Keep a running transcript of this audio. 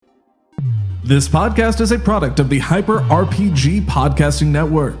This podcast is a product of the Hyper RPG Podcasting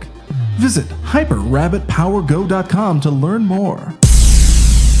Network. Visit hyperrabbitpowergo.com to learn more.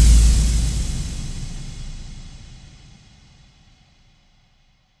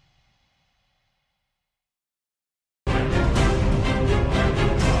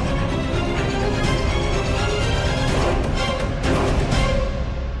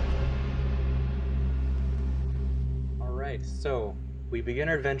 Alright, so we begin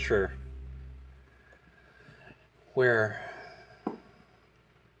our adventure where...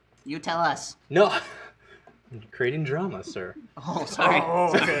 You tell us. No! I'm creating drama, sir. Oh, sorry.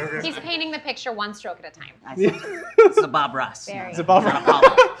 Okay. He's painting the picture one stroke at a time. I see. It's a Bob Ross. Very, It's a Bob Not a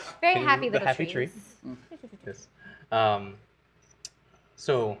Apollo. very Painting happy the little happy trees. tree. Yes.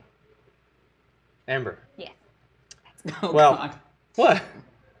 So, Amber. Yeah. Oh, Well, God. what?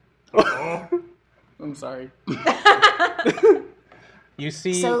 I'm sorry. You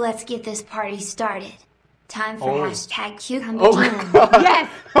see... So let's get this party started. Time for Oh. hashtag cucumber Oh, jam. Yes.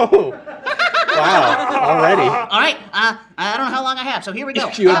 Oh! Wow, already. All right. I don't know how long I have, so here we go.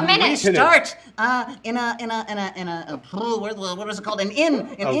 You have A minute. We 1 minute. start in a what is it called? An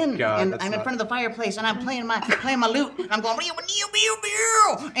inn. Oh, God, and that's I'm in not- front of the fireplace, and I'm playing my lute. And I'm going beow, beow, beow,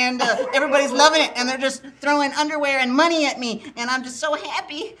 beow. And everybody's loving it, and they're just throwing underwear and money at me, and I'm just so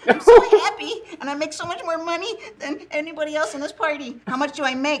happy. I'm so happy, and I make so much more money than anybody else in this party. How much do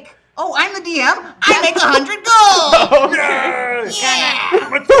I make? Oh, I'm the DM. I make 100 gold. Yeah.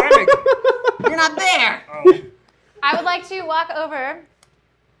 What's timing? You're not there. I would like to walk over.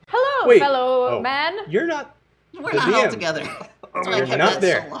 Hello, Wait. fellow Oh. man. You're not... We're The not all DM. together. That's why I You're kept not that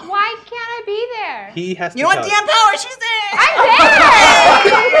there. so long. Why can't I be there? He has to You know what, tell DM Power? She's there.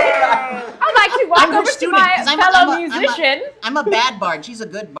 I'm there! I'd like to walk I'm her over to student, my 'cause fellow musician. I'm a bad bard. She's a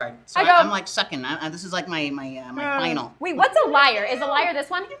good bard. So I go- I'm like sucking. This is like my final. Wait, what's a lyre? Is a lyre this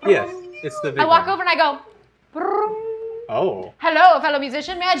one? Yes, it's the big I walk one. over and I go, "Broom." Oh. Hello, fellow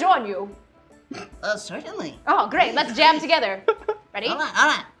musician. May I join you? Certainly. Oh, great. Let's jam together. Ready? All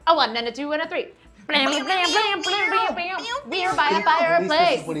right. A 1 and a 2 and a 3. Blam, blam, blam, blam, blam, blam. We're by a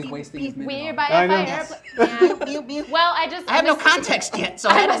fireplace. We're by I a know. fireplace. Well, I have no context yet, so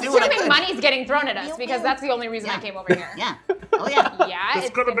I had I'm to do what I assuming could. money's getting thrown at us because that's the only reason I came over here. Yeah. Oh yeah. Yeah. This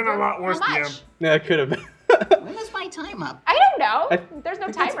it's could have been a lot worse, how DM. much? Yeah, it could have been. When is my time up? I don't know. I- There's no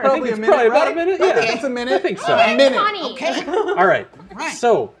timer. I think it's probably about a minute. Yeah, Okay. it's a minute. I think so. a minute. Funny. Okay. All right. Right.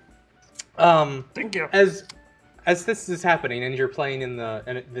 So, Thank you. as this is happening and you're playing in the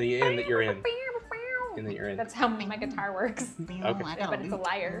inn that you're in, That's how my guitar works. Okay. Okay. I got But it's a loot.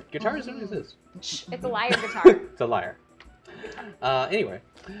 lyre. guitar is what it is. It's a lyre guitar. It's a liar. Anyway,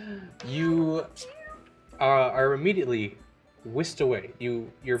 you are immediately whisked away. Your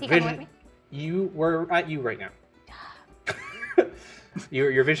Is he coming with vision. me? We're at you right now.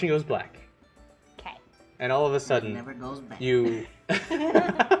 your vision goes black, Okay. and all of a It sudden never goes back. you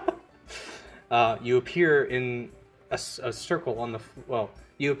you appear in a circle on the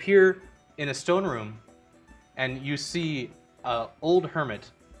you appear in a stone room, and you see an old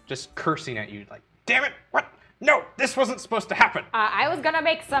hermit just cursing at you like, "Damn it! What? No, this wasn't supposed to happen." I was gonna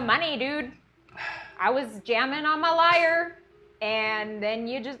make some money, dude. I was jamming on my lyre, and then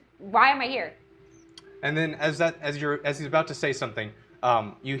you just. Why am I here? And then as he's about to say something,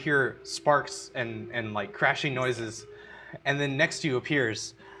 you hear sparks and like crashing noises, and then next to you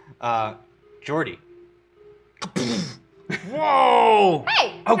appears Jordy. Whoa!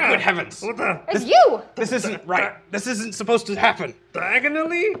 Hey, Oh, good heavens! What the? it's you. This isn't right. This isn't supposed to happen.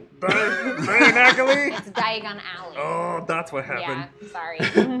 Diagonally? Diagonally? It's Diagon Alley. Oh, that's what happened. Yeah,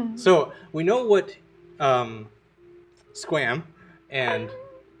 sorry. So we know what Squam and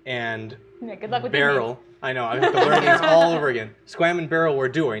Yeah, good luck with Barrel. I know. I have to learn these all over again. Squam and Barrel were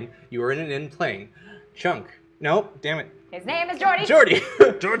doing. You were in an inn playing. Chunk. No, damn it. His name is Jordy. Jordy.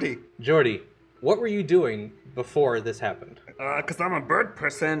 Jordy. Jordy, what were you doing before this happened? Because I'm a bird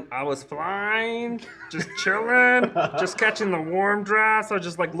person, I was flying, just chilling, just catching the warm drafts. I was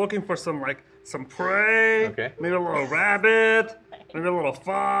just like looking for some prey. Okay. Maybe a little rabbit, maybe a little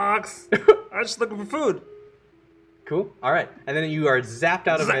fox. I was just looking for food. Cool. All right. And then you are zapped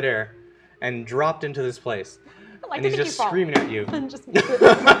out of Zap. midair and dropped into this place. I like And to he's make just you fall. screaming at you. Just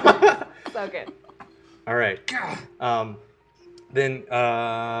so good. All right. Then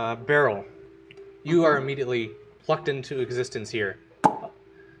Barrel, you are immediately plucked into existence here.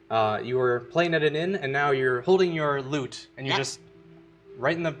 You were playing at an inn, and now you're holding your lute, and you're Yep. just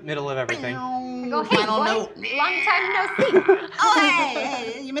right in the middle of everything. Go, hey, Final boy. note. Long time no see. Oh,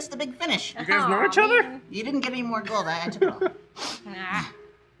 hey, you missed the big finish. You guys know Aw, each other? man. You didn't get any more gold. I took it all. Nah.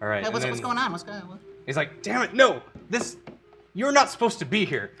 All right. Hey, and what's then going on? What's going on? He's like, "Damn it, no! This You're not supposed to be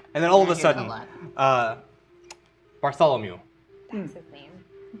here. And then all of a I hear it a sudden, lot. Bartholomew, That's his name.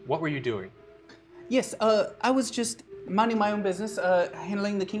 what were you doing? Yes, I was just minding my own business,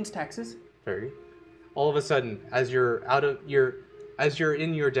 handling the king's taxes. Very. All of a sudden, as you're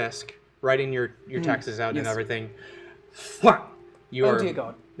in your desk, writing your taxes out and yes. everything, whap, you Oh are. dear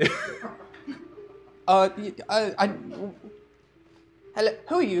God. Hello,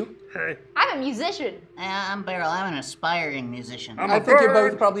 who are you? Hey, I'm a musician. I'm Beryl. I'm an aspiring musician. I'm I a think you're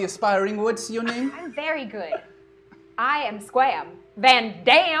bird. both probably aspiring. What's your name? I'm very good. I am Squam Van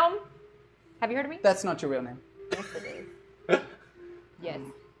Dam. Have you heard of me? That's not your real name. Yes, it is. Yes.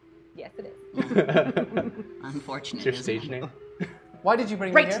 Yes, it is. Unfortunate. Your isn't stage it? name? Why did you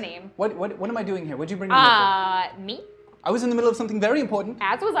bring Great me here? name. What am I doing here? What did you bring me here for? Me? I was in the middle of something very important.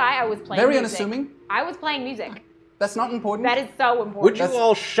 As was I. I was playing Very music. unassuming. I was playing music. That's not important. That is so important. Would you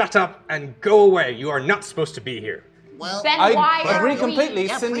all shut up and go away? You are not supposed to be here. Well, Then I why agree are completely.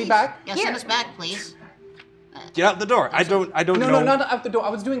 yeah, Send me please. back. Yeah, Here. send us back, please. Get out the door. I don't No, know. not out the door. I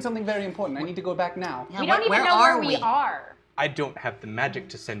was doing something very important. I need to go back now. Yeah, We don't even where know are where we are. I don't have the magic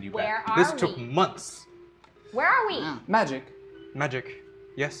to send you Where back. This are took we? months. Where are we? Magic. Magic.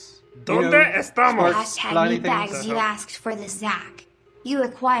 Yes. ¿Dónde estamos? Hashtag Flying meat things bags, that you help. asked for the sack. You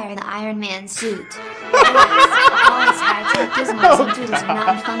acquire the Iron Man suit. All its high-tech gizmos included are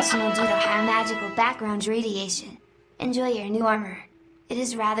non-functional due to high magical background radiation. Enjoy your new armor. It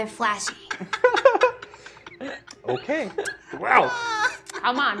is rather flashy. Okay. Wow.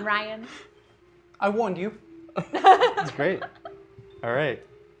 Come on, Ryan. I warned you. That's great. All right.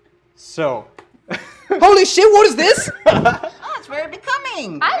 So, Holy shit! What is this? Oh, it's very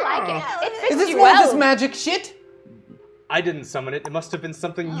becoming. I like it. It fits Is this you one of well. this magic shit? I didn't summon it. It must have been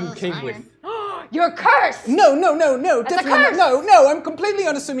something you it's came iron. with. You're cursed. No, a definitely curse. no. I'm completely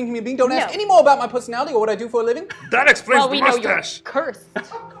unassuming human being. Don't ask No. any more about my personality or what I do for a living. That explains Well, the we know you're mustache. cursed.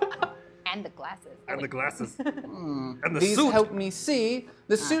 And the glasses. And the glasses. And the These suit. help me see.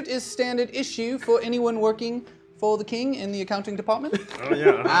 The suit is standard issue for anyone working for the king in the accounting department. Oh,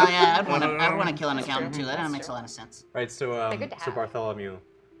 yeah. Oh yeah, I'd want to kill an accountant too. That makes a lot of sense. Right. So, They're good to so have. Bartholomew,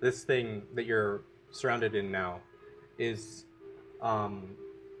 this thing that you're surrounded in now is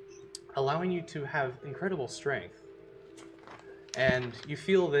allowing you to have incredible strength, and you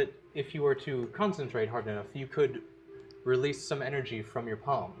feel that if you were to concentrate hard enough, you could release some energy from your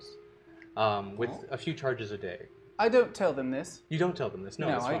palms with a few charges a day. I don't tell them this. You don't tell them this. No,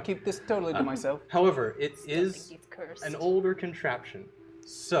 No, that's I fine. keep this totally to myself. However, it is think he's cursed. an older contraption,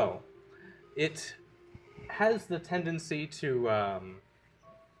 so it has the tendency to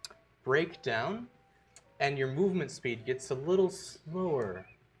break down, and your movement speed gets a little slower,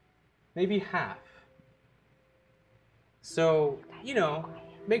 maybe half. So,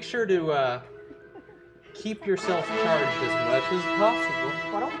 make sure to keep yourself charged as much as possible.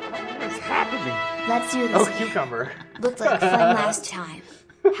 What's happening? Let's do Oh, this. cucumber. Looked like fun last time.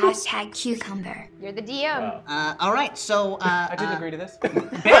 Hashtag cucumber. You're the DM. All right, so I didn't agree to this.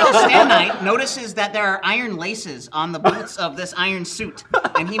 Beryl Stanite notices that there are iron laces on the boots of this iron suit,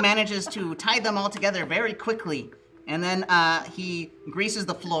 and he manages to tie them all together very quickly. And then he greases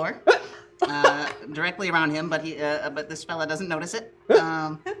the floor directly around him, but this fella doesn't notice it.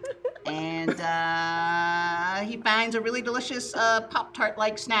 And he finds a really delicious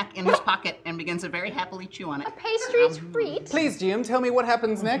Pop-Tart-like snack in his pocket and begins to very happily chew on it. Pastry treat. Please, GM, tell me what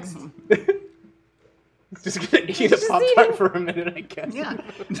happens next. Just gonna eat a Pop-Tart for a minute, I guess. Yeah,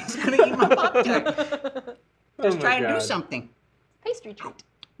 just gonna eat my Pop-Tart. Just my try to do God. something. Pastry treat.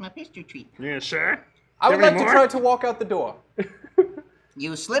 My pastry treat. You gonna share? I would Give me like to more? try to walk out the door.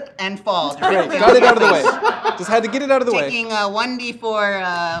 You slip and fall. Great, directly got it on out of the your way. face, Just had to get it out of the way. Taking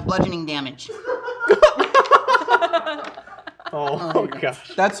 1d4 bludgeoning damage. Oh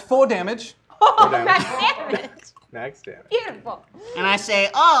gosh. That's 4 damage. Oh, damn it. Max damage. Beautiful. And I say,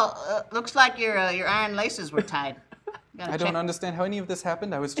 looks like your iron laces were tied. Gotta I don't check. understand how any of this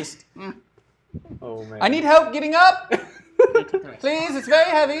happened. I was just... Oh man. I need help getting up! Please, it's very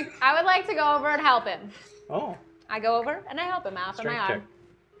heavy. I would like to go over and help him. Oh, I go over and I help him out for my strength check. arm.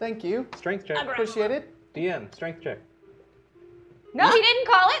 Thank you. Strength check. Appreciate it. DM, strength check. No, he didn't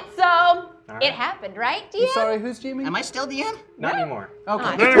call it, so right. it happened, right, I'm DM? sorry, who's GMing? Am I still DM? Not anymore.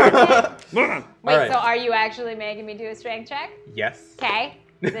 Okay. Come on. Wait, Alright. so are you actually making me do a strength check? Yes. Okay.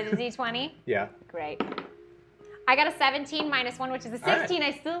 Is it a d20? Yeah. Great. I got a 17 minus 1, which is a 16.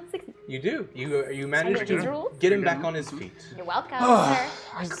 I still 16. You do. You managed these to rules? get him back on his feet. You're welcome, sir.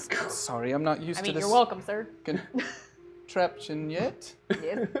 I'm sorry, I'm not used I to mean, this you're welcome, sir. contraption yet.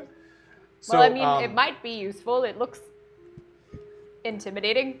 Yes. So, Well, I mean, it might be useful. It looks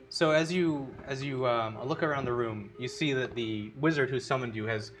intimidating. So as you look around the room, you see that the wizard who summoned you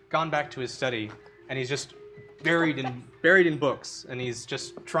has gone back to his study, and he's just buried in books, and he's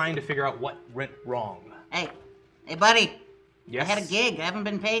just trying to figure out what went wrong. Hey, buddy. Yes. I had a gig. I haven't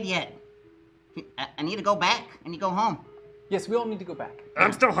been paid yet. I need to go back. I need to go home. Yes, we all need to go back.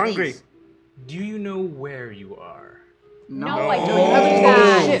 I'm still hungry. Please. Do you know where you are? No, I don't. You haven't told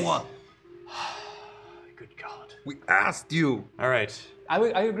us shit. Good God. We asked you. All right. I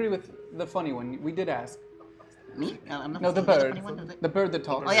agree with the funny one. We did ask. Me? I'm not No, the funny bird. one, is it? The bird that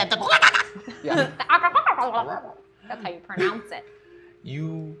talks. Oh, yeah. Yeah. That's how you pronounce it.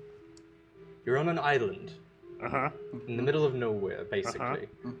 You're on an island Uh-huh. in the middle of nowhere, basically.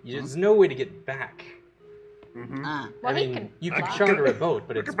 There's no way to get back. Ah. Well, I he mean, can you could fly. charter a boat,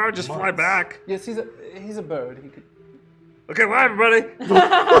 but We it's could probably just fly months. back. Yes, he's a bird. He could. Okay, bye, everybody.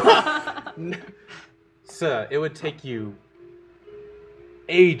 Sir, it would take you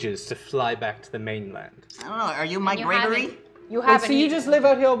ages to fly back to the mainland. I don't know. Are you You migratory? haven't. You Wait, haven't. so you eaten. just live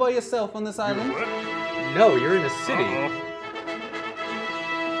out here all by yourself on this island? What? No, you're in a city.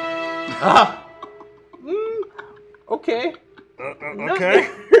 Okay.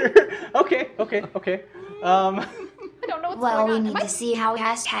 Okay. Okay. I don't know what's Well, we going on. need to see how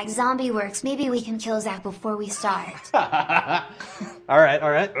 #zombie works. Maybe we can kill Zach before we start. All right.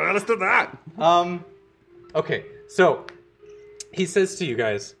 Let's do that. Okay, so he says to you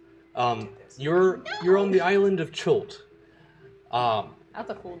guys, you're on the island of Chult. That's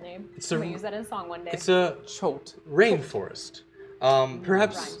a cool name. It's I'm a- gonna use that in a song one day. It's a Cholt. rainforest.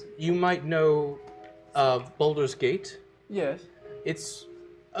 Perhaps Rhymes. you might know Baldur's Gate. Yes. It's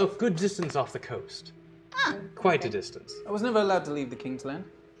a good distance off the coast. Quite a distance. I was never allowed to leave the King's Land.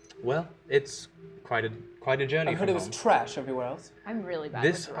 Well, it's quite a journey I heard from it was home. trash everywhere else. I'm really bad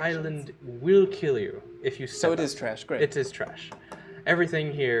This with directions. island will kill you if you step So it up. is trash. Great. It is trash.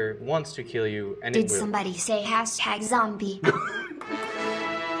 Everything here wants to kill you, and Did it will. somebody say #zombie?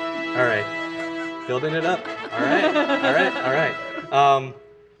 All right, building it up. All right.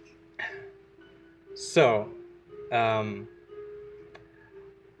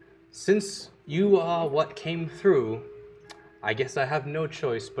 Since you are what came through, I guess I have no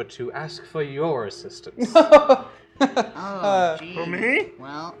choice but to ask for your assistance. Oh, gee. For me?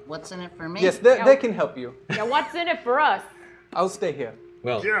 Well, what's in it for me? Yes, they can help you. Yeah, what's in it for us? I'll stay here.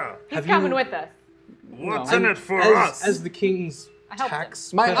 Well, Yeah. He's Have coming you- with us. What's No. in it for as, us? as the king's I helped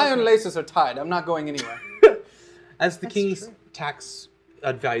tax, My iron laces are tied. I'm not going anywhere. as the king's tax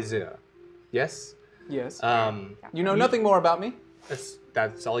advisor, yes. Yes. You you know nothing more about me?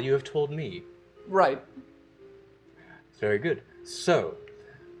 That's all you have told me. Right. Very good. So,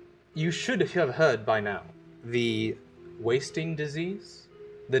 you should have heard by now the wasting disease,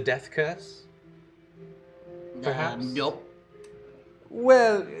 the death curse. Perhaps. Nope.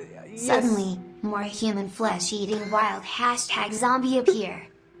 Well, yes. Suddenly, more human flesh eating wild #zombie appear.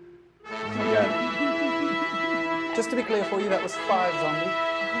 Just to be clear for you, that was 5 zombies.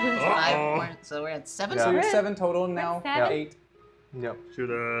 So we're at 7. So So you're 7 total now. Seven? 8. Yep. Should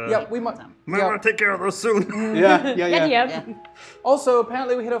Yeah, we might. might Yeah. want to take care of those soon. Yeah. Yeah. Also,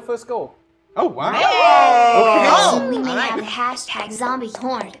 apparently we hit our first goal. Oh wow. So we may have the #zombie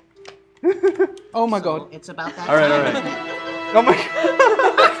horn. Oh my god. it's about that. All right. time, isn't it? Oh my god.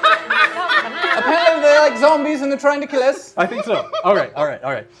 Apparently they're like zombies and they're trying to kill us. I think so. All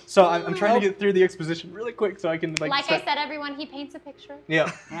right. So I'm trying to get through the exposition really quick so I can Like I said, everyone, he paints a picture.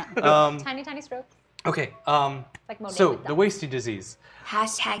 Yeah. Yeah. Tiny, tiny strokes. Okay. Like Monet So with the wasting disease.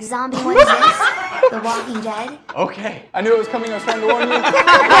 #zombie, what is this? The Walking Dead? Okay. I knew it was coming. I was trying to warn you.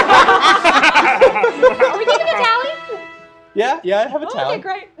 Are we keeping a tally? Yeah. I have a Okay, tally.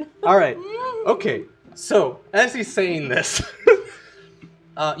 great. All right. Okay. So as he's saying this,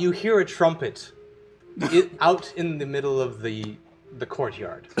 you hear a trumpet out in the middle of the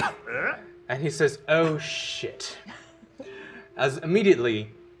courtyard, and he says, "Oh shit!" As immediately,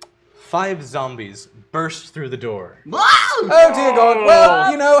 5 zombies burst through the door. Oh dear god.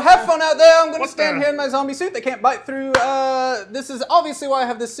 Well, you know, have fun out there. I'm going to What stand the- here in my zombie suit. They can't bite through. This is obviously why I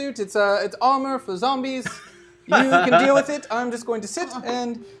have this suit. It's armor for zombies. You can deal with it. I'm just going to sit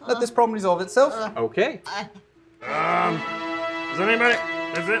and let this problem resolve itself. Okay. Is anybody?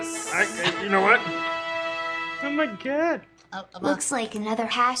 Is it? You know what? Oh my god. Looks like another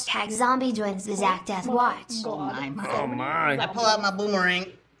 #zombie joins the Zach Death Watch. Oh I my. pull out my boomerang.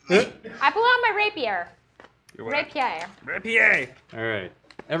 I pull out my rapier. You what? Rapier. Rapier. All right.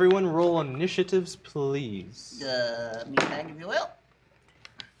 Everyone, roll initiatives, please. Meatbag, if you will.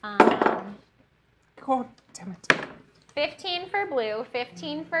 God damn it. 15 for blue,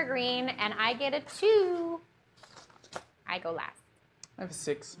 15 for green, and I get a 2. I go last. I have a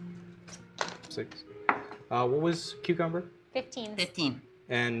 6. 6. What was cucumber? 15. 15.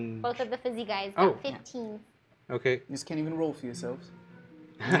 And Both of the fizzy guys Oh. got 15. okay. You just can't even roll for yourselves.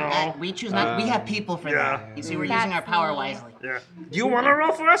 We choose not. We have people for yeah. that. You see, we're using our power wisely. Yeah. Do you want to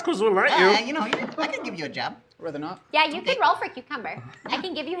roll for us? Because we'll let Yeah, you. you know, I can give you a job. Rather not. Yeah, you can roll for cucumber. I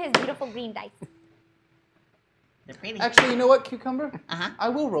can give you his beautiful green dice. They're pretty. Actually, you know what, Cucumber? Uh-huh. I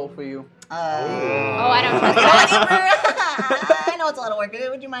will roll for you. Oh, I don't trust that. I know it's a lot of work.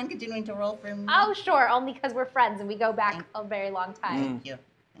 Would you mind continuing to roll for me? Oh, sure, only because we're friends and we go back a very long time. Thank you.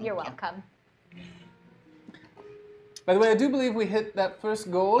 You're welcome. By the way, I do believe we hit that first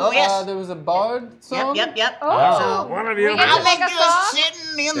goal. Oh, yes. There was a bard song. Yep. Oh, One of you. We get to I make was a just song?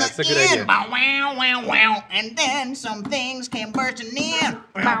 sitting in That's the a good inn, idea. bow, wow, wow, wow, and then some things came bursting in.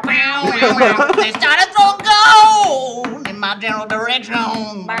 Bow, wow, wow, wow. They started throwing gold in my general direction.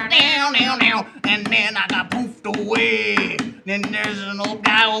 Bow, down, down, down, and then I got poofed away. Then there's an old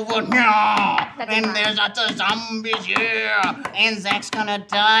guy over here, and there's lots of zombies here, and Zach's gonna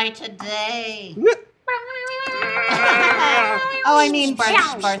die today. Oh, I mean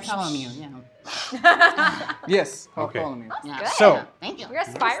Bartholomew. Yeah. Yes. Okay. Bartholomew. Yeah. So- Thank you. You're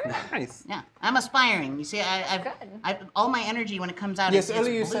aspiring? Nice. Yeah, I'm aspiring. You see, Good. all my energy when it comes out. Yes, it's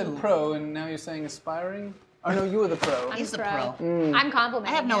earlier you blue. said pro, and now you're saying aspiring? Oh, no, you were the pro. He's the pro. pro. I'm I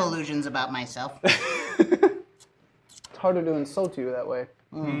complimenting have no him. illusions about myself. It's harder to insult you that way.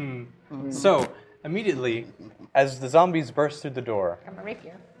 So immediately, as the zombies burst through the door, I'm a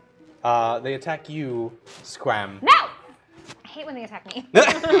rapier. they attack you, Squam. No! I hate when they attack me.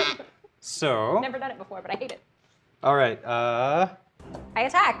 So, Never done it before, but I hate it. all right. I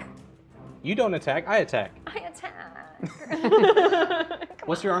attack. You don't attack. I attack. I attack.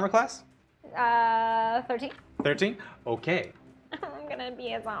 What's your armor class? 13. 13. Okay. I'm gonna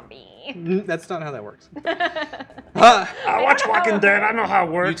be a zombie. That's not how that works. I watch Walking Dead. I know how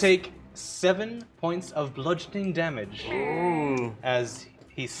it works. You take 7 points of bludgeoning damage Ooh. as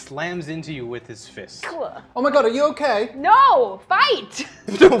he slams into you with his fist. Cool. Oh my god, are you okay? No! Fight!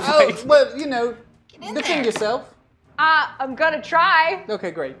 Don't Oh, fight. well, you know, in defend there. yourself. I'm gonna try.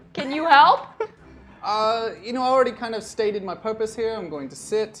 Okay, great. Can you help? You know, I already kind of stated my purpose here. I'm going to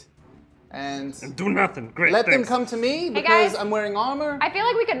sit and Do nothing. Great. let them thanks. come to me because guys. I'm wearing armor. I feel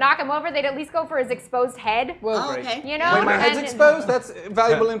like we could knock him over. They'd at least go for his exposed head. Well, Oh, great. okay. You know? Wait, my head's And- exposed? That's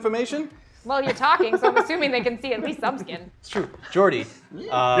valuable information. Well, you're talking, so I'm assuming they can see at least some skin. It's true. Jordy.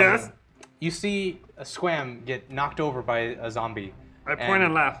 Yes. You see a Squam get knocked over by a zombie. I point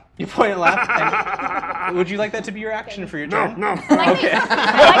and laugh. You point and laugh. And would you like that to be your action for your No, turn? no. I like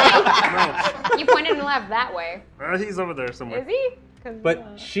that you pointed and laughed that way. He's over there somewhere. Is he? 'Cause,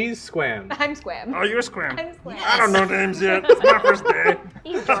 But she's Squam. I'm Squam. Oh, you're Scram. I'm Squam. I don't know names yet. It's my first day.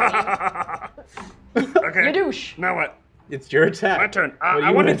 He's joking. Okay. You douche. Now what? It's your attack. My turn. What do I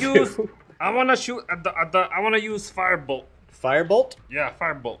you want to wanna use. do? I want to shoot at the. I want to use firebolt. Firebolt? Yeah,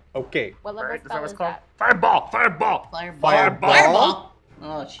 firebolt. Okay. What level Right? Is that spell what is it's called? that? Fireball. Fireball. Fireball. Fireball?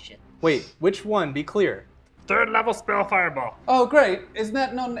 Oh shit. Wait, which one? Be clear. 3rd level spell fireball. Oh, great. Isn't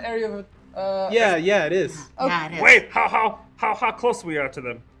that not an area of... Yeah, it is. Yeah, it is. Wait, how close we are to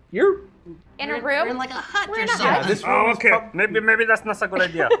them? You're. In a We're in room? like a hut We're or in a something. hut. This room Oh, is okay. Maybe that's not a good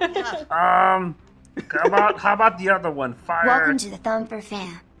idea. How about the other one? Fire. Welcome to the Thumb for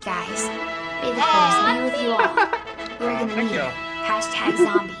Fam, guys. May the force be with you all. We're gonna Thank need you.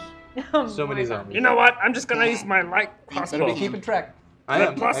 #zombie. so many zombies. You know what? I'm just gonna use my light Better crossbow. be keeping track. I The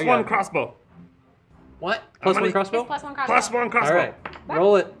am. plus I one got it. crossbow. What? Plus many- one crossbow? It's plus one crossbow. Plus one crossbow. All right.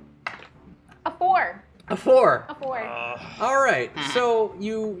 Roll it. A 4. A 4. A 4. All right. So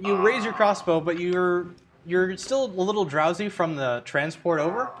you raise your crossbow, but you're still a little drowsy from the transport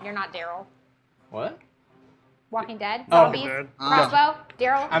over. You're not Daryl. What? Walking Dead? Oh. Zombies? Dead. Crossbow?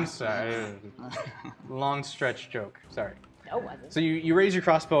 Daryl? I'm sorry. Long stretch joke. Sorry. No, it wasn't. So you raise your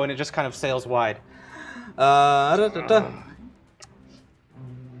crossbow and it just kind of sails wide.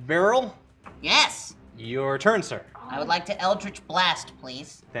 Beryl, Yes. your turn, sir. I would like to Eldritch Blast,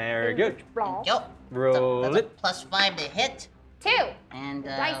 please. Very good. Roll. Yo. Roll That's a it. +5 to hit. 2. And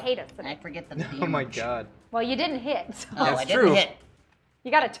Dice hate us today. I forget the Oh my damage. god. Well, you didn't hit, so Oh, That's I didn't true. hit.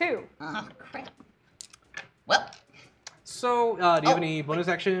 you got a 2. Oh crap. Well, So, do you have any bonus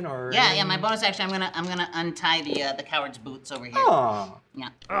action or? yeah. My bonus action. I'm gonna untie the coward's boots over here. Oh. Yeah.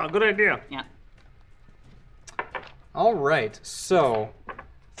 Oh, good idea. Yeah. All right. So,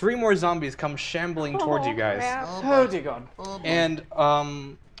 3 more zombies come shambling towards you guys, Oh, dear God. and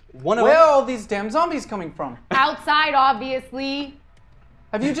one of Where them. are all these damn zombies coming from? Outside, obviously.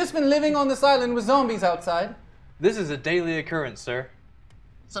 Have you just been living on this island with zombies outside? This is a daily occurrence, sir.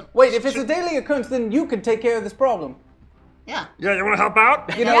 So Wait, if it's a daily occurrence, then you could take care of this problem. Yeah. Yeah, you want to help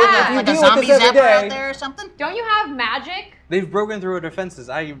out? You know, Yeah. if you Like a deal with zombie this every zapper out day, there or something? Don't you have magic? They've broken through our defenses.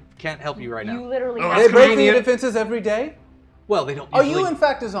 I can't help you right You now. literally Oh, have they that's break through your convenient. defenses every day. Well, they don't Are usually... you in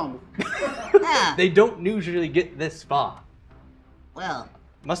fact a zombie? Yeah. They don't usually get this far. Well.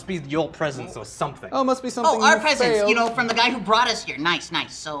 Must be your presence or something. Oh, must be something. Oh, our you presents, failed. you know, from the guy who brought us here. Nice,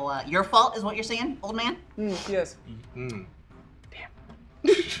 nice. So, your fault is what you're saying, old man? Yes. Yeah,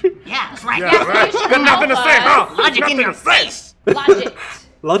 that's right. Yeah, right. Got nothing to say, huh? Logic Nothing in your to say. face. Logic.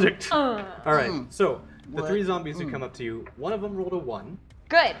 Logic. Uh. All right. So the What? 3 zombies who come up to you, one of them rolled a 1.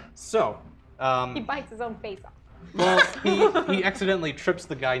 Good. So, He bites his own face off. well, he accidentally trips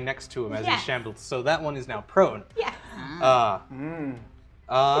the guy next to him as Yes. he shambles. So that one is now prone. Yes.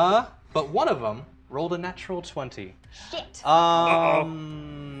 But one of them rolled a natural 20. Shit.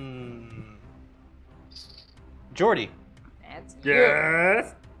 Jordy, That's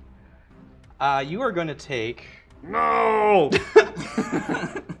Yes. you are going to take No.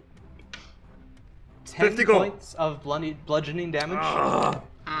 10 50 gold. points of bludgeoning damage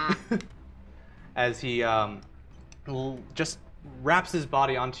as he just wraps his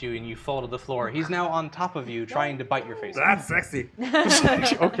body onto you and you fall to the floor. He's now on top of you trying to bite your face. That's sexy.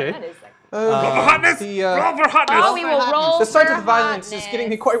 Okay. That is sexy. Roll for hotness. the, Roll for hotness. Oh, we will roll. The sight for of the violence is getting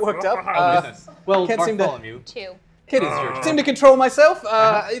me quite worked up. Goodness. Well, can't seem to- Bartholomew. 2. Can't seem to control myself.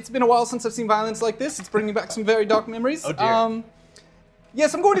 It's been a while since I've seen violence like this. It's bringing back some very dark memories. Oh, dear.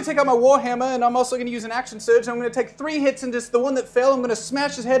 Yes, I'm going to take out my Warhammer, and I'm also going to use an action surge. I'm going to take 3 hits, and just the one that fell, I'm going to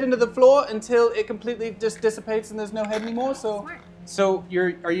smash his head into the floor until it completely just dissipates and there's no head anymore. So, So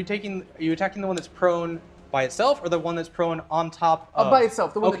are you attacking the one that's prone by itself or the one that's prone on top of? by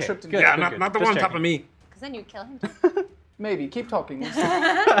itself, the one that Okay, tripped him. good, Yeah, good, good. not the Just one on top checking. of me. Because then you kill him. Maybe. Keep talking.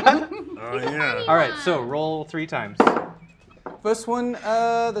 Oh yeah. All right, so roll 3 times. First one,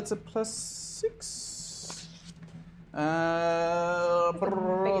 that's a +6.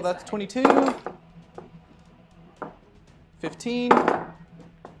 That's 22. 15.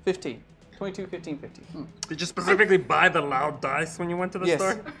 15. 22, 15, 15. Did you specifically buy the loud dice when you went to the Yes.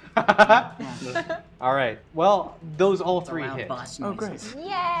 store? All right. Well, those all 3 Loud hit. boss Oh, noises. great.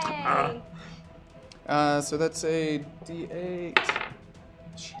 Yay. So that's a D8.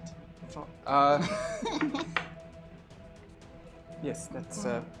 Shit. Yes, that's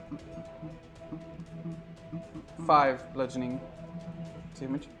 5 bludgeoning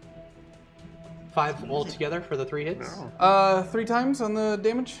damage. 5 altogether for the 3 hits. No. 3 times on the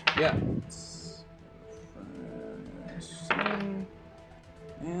damage. Yeah. 7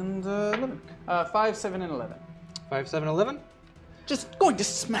 and 11. 5, 7, and 11. 5, 7, 11. Just going to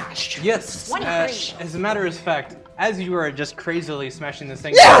smash. Yes. 23. As a matter of fact, as you are just crazily smashing this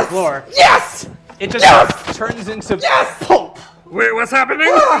thing to the floor, Yes! it just turns into pulp. Wait, what's happening?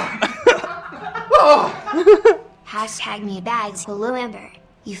 #mebags. Hello, Amber.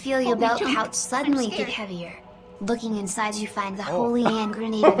 You feel your me belt too. pouch suddenly I'm get scared. heavier. Looking inside, you find the Holy Hand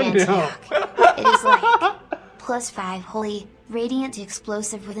Grenade of Antioch. It is like +5 holy, radiant,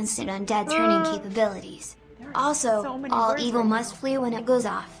 explosive with instant undead turning capabilities. Also, so many all words evil right now. must flee when it goes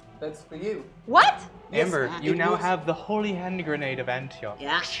off. That's for you. What? Amber, you it now was- have the Holy Hand Grenade of Antioch.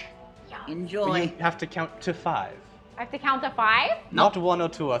 Yeah. But Enjoy. you have to count to 5. I have to count to 5? Not 1 or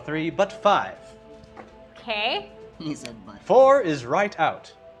 2 or 3, but 5. Okay. He said, but. 4 is right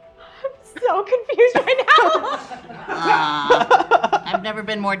out. So confused right now. I've never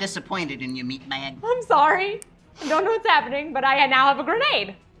been more disappointed in you, meatbag. I'm sorry. I don't know what's happening, but I now have a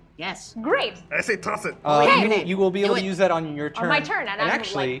grenade. Yes. Great. I say toss it. Okay. You will be able Do to it. use that on your turn. my turn, and I'm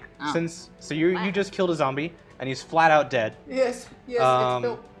actually, like- Oh. since you just killed a zombie and he's flat out dead. Yes, yes, it's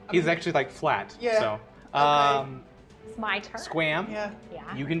built. He's actually like flat. Yeah, So, It's my turn. Squam. Yeah. Yeah.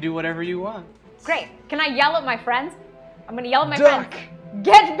 You can do whatever you want. Great. Can I yell at my friends? I'm gonna yell at my Duck. friends.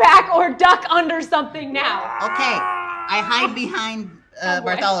 Get back or duck under something now. Okay. I hide behind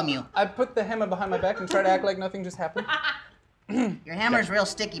Bartholomew. I put the hammer behind my back and try to act like nothing just happened. Your hammer's real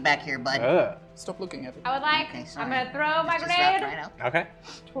sticky back here, bud. Stop looking at it. I would like. Okay, sorry. I'm gonna throw my Just wrapped grenade right out. Okay.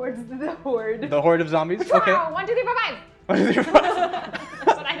 towards the horde. The horde of zombies. Okay. 1, 2, 3, 4, 5.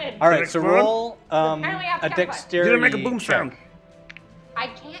 That's what I did. All right. Did it So explode? roll Apparently I have to a count five. dexterity. You didn't make a boom check. sound. I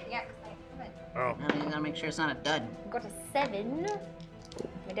can't yet because I haven't. Oh. Now you gotta make sure it's not a dud. Go to 7.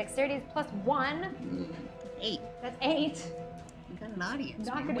 My dexterity is +1. 8. That's 8. You got an audience.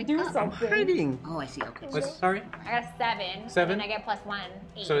 Not man. gonna Wake do up. something. Hiding. Oh, I see. Okay. What's sorry? I got a 7. Seven? And I get +1.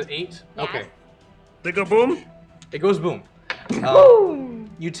 8. So 8. Yes. Okay. They go boom. It goes boom. Boom.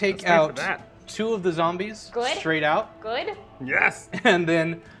 You take Let's wait for out that. 2 of the zombies Good. straight out, Good. Yes. and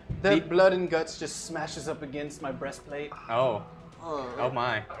then The blood and guts just smashes up against my breastplate. oh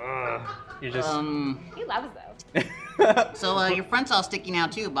my, you just He loves those. So your front's all sticky now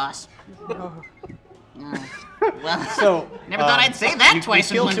too, boss. Well, So never thought I'd say that you twice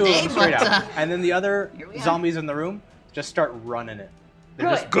in kill one two of day, them straight but out. And then the other here we are. zombies in the room just start running it. They're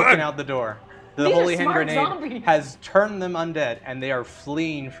just Good. booking out the door. The These are holy hand smart grenade zombies. has turned them undead, and they are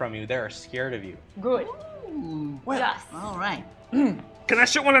fleeing from you. They are scared of you. Good. Yes. all right. Can I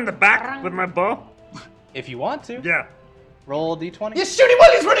shoot one in the back with my bow? If you want to, Yeah. roll a d20. You shoot him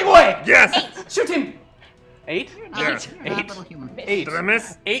while he's running away! Yes. Shoot him! 8? You're Yeah. not a little human. 8. Did I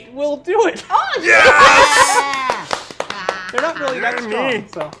miss? 8 will do it. Yes! They're not really that You're strong. me.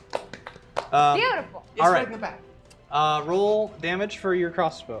 So. Beautiful. It's All right right. in the back. Roll damage for your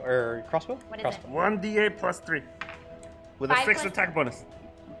crossbow. Crossbow? What is crossbow. 1d8 plus 3. With a 5 6 plus- attack bonus.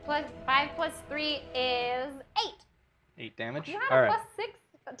 Plus 5 plus 3 is 8. 8 damage. You had All a right. plus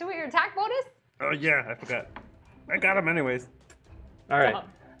 6 to your attack bonus? Oh yeah, I forgot. I got him anyways. All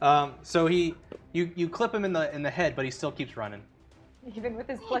right. So you clip him in the head, but he still keeps running. Even with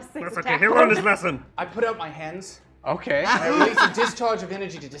his plus 6 That's attack okay. He learned bonus. his lesson. I put out my hands. Okay. I release a discharge of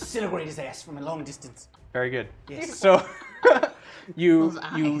energy to disintegrate his ass from a long distance. Very good. Yes. So you Those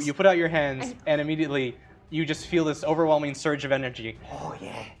you eyes. you put out your hands, and immediately you just feel this overwhelming surge of energy, Oh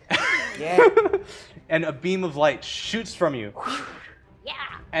yeah. Yeah. and a beam of light shoots from you, Yeah.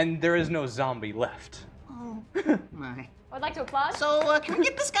 and there is no zombie left. Oh, my. I'd like to applaud. So can we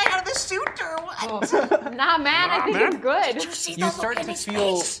get this guy out of this suit or what? Nah, man, I think man. it's good. Did you see You the start look in to his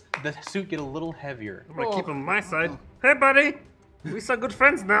feel face? the suit get a little heavier. I'm gonna keep him on my side. Hey buddy! We so good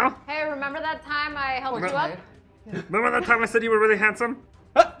friends now. Hey, remember that time I helped you up? Remember that time I said you were really handsome?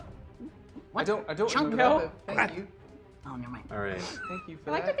 I don't Chunk. remember No. that, but thank you. Oh, never mind. All right. Thank you I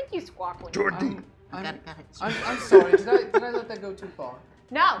for like to that. think you squawk when you Jordan. I'm, Got it. I'm sorry. Did I let that go too far?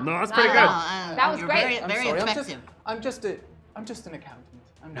 No. No, that's not pretty at good. all. That was you're great. Very, I'm very sorry. effective. I'm just an accountant.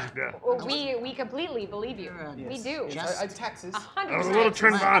 I'm not. Yeah. Well, we completely believe you. You're a- We Yes, do. yes. I taxes. 100%. I was a little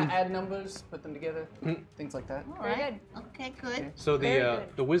turned on. Add numbers, put them together, things like that. All Very right. good. Okay, good. So Very the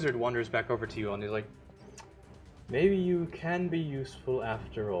good. the wizard wanders back over to you, and he's like, "Maybe you can be useful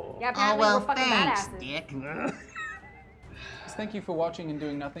after all." Yeah, Oh, apparently well, we're fucking thanks, badasses. Dick. Thank you for watching and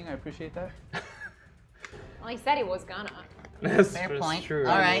doing nothing. I appreciate that. Well, he said he was gonna. That's Fair just point. true.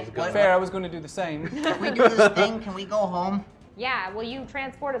 All I right, was gonna- what- Fair. I was going to do the same. If we do this thing, can we go home? Yeah, will you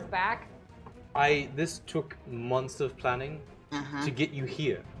transport us back? This took months of planning Uh-huh. to get you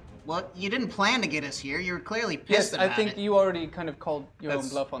here. Well, you didn't plan to get us here. You were clearly Yes, pissed about I think it. you already kind of called your own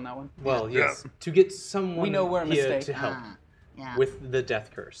That's- bluff on that one. Well, Yeah. yes, to get someone We know we're a here mistake. to help Yeah. with the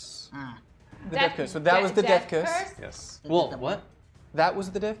death curse. The death curse. So that was the death curse. Yes. Well, what? That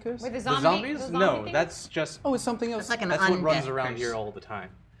was the death curse. With the The zombie? zombies? the zombie No, thing? that's just Oh, it's something else. It's like an that's what runs undeath around curse. here all the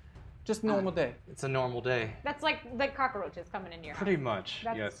time. Just normal day. It's a normal day. That's like the cockroaches coming in your house. Pretty much.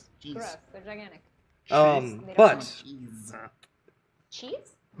 That's Yes. Jeez. gross. They're gigantic. They don't But Jeez.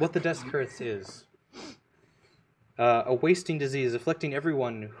 Cheese? what the death curse is a wasting disease afflicting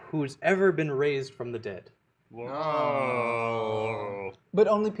everyone who's ever been raised from the dead. Whoa. But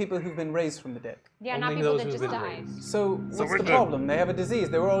only people who've been raised from the dead. Yeah, not Only people those that who've just been died. raised. So what's we're the good. problem? They have a disease.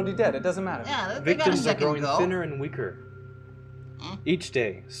 They were already dead. It doesn't matter. Yeah, they got a Victims are second growing go. thinner and weaker. Each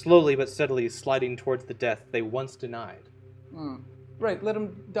day, slowly but steadily sliding towards the death they once denied. Right. Let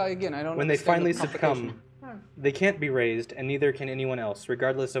them die again. I don't. When they understand finally the complication. succumb, they can't be raised, and neither can anyone else,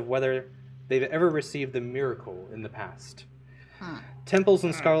 regardless of whether they've ever received the miracle in the past. Temples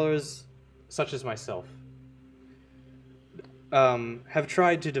and scholars, such as myself, have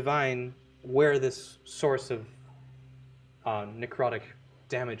tried to divine where this source of necrotic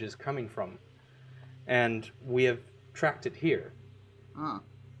damage is coming from, and we have tracked it here.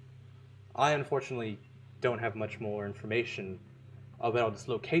 I unfortunately don't have much more information about its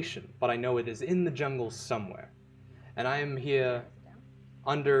location, but I know it is in the jungle somewhere. And I am here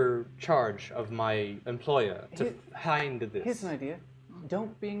under charge of my employer to Here- find this. Here's an idea.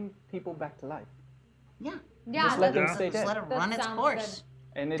 Don't bring people back to life, Yeah. Yeah, Just let them that's- stay Just dead. let it That run its sounds course.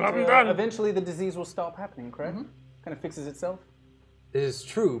 and it, Job done. eventually the disease will stop happening. Correct? Kind of fixes itself. It is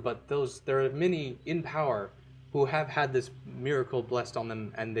true, but there are many in power who have had this miracle blessed on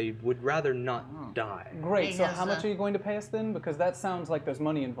them, and they would rather not die. Great. Hey, So has, how much are you going to pay us then? Because that sounds like there's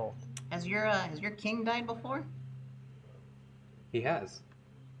money involved. Has your king died before? He has.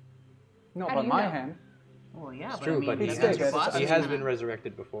 Not How by do you my know? hand. Well, yeah, It's but true, I mean, but he He's that's dead, your guys. boss. He He's has gonna- been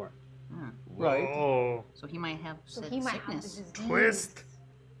resurrected before. Right. Oh. So he might have So said he might have the sickness. disease. Twist.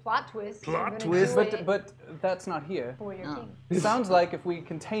 Plot twist. Plot You're gonna twist. do it But that's not here. for your king. It sounds like if we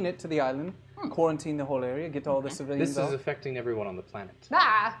contain it to the island, quarantine the whole area, get all the civilians This is off. affecting everyone on the planet.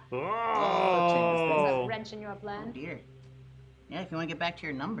 Ah! There's Oh. a wrench in your Oh plan. dear. Yeah, if you want to get back to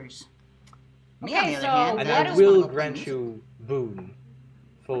your numbers. Me, on the Okay, other so hand, And what I do just wanna will go play grant music. you boon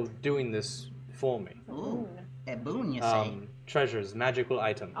for doing this for me. Ooh, a boon, you say? Treasures, magical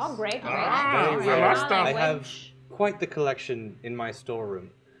items. Oh, great, great. Ah, Very I rare. love stuff. I have quite the collection in my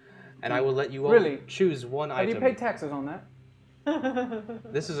storeroom. And I will let you all Really? choose one Have you item. paid taxes on that?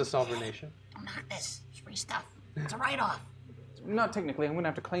 This is a sovereign nation. Don't knock this. It's free stuff. It's a write-off. Not technically. I'm gonna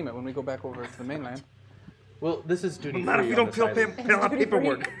have to claim it when we go back over to the mainland. Well, this is duty free. Not if you don't fill out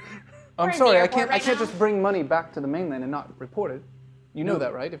paperwork. I'm We're in sorry, the I airport can't. I right can't now. just bring money back to the mainland and not report it. You know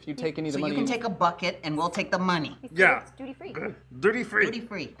that, right? If you take any of the So money, you can take a bucket and we'll take the money. Yeah. It's duty free. Duty free. Duty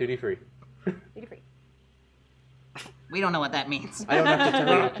free. Duty free. Duty free. We don't know what that means. I don't have to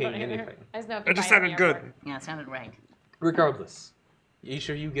tell the king anything. I just know if It you just buy it in sounded the good. airport. Yeah, it sounded right. Regardless, each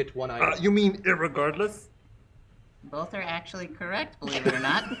of you get one item. You mean irregardless? Both are actually correct, believe it or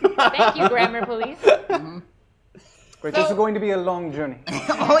not. Thank you, grammar police. great. This is going to be a long journey.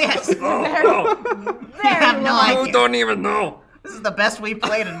 Oh, yes. Oh, I have no you idea. don't even know. This is the best we've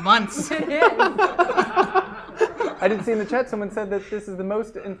played in months. I did see in the chat someone said that this is the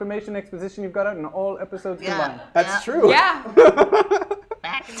most information exposition you've got out in all episodes combined. That's true. Yeah.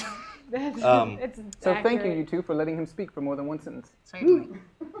 Fact. It's So thank you, accurate. you two, for letting him speak for more than one sentence. Certainly.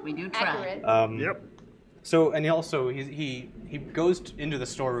 We do try. Accurate. Yep. So, and he also he goes into the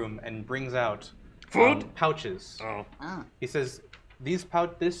storeroom and brings out Food? pouches. Oh. Oh, He says,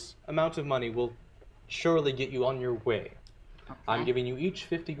 this amount of money will surely get you on your way. I'm giving you each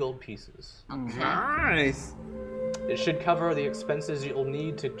 50 gold pieces. okay. Nice. It should cover the expenses you'll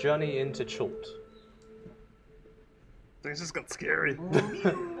need to journey into Chult. Things just got scary.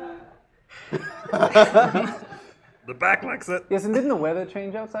 The back likes it. Yes, and didn't the weather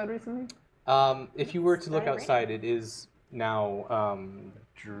change outside recently? If you were to look Started outside, it is now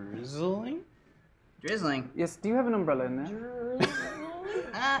drizzling. Drizzling. Yes. Do you have an umbrella in there?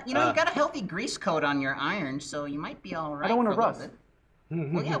 You know, you've got a healthy grease coat on your iron, so you might be all right. I don't want to for a little rust.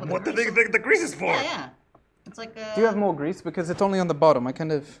 bit. Well, yeah, with What the the, grease. the grease is for? Yeah, yeah. It's like, Do you have more grease? Because it's only on the bottom. I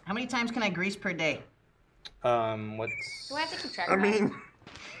kind of. how many times can I grease per day? What's Do I have to keep track I of that? mean,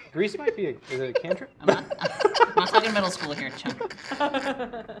 grease might be is it a cantrip? I'm not talking middle school here, Chuck.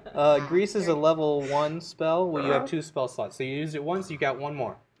 Grease is a level 1 spell. Well, you have 2 spell slots. So you use it once, you got 1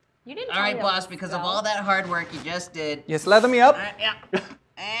 more. You didn't All tell right, me boss, that because of spell. all that hard work you just did. Yes, lather me up. All right, yeah.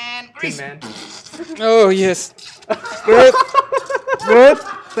 And Tin grease. man. Oh yes. Good. Good.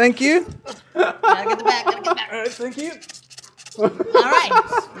 Thank you. Gotta get the back, gotta get the back. All right, thank you. All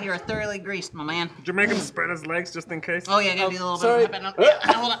right. You are thoroughly greased, my man. did you make him spread his legs just in case? Oh, yeah, gotta do a little sorry. bit of yeah,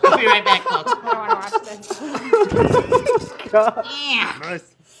 hold on. I'll be right back, folks. I don't want to watch this. Yeah.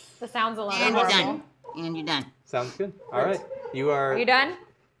 Nice. The sounds alone And are you're horrible. done. And you're done. Sounds good. All right. You are. Are you done?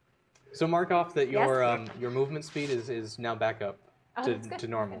 So mark off that your Yes. your movement speed is now back up Oh, that's good. to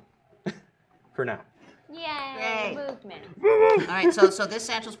normal. For now. Yay, Great. movement. All right, so this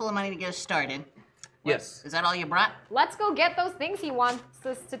satchel's full of money to get us started. Yes. Is that all you brought? Let's go get those things he wants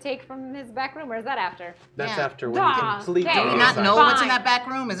us to take from his back room, or is that after? That's Yeah. after when you Ah, complete okay. the Do you Oh, not side. know what's in Fine. that back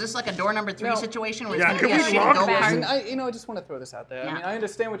room? Is this like a door number 3 No. situation where Yeah, it's can going to we be a lock shitty this? go-kart? Listen, I just want to throw this out there. I mean, I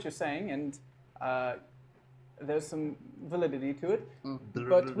understand what you're saying, and there's some validity to it.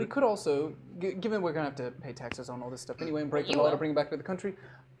 But we could also, given we're going to have to pay taxes on all this stuff anyway and break the You law to will. bring him back to the country,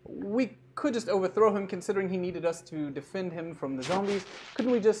 we could just overthrow him, considering he needed us to defend him from the zombies.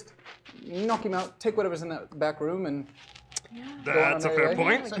 Couldn't we just knock him out, take whatever's in that back room, and That's a on fair my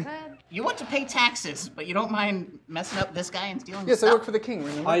way. point. Good. You want to pay taxes, but you don't mind messing up this guy and stealing his yes, I stuff. work for the king.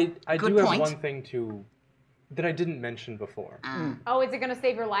 Remember? I Good do have point. one thing that I didn't mention before. Oh, is it gonna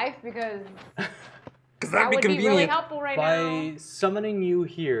save your life? Because Because that that'd be would be really convenient. helpful right By now. summoning you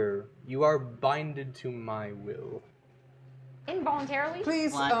here, you are binded to my will. Involuntarily?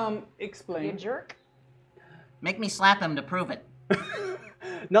 Please What? You explain. jerk. Make me slap him to prove it.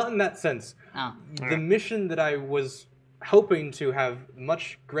 Not in that sense. Oh. The mission that I was hoping to have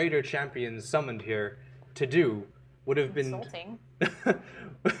much greater champions summoned here to do would have been Insulting.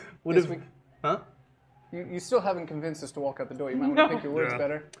 would Yes, have we- huh? You still haven't convinced us to walk out the door. You might want to pick your words Yeah.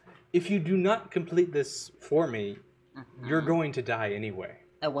 better. If you do not complete this for me, you're going to die anyway.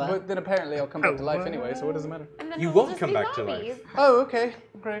 What? But then apparently I'll come back to life anyway, so what does it matter? And then You they'll won't just come be back to zombies. life. Oh, okay.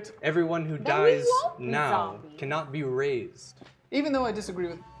 Great. Everyone who Then we dies won't be now zombies. cannot be raised. Even though I disagree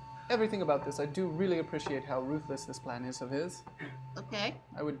with everything about this, I do really appreciate how ruthless this plan is of his. Okay.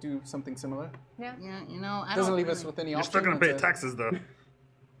 I would do something similar. Yeah. Yeah, you know, I Doesn't don't leave us really- with any You're option. still gonna pay It's a- taxes though.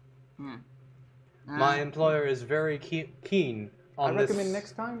 My employer is very keen I on this. recommend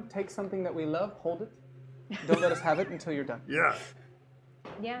next time, take something that we love, hold it. Don't let us have it until you're done. Yeah.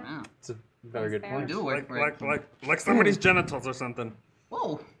 Yeah. Oh, It's a very good fair. point. do work for it. Like somebody's genitals or something.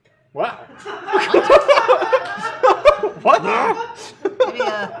 Whoa. Wow. What? Maybe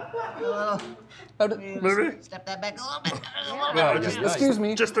a little. Maybe? Step that back a little bit. Yeah, just- nice. Excuse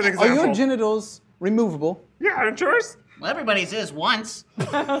me. Just an Are example. your genitals removable? Yeah, aren't yours? Well, everybody's is once.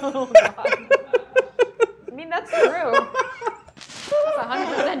 I mean, that's true.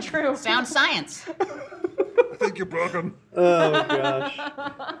 That's 100% true. Sound science. I think you're broken. Oh gosh.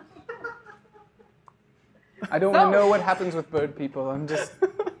 I don't want to know what happens with bird people. I'm just.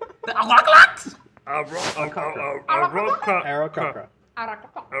 Aarakocra.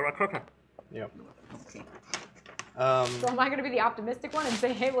 Aarakocra. Yep. So am I going to be the optimistic one and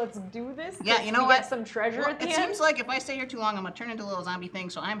say, hey, let's do this? Yeah, you know we what? Get some treasure at the It end? seems like if I stay here too long, I'm gonna turn into a little zombie thing.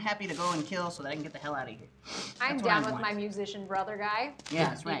 So I'm happy to go and kill so that I can get the hell out of here. I'm That's what down I with want. my musician brother guy. Yeah,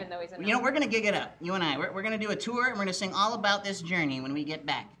 that's right. Even though he's a You know, we're gonna gig it up. You and I. We're gonna do a tour and we're gonna sing all about this journey when we get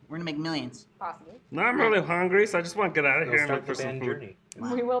back. We're gonna make millions. Possibly. No, I'm really hungry, so I just want to get out of here We'll and start look for the some band food. journey.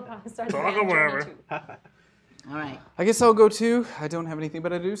 We will start the So I'll band go journey wherever. too. All right. I guess I'll go too. I don't have anything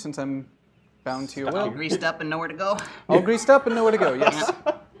better to do since I'm bound to your All will. greased up and nowhere to go. All greased up and nowhere to go. Yes.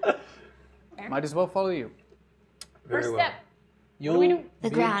 Yeah. Might as well follow you. Very First well. step. You'll we do? The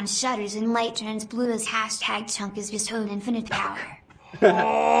be- ground shudders and light turns blue as hashtag chunk is bestowed infinite power.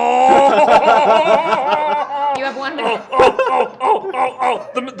 You have 1 minute.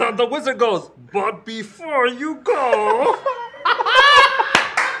 The wizard goes, but before you go,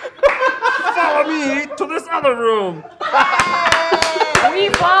 follow me to this other room. We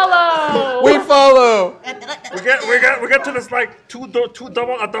follow. We follow. We get to this like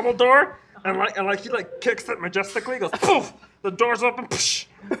double door, and he like kicks it majestically, goes poof, the door's open, psh,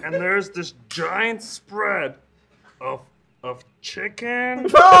 and there's this giant spread of chicken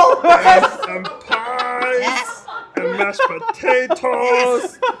and pies Yes. and mashed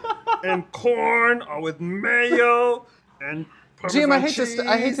potatoes and corn with mayo and Parmesan Jim, I hate cheese.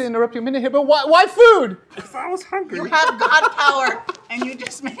 to interrupt you a minute here, but why food? Because I was hungry. You have God power, and you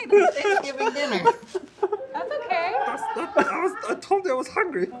just made a Thanksgiving dinner. That's okay. I told you I was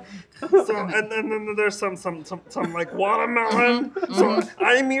hungry. So and then there's some like watermelon. So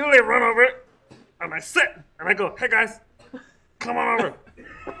I immediately run over it and I sit and I go, hey guys, come on over.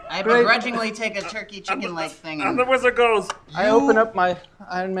 I Great. begrudgingly take a turkey chicken leg thing. And the wizard goes, I open up my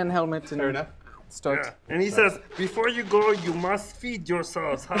Iron Man helmet and Fair enough. start. yeah. And he says, before you go, you must feed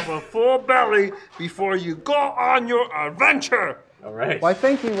yourselves. Have a full belly before you go on your adventure. All right. Why,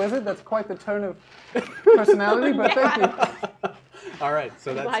 thank you, wizard. That's quite the turn of personality, but thank you. All right.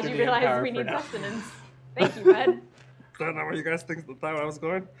 So that's Glad gonna you be in realized power we for need now. sustenance. Thank you, bud. Is that not where you guys think the time I was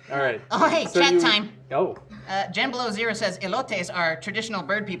going? All right. Oh, hey, So chat you- time. Oh. Jen Below Zero says elotes are traditional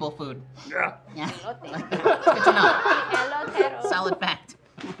bird people food. Yeah. Yeah. Good to know. Hello, Solid fact.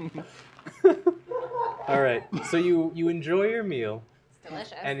 All right. So you enjoy your meal,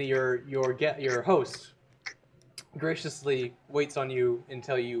 Delicious. and your host graciously waits on you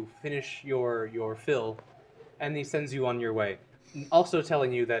until you finish your fill, and he sends you on your way. Also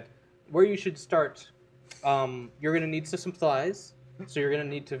telling you that where you should start, you're gonna need some supplies. So you're gonna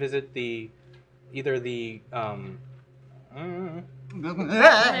need to visit either the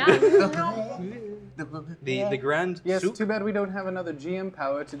Grand Yes, Souk. too bad we don't have another GM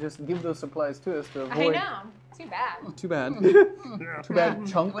power to just give those supplies to us to I avoid. know. Too bad. Too bad. Yeah. Too bad, It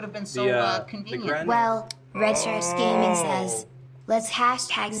chunk. would have been so The convenient. Grand. Well, Red Sharks Gaming says, let's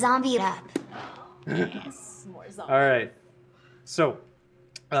hashtag zombie it up. More zombie. All right. So,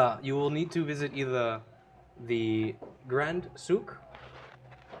 you will need to visit either the Grand Souk.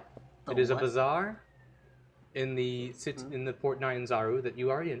 It is a what? bazaar in the Port Nyanzaru that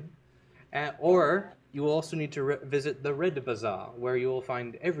you are in, or you will also need to visit the Red Bazaar, where you will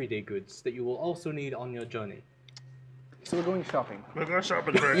find everyday goods that you will also need on your journey. So we're going shopping. We're going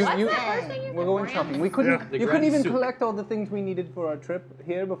shopping first. We're going shopping. We couldn't. Yeah. The You couldn't Grand even Souk. collect all the things we needed for our trip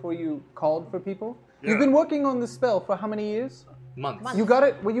here before you called for people. Yeah. You've been working on this spell for how many years? Months. You got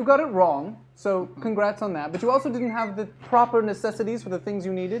it. Well, you got it wrong. So congrats on that. But you also didn't have the proper necessities for the things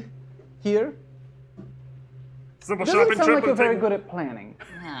you needed here. Simple Doesn't shopping sound trip. like you're and very take- good at planning.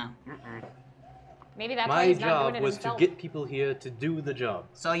 Yeah. Maybe that's why My he's not job doing it was to himself. get people here to do the job.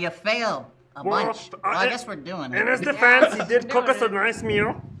 So you failed a Well, bunch. Well, I guess we're doing In it. his defense, he did cook doing us a it. nice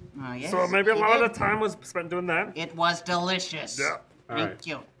meal, Oh, yes, so maybe a you lot did. of the time was spent doing that. It was delicious. Yeah. Thank Alright.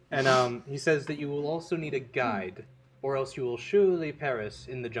 you. And he says that you will also need a guide, or else you will surely perish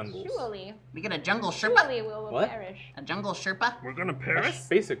in the jungles. Surely. We get a jungle Sherpa. Surely we will What? perish. A jungle Sherpa. We're gonna Paris.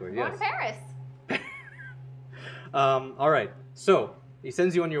 Basically, Go yes. to Paris. All right. So he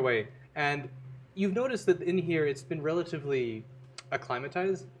sends you on your way, and you've noticed that in here it's been relatively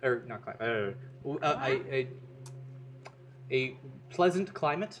acclimatized, or not a pleasant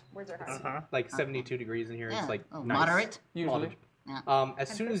climate, Where's our house? like 72 degrees in here. Yeah. It's like Oh, nice. moderate. Usually. As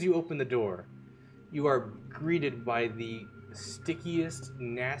soon as you open the door, you are greeted by the stickiest,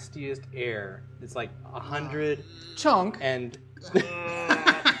 nastiest air. It's like 100 Chunk, and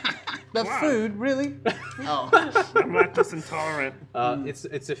that food, really? Oh. I'm lactose intolerant.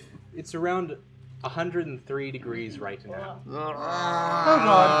 it's around 103 degrees right now. Oh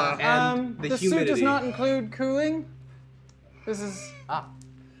god. And the suit does humidity. not include cooling. This is. I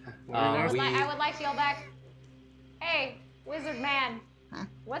would like to yell back, "Hey, wizard man,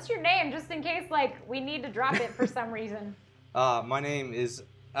 what's your name? Just in case, like, we need to drop it for some reason." My name is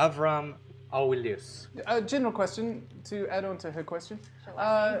Avram Aurelius. General question to add on to her question.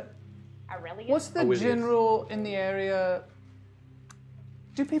 Aurelius? What's the Aurelius. general in the area?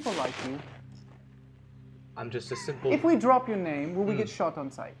 Do people like you? I'm just a simple. If we drop your name, will we get shot on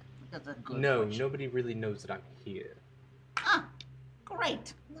sight? That's a good No, question. nobody really knows that I'm here. Ah,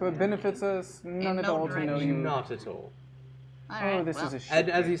 great. So it benefits us none at no all to know direction. you. Not at all. All Oh, right, this well, is a shit. And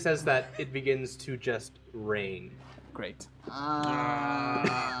as he says that, it begins to just rain. Great.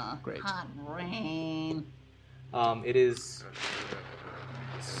 Great. Hot rain. It is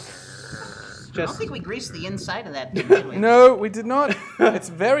I don't just think we greased the inside of that thing, did we? No, we did not. It's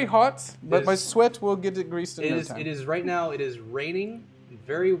very hot, but It my is- sweat will get it greased in it no is time. it is right now. It is raining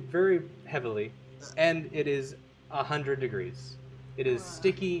very very heavily, and it is 100 degrees. It is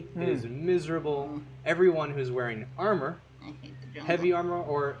sticky. It is miserable. Everyone who's wearing armor, I hate the jungle. heavy armor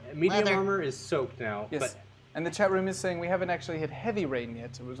or medium Leather. armor, is soaked now. Yes. But And the chat room is saying we haven't actually hit heavy rain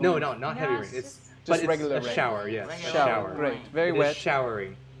yet. It was no, only no, not heavy rain. it's It's just- but Just it's regular a rain. shower. Yes, Regular a shower. shower. Great. Very It is wet.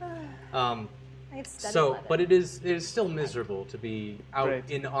 showering. I've studied So, leather. but it is still miserable to be out Great.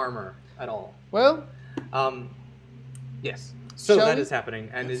 in armor at all. Well, Yes. So Shall that we? is happening,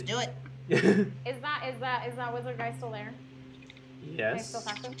 and Let's do it. Is that wizard guy still there? Can I yes. still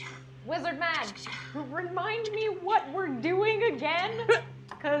talk to him? Wizard man, remind me what we're doing again?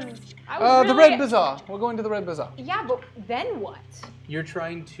 Because I was the really... Red Bazaar. We're going to the Red Bazaar. Yeah, but then what? You're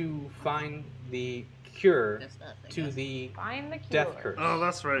trying to find the cure Good stuff, I to guess. the Find the cure. death curse. Oh,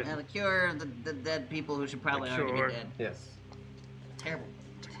 that's right. Yeah, the cure of the dead people who should probably The already cure. be dead. Yes. Terrible.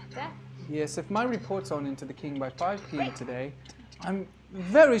 Death. Yes, if my report's on into the king by 5 p.m. today, I'm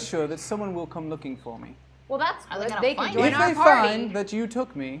very sure that someone will come looking for me. Well, that's How they good. gonna They can find join If our they party. find that you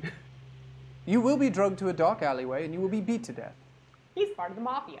took me, you will be drugged to a dark alleyway and you will be beat to death. He's part of the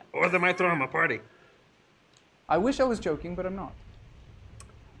mafia. Or they might throw him a party. I wish I was joking, but I'm not.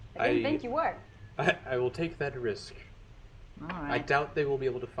 I didn't think you were. I will take that risk. All I right. doubt they will be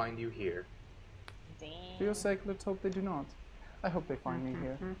able to find you here. For your sake, let's hope they do not. I hope they find me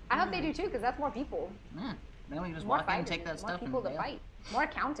here. I hope they do too, because that's more people. Yeah. Then we can just More walk in and fighters. take that More stuff people and to bail. fight. More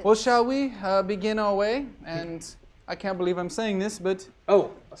accountants. Well, shall we begin our way? And I can't believe I'm saying this, but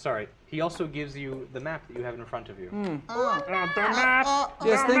Oh, sorry. He also gives you the map that you have in front of you. Oh, the map.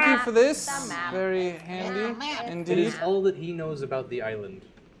 yes, thank you for this. The map. Very handy map. It indeed. is all that he knows about the island.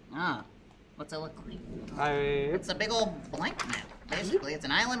 Ah. What's it look like? It's It's a big old blank map. Basically, it's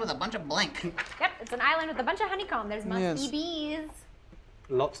an island with a bunch of blank. Yep, it's an island with a bunch of honeycomb. There's musty Yes. bees.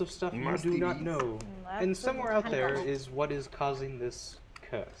 lots of stuff you Must do be. not know. Lots And of somewhere out there honeycomb. is what is causing this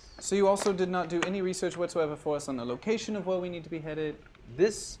curse. So you also did not do any research whatsoever for us on the location of where we need to be headed.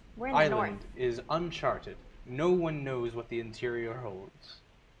 This We're in the island is uncharted. No one knows what the interior holds.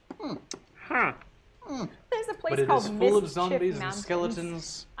 Huh. There's a place But it called is full of Mischief zombies and Mountains.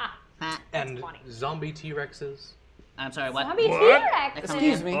 skeletons Ah, and funny. zombie T-Rexes. I'm sorry, what? Zombie What? T-Rex.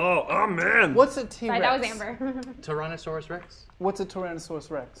 Excuse me. Oh man. What's a T-Rex? Sorry, that was Amber. Tyrannosaurus Rex. What's a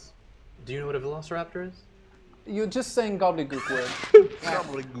Tyrannosaurus Rex? Do you know what a velociraptor is? You're just saying gobbledygook word.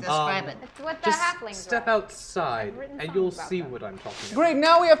 Describe it. It's what the Just halflings step are. outside I've written and songs you'll about see them. what I'm talking about. Great,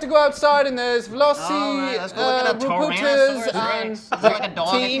 now we have to go outside and there's All right, Velociraptors let's go look at a Tyrannosaurus and Rex. Is it like a dog?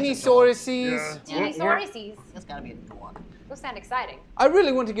 I think it's a dog. Teenosaurices. Yeah. Teenosaurices. It's gotta be a dog. Those sound exciting. I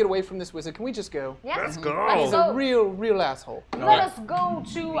really want to get away from this wizard. Can we just go? Yeah. Let's He's go. a real asshole. Let us go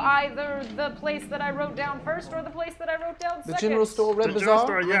to either the place that I wrote down first or the place that I wrote down The second. general store, Red The general Bazaar.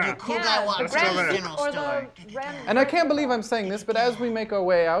 store, Like yeah. a cool Yeah, guy the walks Let's into go the there. general or store. the Ren. And I can't believe I'm saying this, but as we make our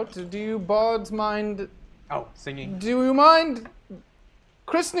way out, do you bards mind? Oh, singing. Do you mind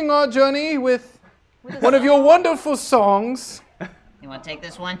christening our journey with one of your wonderful songs? You want to take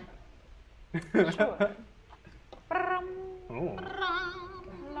this one? Oh.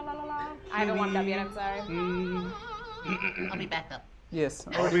 La, la, la, la. I haven't warmed up yet. I'm sorry. I'll be backed up. Yes.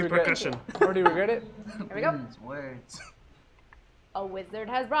 Already percussion. Already regret it. Here we go. These words. A wizard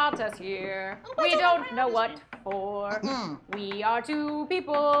has brought us here. We don't know what for. We are two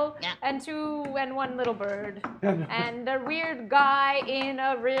people and one little bird and a weird guy in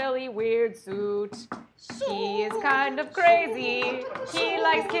a really weird suit. He is kind of crazy. He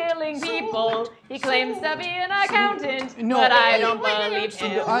likes killing people. He claims to be an accountant, but I don't believe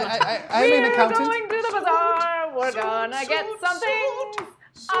him. I'm an accountant. We're going to the bazaar. We're gonna get something.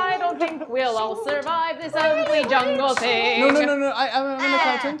 I don't think we'll all survive this ugly jungle thing. No. I'm an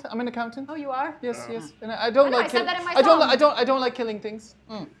accountant. I'm an accountant. Oh, you are? Yes. And I don't like. I said that in my I song. don't like killing things.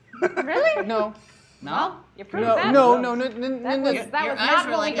 Really? No. No? You proved that. No. That was eyes not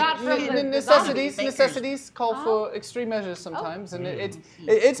were what like we got from the Necessities call for extreme measures sometimes, and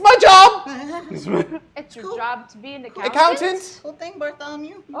it's my job. It's your job to be an accountant. Accountant. Cool thing,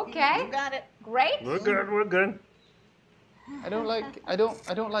 Bartholomew. Okay. You got it. Great. We're good. I don't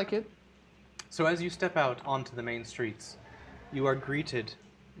like it. So as you step out onto the main streets, you are greeted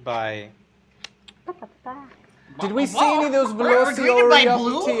by Did we see any of those We're greeted by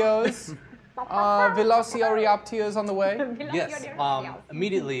blue? Velociraptors on the way? yes.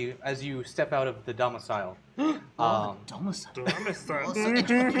 Immediately as you step out of the domicile, Domicile.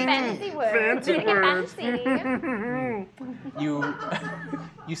 Fancy word. Fancy word. Fancy.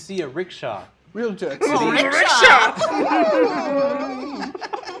 you see a rickshaw Real jerks.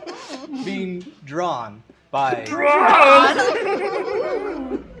 being drawn by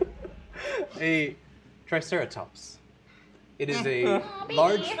a triceratops. It is a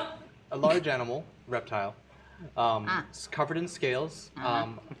large animal, reptile, covered in scales, a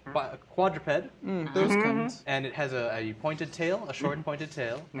quadruped, Those kinds. and it has a pointed tail, a short pointed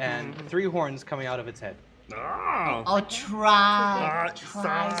tail, and 3 horns coming out of its head. Oh, triceratops.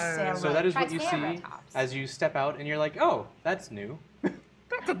 So that is what you see Triceratops. as you step out, and you're like, oh, that's new.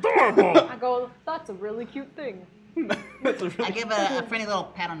 That's adorable. I go, that's a really cute thing. I give a friendly little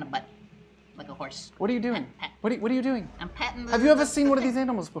pat on the butt, like a horse. What are you doing? What are you doing? I'm patting the... Have you ever seen one of these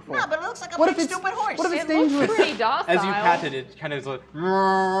animals before? No, but it looks like a What big if it's stupid horse. What if it's It looks dangerous? pretty docile. As you pat it kind of like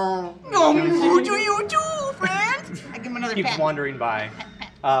What do you do, friend? I give him another keeps pat. wandering by.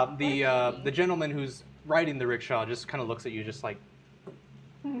 The gentleman who's riding the rickshaw just kind of looks at you, just like,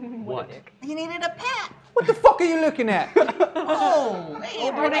 what? He needed a pat. What the fuck are you looking at? Oh, hey,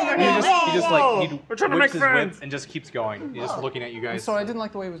 He just like he We're trying to whips make his whip friends. and just keeps going. He's just looking at you guys. Sorry, I didn't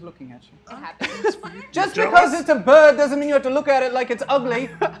like the way he was looking at you. It happens. Just because it's a bird doesn't mean you have to look at it like it's ugly.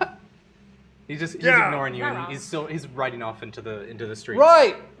 He's Yeah. ignoring you, Not and wrong. he's riding off into the street.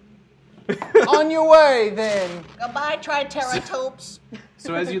 Right. On your way, then. Goodbye, triceratops.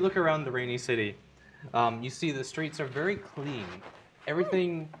 So as you look around the rainy city, you see the streets are very clean.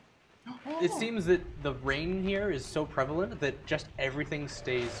 Everything. It seems that the rain here is so prevalent that just everything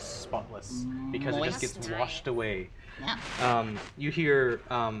stays spotless because it just gets Moist. washed away. Yeah. You hear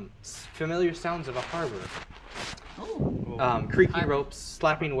familiar sounds of a harbor. Ooh. Creaky ropes,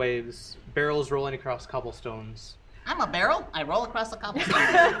 slapping waves, barrels rolling across cobblestones. I'm a barrel. I roll across the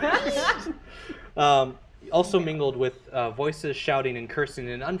cobblestone. Also mingled with voices shouting and cursing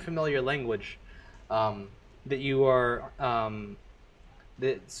in an unfamiliar language that you are.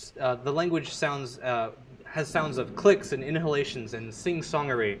 The language sounds has sounds of clicks and inhalations and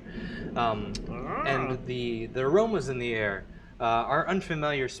sing-songery, and the aromas in the air are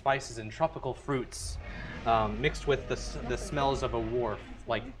unfamiliar spices and tropical fruits, mixed with the smells of a wharf,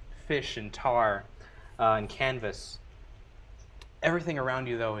 like fish and tar and canvas. Everything around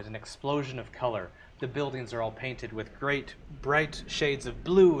you, though, is an explosion of color. The buildings are all painted with great, bright shades of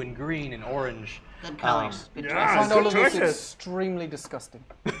blue and green and orange. Good colors. Good Yeah. I choices. find all of this choices. extremely disgusting.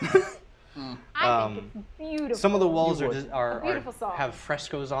 I think it's beautiful. Some of the walls You are, would. are, A beautiful song. have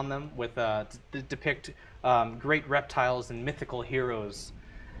frescoes on them with depict great reptiles and mythical heroes.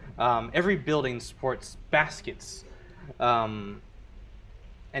 Every building sports baskets and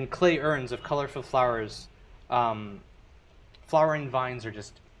clay urns of colorful flowers. Flowering vines are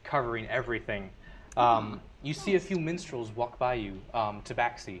just covering everything. You see a few minstrels walk by you,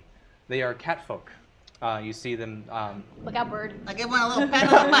 tabaxi. They are catfolk. You see them. Look out, bird. I give one a little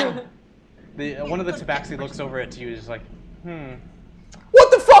pat on the butt. One of the tabaxi looks over at you, just like,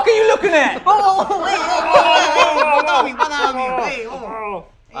 What the fuck are you looking at? Oh, wait, wait. Oh.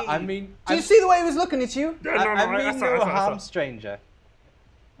 I mean, Do you see the way he was looking at you? Yeah, no, I I mean saw, I no saw, I harm, saw. stranger.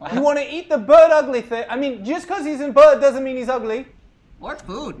 You want to eat the bird ugly thing? I mean, just because he's in bird doesn't mean he's ugly. More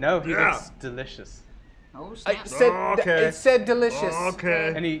food. No, he Yeah. looks delicious. Oh, I snap. said, Okay. It said delicious.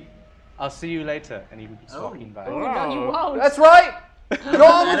 Okay. And I'll see you later. And he keeps walking by. No, you won't. That's right. Go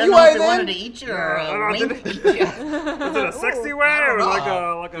on I with don't your know way if they wanted to then. eat you or I don't know, wink did at you. Is it a sexy way or like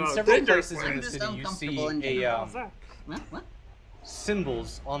a In several dangerous places way? in the Just city, you uncomfortable in see general. What's that? What?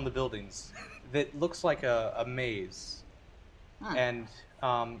 symbols on the buildings that looks like a maze. Huh. And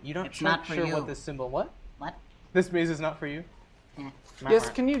you're not It's not for sure you. what this symbol... What? What? This maze is not for you? Yeah. Yes,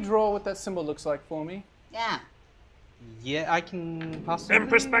 can you draw what that symbol looks like for me? Yeah. Yeah, I can possibly... In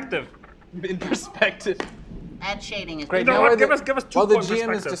perspective. In perspective. Add shading is Great. You know now what? we're Give us 2 while the point GM is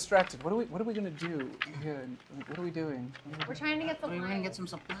perspective. distracted. What are we gonna do here? What are we doing? We're trying to get We're supplies. gonna get some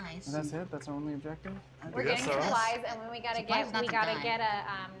supplies. And that's it. That's our only objective. We're guess getting so. supplies, and then we gotta Supplies, not to die. get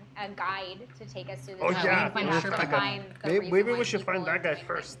a guide to take us to the. Oh, town. yeah. find We a have sure to pick find the Maybe reason we why should find people that guy are doing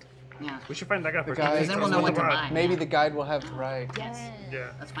first. Yeah. We should find that guy first. guy- Because then we'll know what to buy. Maybe the guide will have right. Yes. things.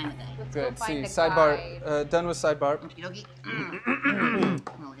 Yeah. Let's find the guy. Let's Good. go See, find the sidebar. guide. Done with sidebar. Okie dokie.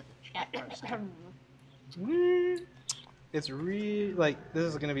 We'll look at the chat first. It's really, like, this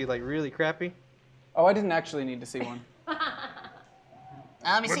is gonna be, like, really crappy. Oh, I didn't actually need to see one.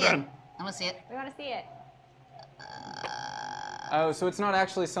 Let me We're see done. it. I want to see it. We want to see it. Oh, so it's not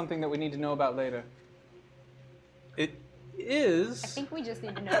actually something that we need to know about later. It is... I think we just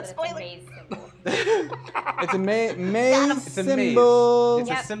need to know that it's a Spoiler. maze symbol. It's a maze It's a symbol. maze. It's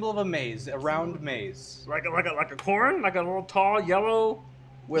Yep. a symbol of a maze, a round maze. Like a corn, like a little tall yellow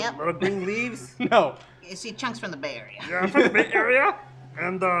with Yep. little green leaves. No, You see chunks from the Bay Area. Yeah, from the Bay Area,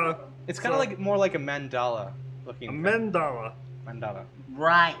 and it's kind of like more like a mandala a looking thing. mandala. Mandala.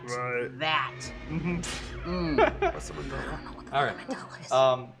 Right. Right. That. What's a mandala? All right.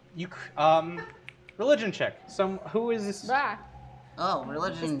 Religion check. Who is this? Bruh. Oh,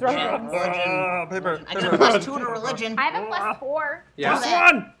 religion. throw check, it. religion. Paper. I got a +2 to religion. I have a +4. Yeah. Plus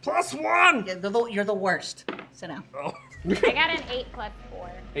one. Plus one. You're the worst. Sit down. Oh. I got an 8 +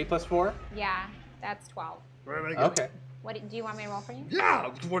 4. 8 + 4. Yeah, that's 12. Where did I go? Okay. What do you want me to roll for you? Yeah.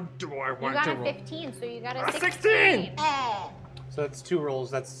 What do I You want got to a roll? 15, so you got a 16. 16. So that's 2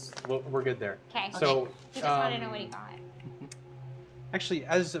 rolls. We're good there. Okay. So He just wanted to know what he got. actually,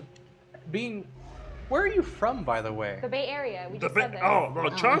 where are you from, by the way? The Bay Area. We The just said this.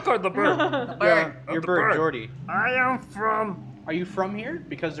 the chunk or the bird? Bird. Oh, Your the bird, Jordy. I am from. Are you from here?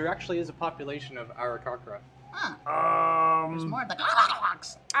 Because there actually is a population of Arakakra. Huh. There's more of the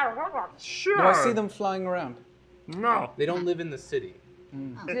dogs. Sure. Do I see them flying around? No. They don't live in the city.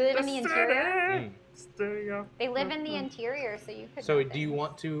 Do they live in the interior? Stereo. They live in the interior, so you could. So know do you things.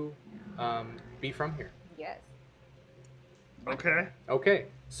 want to be from here? Yes. Okay. Okay.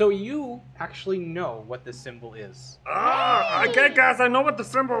 So you actually know what this symbol is. Ah, okay, guys, I know what the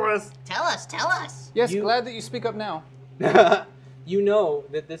symbol is. Tell us. Tell us. Yes, You- glad that you speak up now. You know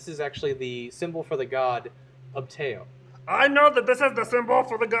that this is actually the symbol for the god Ubteo. I know that this is the symbol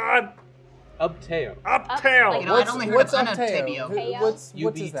for the god Ubteo. Uptail. You know, I'd only heard What's of Upteo? Unobtaio.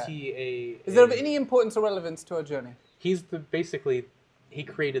 What is that? UBTA. Is it of any importance or relevance to our journey? He's basically he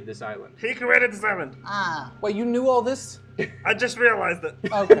created this island. He created this island. Ah, Wait, you knew all this? I just realized it.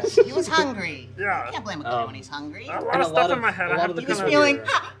 Okay. he was hungry. Yeah. You can't blame a kid when he's hungry. A lot And of stuff in my head. a I lot have of to the He was kinda- people feeling here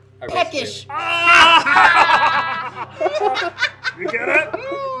are peckish. You get it?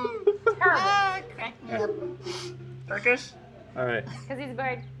 Crack me up. Turkish? All right. Because he's a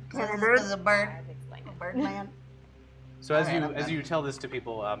bird. I'm a bird. There's a bird. I've explained it. Bird man. So as Alright, I'm as done. you tell this to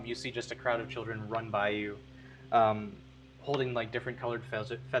people, you see just a crowd of children run by you, holding like different colored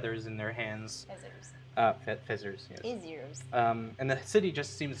feathers in their hands. Feathers. Feathers, yes. Ears. And the city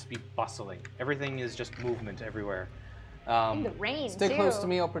just seems to be bustling. Everything is just movement everywhere. In the rain, Stay too. close to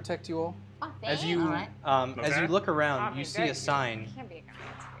me, I'll protect you all. Oh, As you Alright. as you Okay. look around, Okay, you see a good. sign Can't be a guy.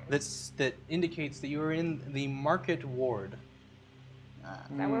 That's weird. that indicates that you are in the market ward.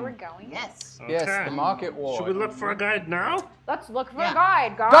 Is that where we're going? Yes. Yes, Okay. the market ward. Should we look for a guide now? Let's look for Yeah. a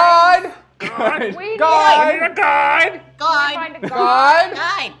guide, guys. Guide! Guide! We Guide! Need a guide! need to Guide. find a Guide!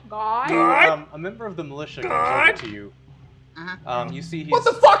 Guide. Guide. Guide! A member of the militia Guide! comes over to you. Uh-huh. You see he's What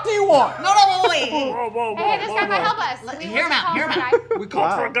the fuck do you want? No, no, wait. Whoa, whoa, whoa, Hey, this whoa, guy might whoa. help us. Let- We hear him were out, called hear him for a out. guide. We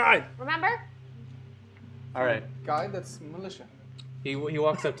called for Wow. a guide. Remember? all right. Guide? That's militia. He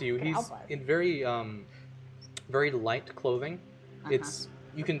walks up to you. He's help us. in very light clothing. It's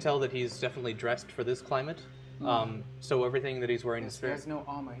you can tell that he's definitely dressed for this climate. So everything that he's wearing Yes, is he very. has no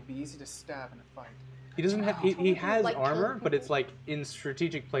armor. He'd be easy to stab in a fight. He doesn't have. He has Like armor, killing but it's like in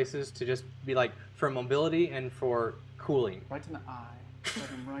strategic places to just be like for mobility and for cooling. Right in the eye. Stab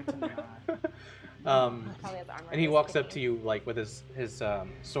him right in the eye. Probably has armor And he on his walks up kidney. to you like with his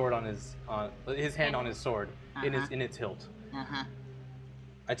sword on his hand on his sword in its hilt. Uh-huh.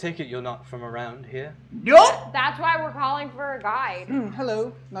 I take it you're not from around here. Yup. That's why we're calling for a guide.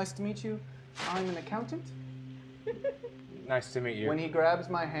 Hello, nice to meet you. I'm an accountant. Nice to meet you. When he grabs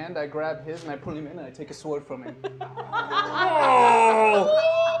my hand, I grab his and I pull him in and I take a sword from him.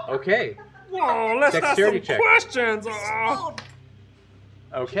 Whoa! Okay. Whoa, let's ask Dexterity some check. questions. Oh,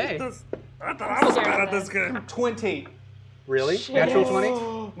 Okay. I thought I was bad at this game. 20. Really? Natural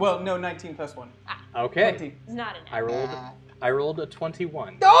 20? Well, no, 19 plus 1. Okay. 20. It's not an I rolled a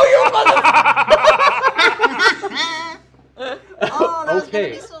 21. Oh, you mother! Oh, that was gonna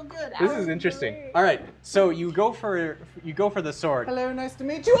Okay. be so good. This is interesting. All right. So you go for the sword, Hello, nice to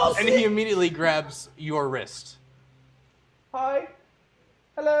meet you. Oh, and he immediately grabs your wrist. Hi.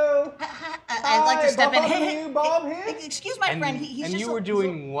 Hello. I'd like to step in. Bob, Hey, Bob hey, here? excuse my friend. He's and just you were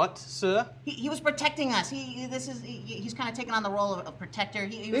doing what, sir? He was protecting us. He's kind of taken on the role of protector.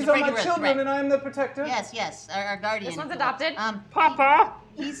 He was These are afraid my you were a children, threat. and I am the protector. Yes, our guardian. This one's adopted. Papa.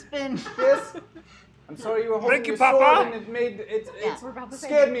 He's been. Yes. I'm sorry you were holding Thank you, your sword, Papa. and it Yeah. We're about to say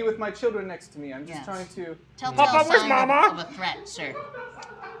scared that. me with my children next to me. I'm just Yes. trying to. Telltale Papa, where's sign Mama? of a threat, sir.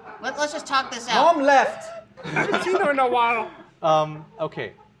 Let's just talk this out. Mom left. I haven't seen her in a while.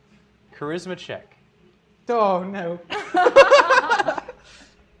 Okay. Charisma check. Oh no.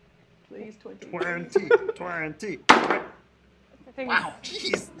 Please, 20. 20. Wow.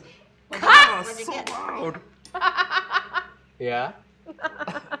 Jeez. What'd you So get? loud. Yeah.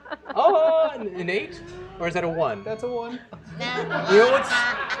 Oh, an 8? Or is that a 1? That's a 1. Nah. You know what's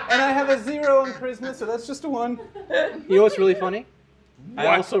And I have a 0 on charisma, so that's just a 1. You know what's really funny? I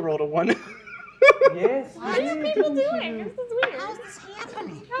What? also rolled a 1. Yes. What are people doing? This is weird. How's this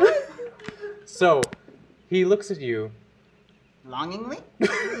happening? So, he looks at you Longingly?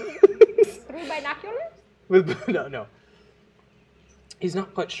 Through binoculars? with no. He's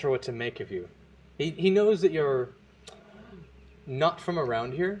not quite sure what to make of you. He knows that you're not from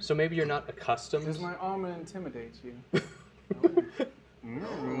around here, so maybe you're not accustomed. Does my armor intimidate you?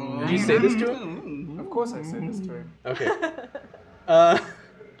 Did you say this to him? Of course I said this to him. Okay.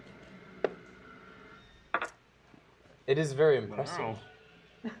 It is very impressive.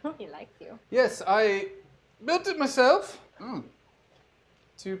 Wow. He likes you. Yes, I built it myself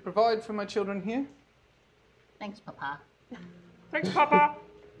to provide for my children here. Thanks, Papa. Thanks, Papa.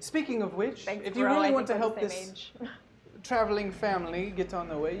 Speaking of which, Thanks, if you bro. really I want to think help we're the this same age. traveling family get on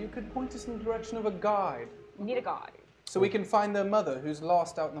their way, you could point us in the direction of a guide We need a guide. so we can find their mother who's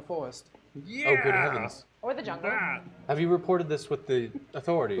lost out in the forest. Yeah. Oh, good heavens. Or the jungle. That. Have you reported this with the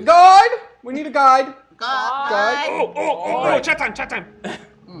authorities? Guide! We need a guide. God. Oh, chat time.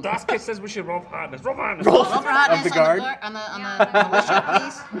 Das kid says we should roll for hardness. Roll for hardness. Roll for hotness Of the guard? on the militia,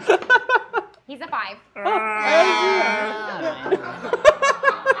 please. He's a 5.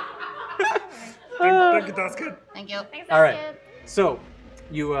 Thank you, Das kid. Thank you. Thanks, All right. Kid. So,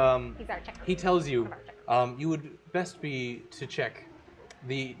 you He's our checker. he tells you you would best be to check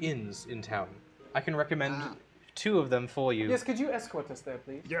the inns in town. I can recommend 2 of them for you. Yes, could you escort us there,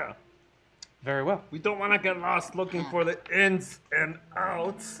 please? Yeah. Very well. We don't want to get lost looking for the ins and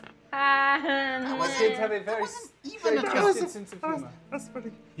outs. Kids have a very even a twisted sense of humor. That's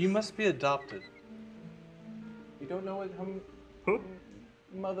funny. You must be adopted. You don't know what her Huh?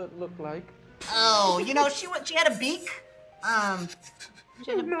 mother looked like. Oh, you know, she had a beak.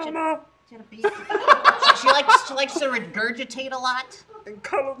 She had a beak. She likes to regurgitate a lot. And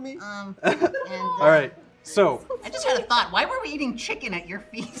color me. And All right. So, I just had a thought. Why were we eating chicken at your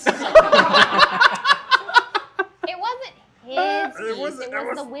feast? It wasn't his feast, wasn't- it it was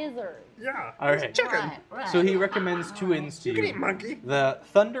was- the wizard. Yeah. all right. Chicken. right. So he recommends 2 inns to You can you. eat monkey. The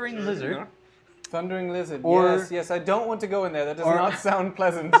Thundering Lizard Yeah. Thundering lizard. Or- yes, I don't want to go in there. That does or- not sound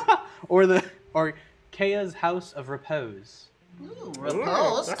pleasant. or Kaya's House of Repose. Ooh,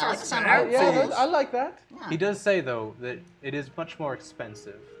 repose. that I like the sounds sound fancy. of Yeah, repose. I like that. He does say though that it is much more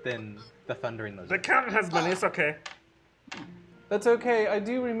expensive than the Thundering The Lizard. count has money. It's okay. That's okay. I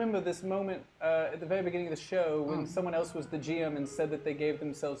do remember this moment at the very beginning of the show when someone else was the GM and said that they gave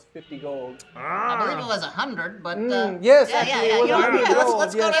themselves 50 gold. I believe it was 100, but yes, yeah, actually, yeah. it was You know, 100 yeah, gold,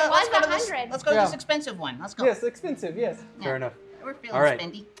 let's yes. go to It was 100. Let's go to Yeah. this expensive one. Let's go. Yes, expensive, yes. Fair enough. We're feeling All right.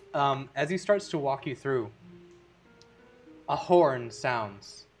 spendy. As he starts to walk you through, a horn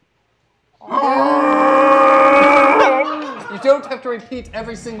sounds. You don't have to repeat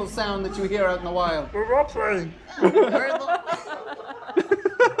every single sound that you hear out in the wild. We're role playing.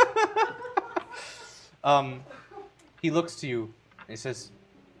 He looks to you and he says,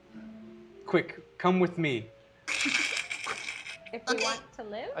 "Quick, come with me." If we want to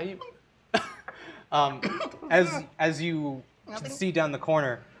live. Are you? As you see down the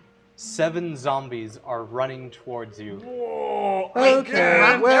corner, 7 zombies are running towards you. Whoa. Okay.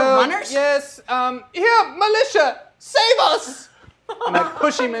 They're Well, runners? yes. Here, militia, save us! And I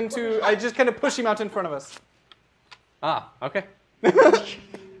push him into. I just kind of push him out in front of us. Ah, okay.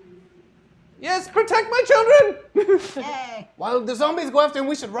 Yes, protect my children! Yay. While the zombies go after him,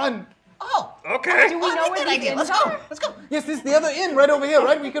 we should run. Oh. Okay. Do we know where good these idea. inns Let's go. are? Let's go. Yes, this is the other inn right over here,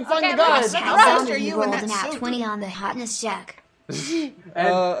 right? We can find Okay, the guide. let's- How A fast zombie are who you in rolled that an nat suit? 20 on the hotness check.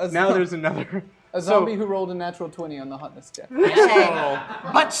 And now there's another. A zombie who rolled a natural 20 on the hotness check.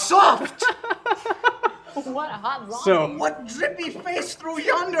 But soft. What a hot zombie. So What drippy face through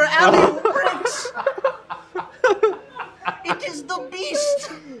yonder alley breaks? It is the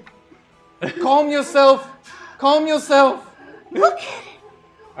beast. Calm yourself. Calm yourself. Look at it.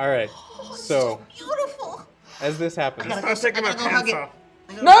 all right. So Beautiful. as this happens, I'm taking my I gotta go hug pants it. off.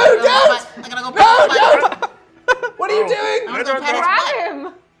 No, don't! I gotta go No, pat his butt. don't! What are you doing? I don't know. Grab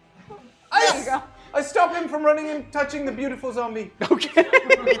him. I stop him from running and touching the beautiful zombie. okay,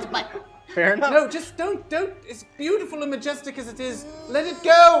 Its butt. fair enough. No, just don't. It's beautiful and majestic as it is. Let it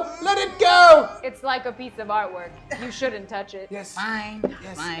go. Let it go. It's like a piece of artwork. You shouldn't touch it. Yes. Fine.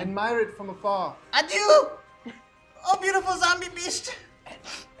 Yes. Fine. Admire it from afar. Adieu. Oh, beautiful zombie beast.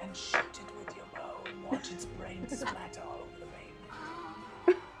 And shoot it with your bow and watch its brains splatter all over the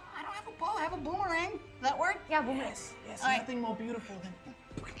pavement. I don't have a bow. I have a boomerang. Does that work? Yeah, boomerang. Yes. All right. Nothing more beautiful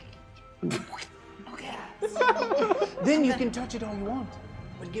than. Okay. Then you can touch it all you want,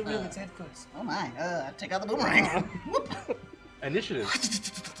 but get rid of its head first. Oh my. Take out the boomerang. Whoop. Initiative.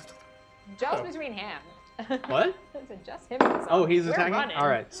 Just between hands. What? It's just him and the Oh, zombie. he's We're attacking. running. All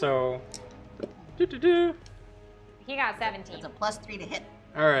right. So. He got 17. It's a +3 to hit.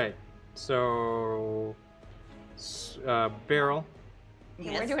 All right. So. Barrel.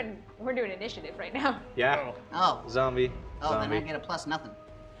 Yes. We're doing initiative right now. Yeah. Oh. Zombie. Oh, then Zombie. I get a plus nothing.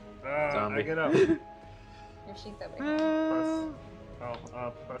 Zombie. I get up. Your sheet's over here.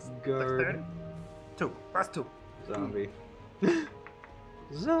 Plus Guard. dexterity. 2. Plus 2. Zombie.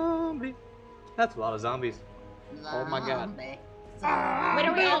 Zombie. That's a lot of zombies. Oh my god. Zombie. Wait,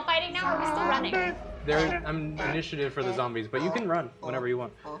 are we all fighting now or are we still running? I'm initiative for the zombies, but you can run whenever you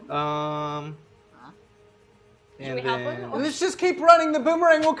want. And we help him, then, or- Let's just keep running. The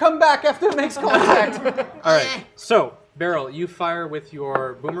boomerang will come back after it makes contact. all right. So, Beryl, you fire with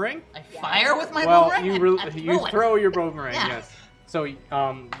your boomerang. I fire with my Well, boomerang? you it. throw your boomerang. Yeah. Yes. So,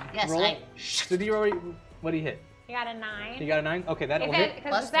 Yes, roll. I- So do you already? What do you hit? He got a 9. You got a 9. Okay, that'll hit. Because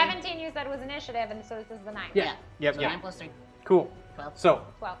Plus the 17 you said was initiative, and so this is the 9. Yeah. Yep. So Yep. 9 plus 3. Cool. 12. So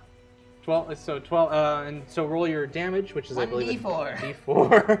 12. 12. So 12. And so roll your damage, which is I believe a 1d4.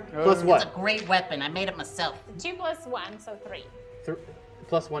 D4 plus It's a what? great weapon. I made it myself. 2 plus 1, so 3.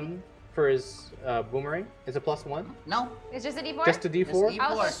 Plus 1 for his boomerang. Is it plus 1? No. It's just a D4? Just a D4. Just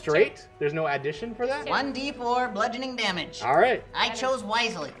a D4. Straight. There's no addition for that. 1d4 bludgeoning damage. All right. I chose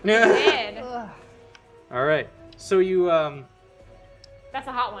wisely. Did. All right. So you That's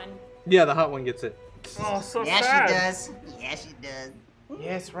a hot one. yeah, the hot one gets it. Oh, so Yeah, sad. she does. Yeah, she does.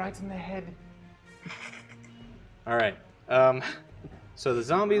 Yes, right in the head. All right. So the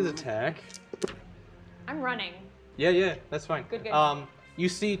zombies attack. I'm running. Yeah, that's fine. Good. You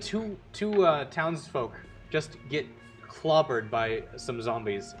see two townsfolk just get clobbered by some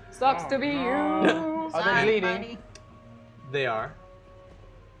zombies. Sucks to be you. Are they Sorry, bleeding? buddy. They are.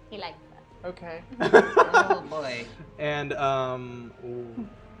 He likes that. Okay. Oh boy. And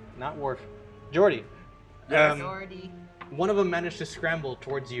not Worf. Jordy. Jordy. One of them managed to scramble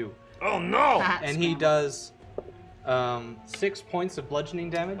towards you, Oh no! and he does 6 points of bludgeoning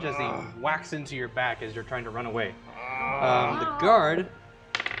damage as he whacks into your back as you're trying to run away. The guard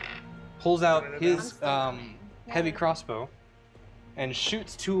pulls out his heavy crossbow and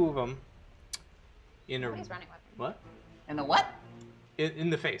shoots 2 of them in a He's running with him. what? And the what? In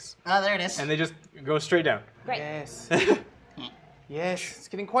the face, Oh, there it is. and they just go straight down. Great. Yes. Yes. It's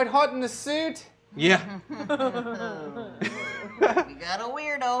getting quite hot in the suit. Yeah. We got a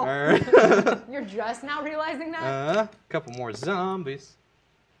weirdo. All right. You're just now realizing that? Couple more zombies.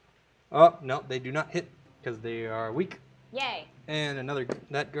 Oh no, they do not hit because they are weak. Yay. And another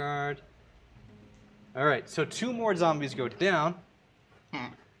that guard. All right, so 2 more zombies go down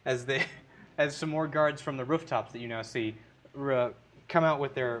as some more guards from the rooftops that you now see come out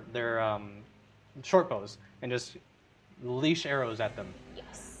with their short bows and just leash arrows at them.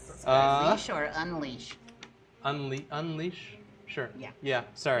 Yes. Leash or unleash? Unleash? Sure. Yeah. Yeah.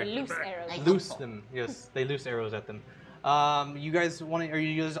 Sorry. Loose arrows. Loose them. Yes, they loose arrows at them. You guys want to? Are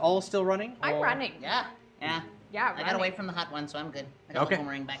you guys all still running? I'm Or- running. Yeah. Yeah, I got running. away from the hot one, so I'm good. I got Okay. the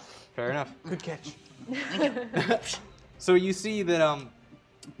boomerang back. Fair enough. Good catch. So you see that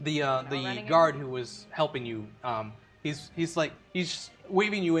the running guard who was helping you, he's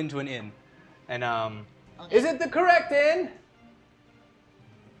waving you into an inn, and Is it the correct inn?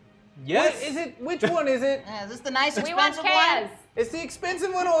 yes, What is it? Which one is it? Is this the nice We want expensive one? Kaz. It's the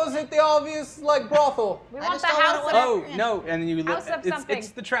expensive one, or is it the obvious, like, brothel? We I want just the don't house wanna- Oh no! And you look. House of something. It's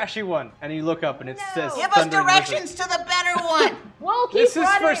the trashy one, and you look up, and it says. Give us Thundering directions Lizard. to the better one. We'll keep This is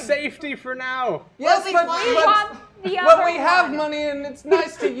running. for safety for now. Yes, we but, want- We but, want the but other we have one. money, and it's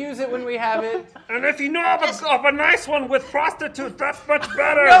nice to use it when we have it. And if you know of a nice one with prostitutes, that's much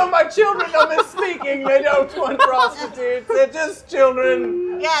better. No, my children are misspeaking. They don't want prostitutes. They're just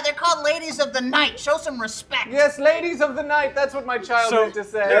children. Yeah, they're called ladies of the night. Show some respect. Yes, ladies of the night. That's what my child meant to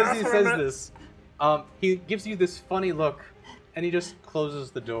say. as he That's what I says meant. this, he gives you this funny look, and he just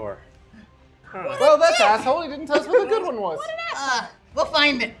closes the door. Well, that's asshole. He didn't tell us what the good one was. We'll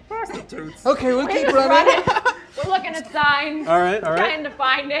find it. Prostitutes. Okay, we'll keep We're running. We're looking at signs. All right. Trying to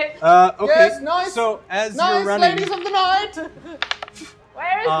find it. Okay. Yes, nice. So as Nice, you're running, ladies of the night.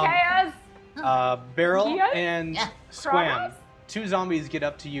 Where is Chaos? Barrel Yes? and Yeah. Squam, Promise? 2 zombies get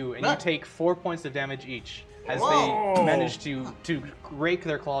up to you, and you What? take 4 points of damage each as Whoa. they manage to rake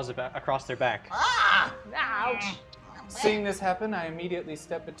their claws across their back. Ah! Ouch. Seeing this happen, I immediately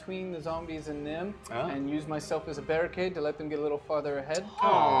step between the zombies and them Oh. and use myself as a barricade to let them get a little farther ahead.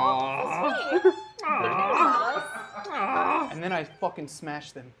 And then I fucking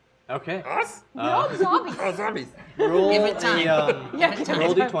smash them. Okay. Us? We're all zombies. Oh, zombies. Roll Give it time.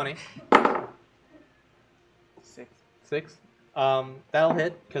 roll d20. 6. That'll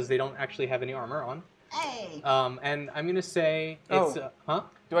hit because they don't actually have any armor on. Hey. And I'm gonna say it's Oh. huh?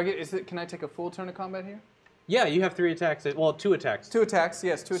 Do I get? Can I take a full turn of combat here? Yeah, you have 3 attacks. Well, 2 attacks. 2 attacks.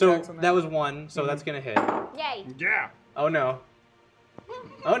 Yes, 2 So attacks on that. that was 1. So that's gonna hit. Yay. Yeah. Oh no.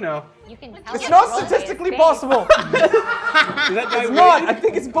 Oh no. You can. It's not statistically possible. Is that guy It's not. I waiting?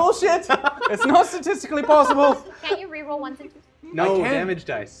 think it's bullshit. It's not statistically possible. Can't you reroll 1 and 2? No, I can. damage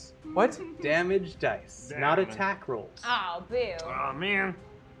dice. What? Damage dice, Damn not it. attack rolls. Oh, boo. Oh man.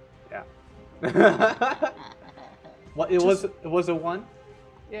 Yeah. What? It was a 1.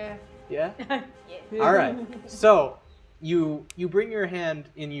 Yeah. Yeah. All right. So you bring your hand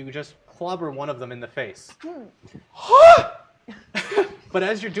and you just clobber one of them in the face. But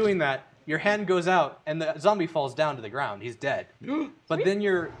as you're doing that, your hand goes out and the zombie falls down to the ground. He's dead. But then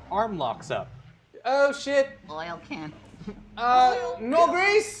your arm locks up. Oh shit. Oil can. No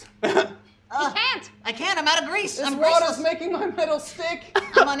grease. Can't. I can't. I'm out of grease. This I'm water's greaseless. making my metal stick.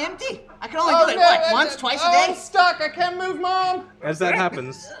 I'm on empty. I can only do it once, twice a I'm day. stuck. I can't move, Mom. As that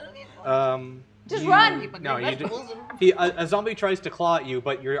happens, Just run. No, a zombie tries to claw at you,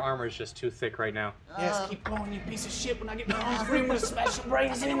 but your armor is just too thick right now. Yes, keep going, you piece of shit. When I get my arms free, I'm gonna smash your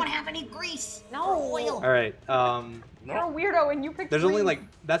brains Does in. anyone have any grease? No. Oil. All right. You're a weirdo and you picked There's only green. like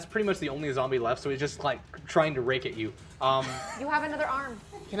that's pretty much the only zombie left, so he's just like trying to rake at you. You have another arm.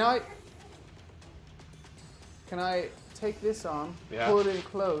 Can I take this arm, Yeah. pull it in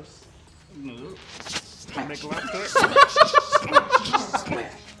close? Make love to it.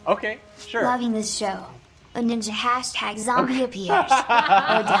 Okay, sure. Loving this show. A ninja hashtag zombie appears.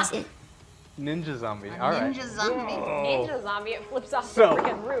 Or does it? Ninja zombie. All right. Ninja zombie. Ninja zombie, it flips off So- the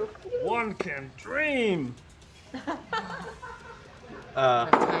freaking roof. One can dream.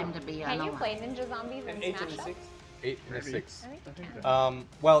 Time to be Can you alive. play ninja zombies and smash them? 8 and a 6. I think that.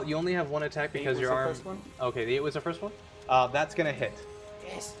 Well, you only have 1 attack because was your the arm. first one? Okay, the 8 was the first one. That's gonna hit.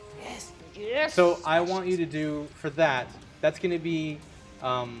 Yes, yes. Yes. So I want you to do for that. That's gonna be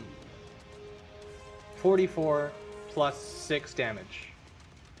 44 plus 6 damage.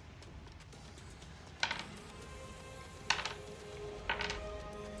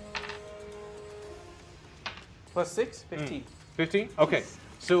 Plus 6, 15. 15? Okay.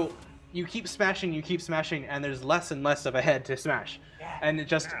 So you keep smashing, and there's less and less of a head to smash. And it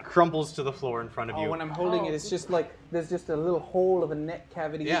just crumbles to the floor in front of Oh, you. when I'm holding it, it's just like there's just a little hole of a neck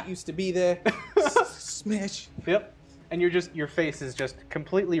cavity Yeah. that used to be there. Smash. Yep. And your face is just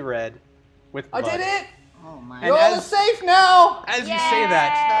completely red with I blood. did it! Oh my. And You're all as- safe now! As you say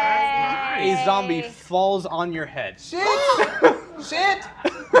that, Yay. a zombie falls on your head. Shit! Shit!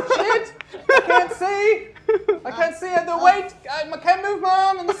 Shit! I can't see! I can't see the weight! I can't move,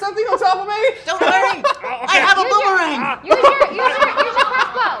 Mom, and there's something on top of me! Don't worry. I have a boomerang. Use your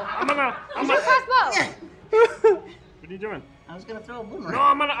crossbow. I'm gonna. Use your crossbow. What are you doing? I was gonna throw a boomerang. No,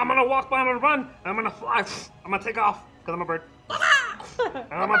 I'm gonna walk by. I'm gonna run. I'm gonna fly. I'm gonna take off because I'm a bird. And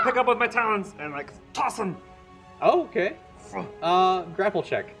I'm gonna pick up with my talons and like toss them. Oh, okay. Grapple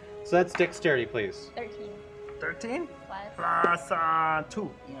check. So that's dexterity, please. 13 13 plus plus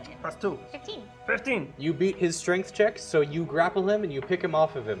 2 Yeah. plus 2. 15. 15. You beat his strength check, so you grapple him and you pick him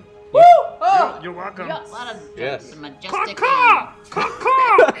off of him. Woo! Oh! You're welcome. Yes. A lot of Yes. majestic. Caw-caw!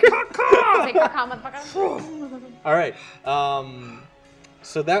 Caw-caw! Caw-caw! Say caw-caw, motherfucker. All right.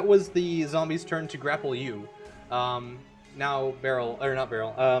 So that was the zombie's turn to grapple you. now Beryl, or not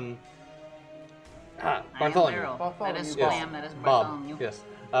Beryl, I am Bartholomew. Beryl. Bartholomew. That is Yes. Spam. That is Bob. Bartholomew. Yes.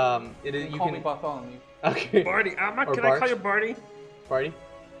 It is. You Call me can. Bartholomew. Okay. Barty, Or can I Bart. call you Barty? Barty.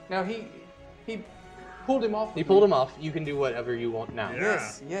 Now he pulled him off. You pulled him off. You can do whatever you want now.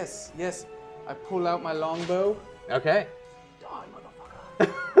 Yeah. Yes. I pull out my longbow. Okay. Die,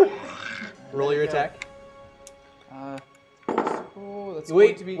 motherfucker. Roll your There you attack. That's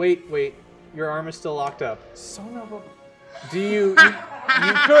going to be Wait. Your arm is still locked up. Son of a. Do you?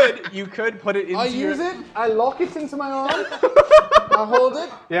 You could put it into. I use it. I lock it into my arm. I hold it,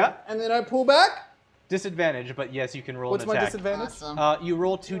 Yeah. and then I pull back. Disadvantage, but yes, you can roll What's an my attack. disadvantage? Awesome. You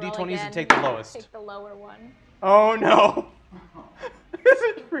roll two Roll d20s again. and take the lowest. Take the lower one. Oh no! Is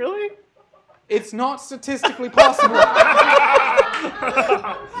it really? It's not statistically possible.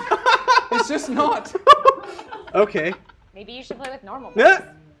 It's just not. Okay. Maybe you should play with normal.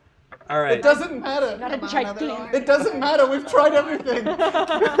 Yeah. All right. It doesn't matter. Not a gigantic. It doesn't matter. We've tried everything.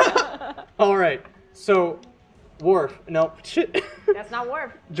 All right. So, Worf. No, shit. That's not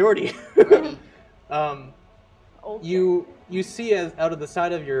Worf. Jordy. Old You see as out of the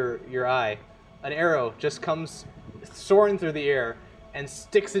side of your eye, an arrow just comes soaring through the air and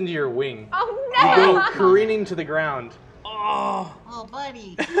sticks into your wing. Oh You no! go careening to the ground. Oh,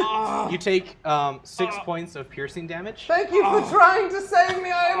 buddy. You take 6 points of piercing damage. Thank you for trying to save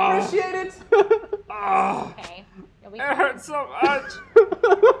me. I appreciate it. Okay. You'll be It fine. hurts so much.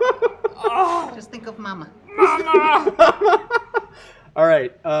 Just think of Mama. All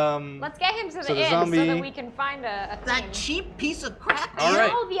right. Let's get him to the So the inn so zombie- that we can find a That thing. cheap piece of crap. All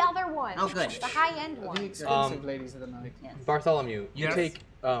right. No, the other one. Oh, good. The high-end The one. expensive ladies of the night. Bartholomew, you Yes. take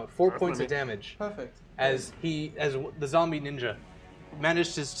 4 points of damage Perfect. as the zombie ninja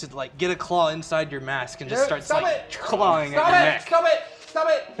manages to like get a claw inside your mask and just starts Stop like it! clawing Stop at your it! neck. Stop it! Stop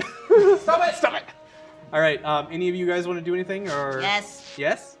it! Stop it! Stop it! All right. Any of you guys want to do anything or? Yes.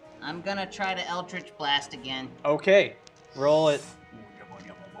 Yes. I'm gonna try to Eldritch Blast again. Okay. Roll it.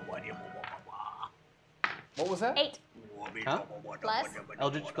 What was that? 8 Huh? plus.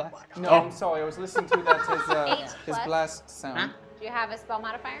 Eldritch Blast. No, I'm sorry. I was listening to that Eight his plus. blast sound. Huh? Do you have a spell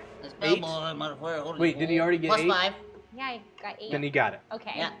modifier? This 8? Wait, did he already get Plus 8? 5. Yeah, I got 8. Then he got it.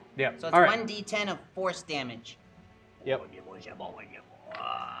 Okay. Yeah. Yep. So it's All right. 1d10 of force damage. Yep.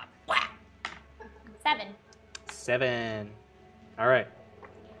 7. 7. All right.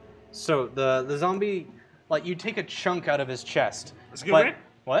 So the zombie, like you take a chunk out of his chest. Excuse but- me?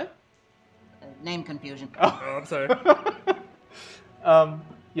 What? Name confusion. Oh, I'm sorry.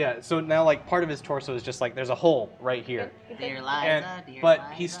 Yeah. So now like part of his torso is just like there's a hole right here, Dear and Liza, dear but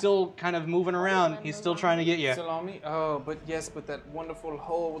Liza. he's still kind of moving around. He's still trying to get you. Salami? Oh, but that wonderful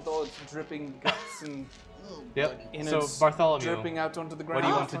hole with all its dripping guts and Yep. So innards Bartholomew, dripping out onto the what ground. do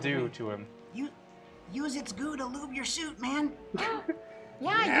you want to in front of do me. to him? Use its goo to lube your suit, man.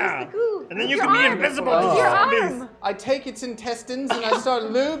 Yeah, use the goo. And then you Use can your be arm. invisible Oh. to Your zombies. arm. I take its intestines and I start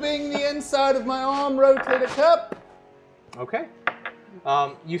lubing the inside of my arm rotator cup. Okay.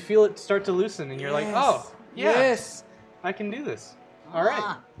 You feel it start to loosen, and you're like, oh, yeah, Yes. I can do this. All right.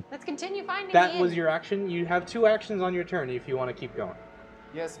 Ah, Let's continue finding That the was inn. your action. You have 2 actions on your turn if you want to keep going.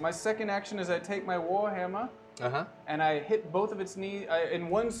 Yes, my second action is I take my warhammer Uh-huh. and I hit both of its knees in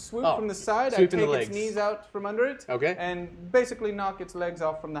one swoop Oh, from the side. I swoop in take the its legs. knees out from under it. Okay. And basically knock its legs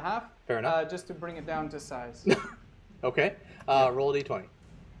off from the half. Fair enough. Just to bring it down to size. Okay. Roll a d20.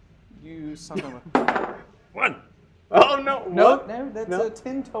 You son of a. 1. Oh, no. No, that's No. a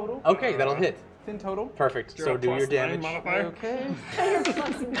 10 total. Okay, that'll hit. 10 total. Perfect. You're So a do your +9 damage. modifier. Okay.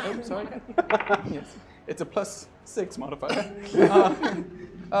 Oh, sorry. Yes. It's a +6 modifier.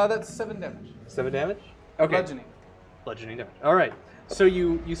 That's 7 damage. 7 damage? Okay. Bludgeoning. Bludgeoning damage. All right. So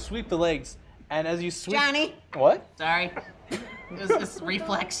you sweep the legs, and as you sweep... Johnny. What? Sorry. It was this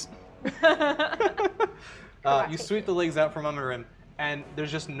reflex. You sweep the legs out from under him, and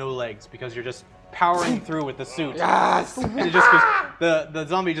there's just no legs because you're just powering through with the suit. Yes! And it just goes... The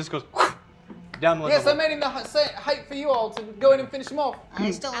zombie just goes... down one Yes, I level. made him the height for you all to go in and finish him off.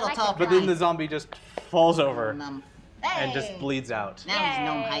 He's still a little like tall it. for But then height. the zombie just falls over And and just bleeds out. now he's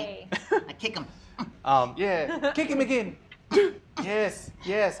gnome height. Yay. I kick him. Yeah. Kick him again. Yes.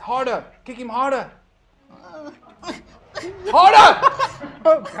 Harder. Kick him harder. Harder!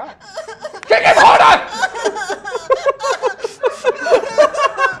 Oh, God. Kick him harder!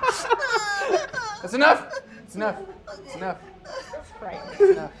 That's enough. It's enough. It's enough. Right. It's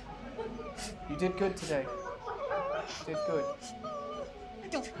enough. You did good today. You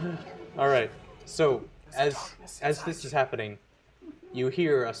did good. All right. So as this is happening, you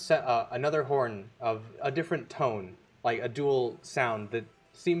hear another horn of a different tone, like a dual sound that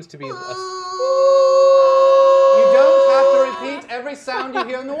seems to be. You don't have every sound you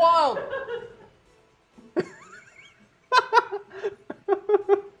hear in the wild.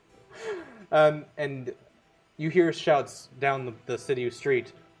 And you hear shouts down the city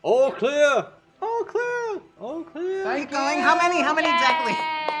street. All clear! All clear! All clear! Thank Going. you. How many? How many exactly?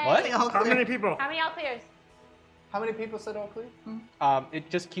 What? The whole How clear. many people? How many all clears? How many people said all clear? It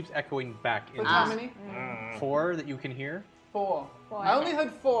just keeps echoing back. But In how many? 4 that you can hear. 4. Four, I only okay.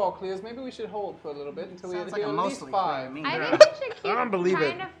 heard 4 all clears. Maybe we should hold for a little bit until we Sounds hear like a at least mostly 5. clear to me. I Yeah. think we should keep I don't believe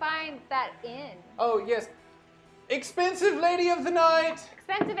trying it. to find that inn. Oh, yes. Expensive lady of the night.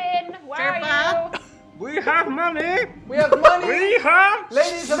 Expensive inn. Where Sure, are you? We have money. We have money. We have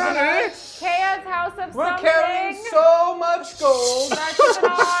Ladies of the money. night. Kaya's house of We're something. carrying so much gold. Starts with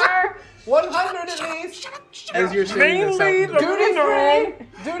an R. 100 at least. As you're saying this Mainly out, the Duty gnome. free.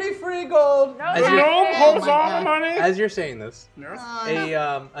 Duty free gold. No As The you- gnome taxes. holds Oh my all the God. money. as you're saying this, Yes.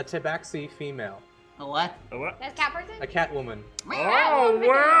 a tabaxi female, A what? A what? That's cat person? a cat woman, Oh,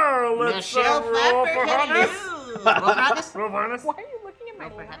 well, let's Michelle roll Pfeiffer, for harness. hello. Roll for harness? Roll for harness. Why are you looking at my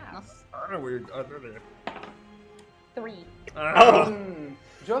Roll for lap? harness. I don't know where you're there. 3. Oh.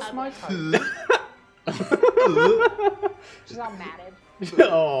 Just my type. She's all matted.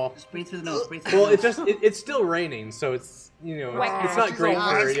 oh, Just breathe through the nose. Breathe through well, the it's nose. just it's still raining, so it's Wet it's cat. not great Oh,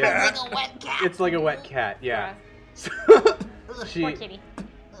 for her. it's Yeah, like a wet cat. it's like a wet cat. Yeah. Poor she, kitty. you,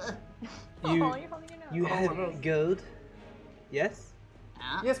 Oh, you're holding your nose. you my nose. have gold. Yes.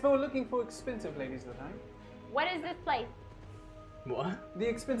 Huh? Yes, but we're looking for expensive ladies of the night. What is this place? What? The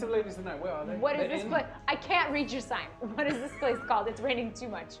expensive ladies of the night, where are they? What is They're this in- place? I can't read your sign. What is this place called? It's raining too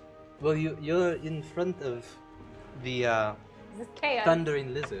much. Well, you're in front of the Is this chaos?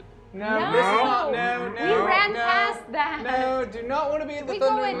 thundering lizard. No, No. this is not. No, no. We ran no, past that. No, do not want to be at the We go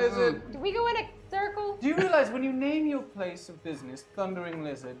Thundering in. Lizard. Do we go in a circle? Do you realize when you name your place of business Thundering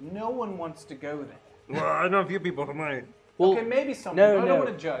Lizard, no one wants to go there? Well, I know a few people who might. Well, Okay, maybe some no, people. I no. don't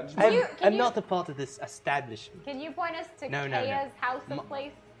want to judge. I'm, you- can I'm you- not a part of this establishment. Can you point us to No, no, no. Kaya's house of Ma-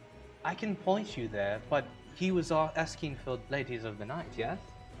 place? I can point you there, but he was asking for ladies of the night, yes?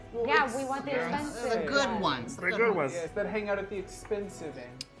 Well, Yeah, it's- we want the The expensive. good ones. The good ones. Yes, that hang out at the expensive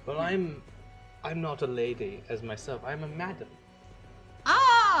end. Well, I'm not a lady as myself. I'm a madam.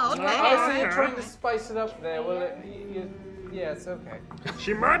 Oh, okay. Oh, so you're Okay. trying to spice it up there. Well, yes, okay.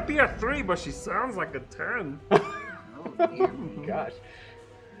 She might be a 3, but she sounds like a 10. Oh, dear. Gosh.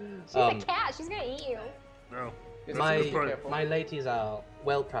 She's a cat. She's gonna eat you. No. Yes, My be careful. my ladies are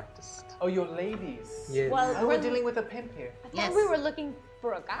well practiced. Oh, your ladies. Yes. Well, Oh, we're we're dealing with a pimp here. I thought Yes. we were looking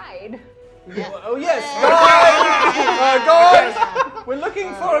for a guide. Oh, yes, guide! Guys! We're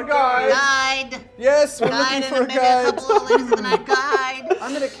looking for a guide. Guide. Yes, we're Guide looking and for a maybe a guide. couple of ladies of the night guide.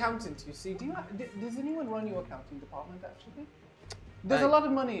 I'm an accountant, you see. Does anyone run your accounting department, actually? There's I- a lot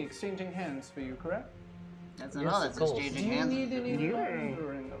of money exchanging hands for you, correct? That's Yes, not all of that's course. Do exchanging you hands. need any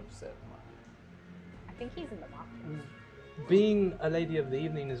laundering of said money? I think he's in the box. Being a lady of the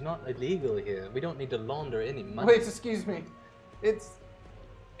evening is not illegal here. We don't need to launder any money. Wait, excuse me.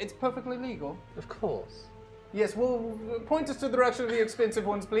 It's perfectly legal. Of course. Yes, well, point us to the direction of the expensive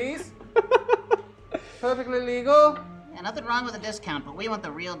ones, please. Perfectly legal. Yeah, nothing wrong with a discount, but we want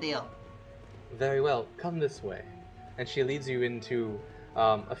the real deal. Very well. Come this way. And she leads you into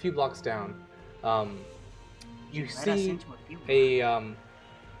a few blocks down. You us see into a few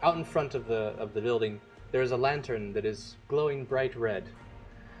out in front of the building. There is a lantern that is glowing bright red,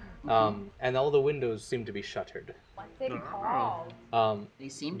 and all the windows seem to be shuttered. What's it called? They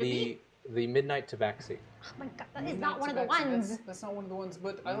seem to be. The Midnight Tabaxi. Oh my god, that is not one of the ones. That's not one of the ones,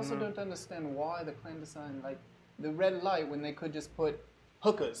 but I also don't understand why the clandestine, like, the red light when they could just put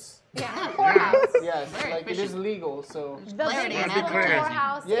hookers. Yeah, whorehouse. Yes, Very like, it is efficient. legal, so. The Clarity biggest in little advertising.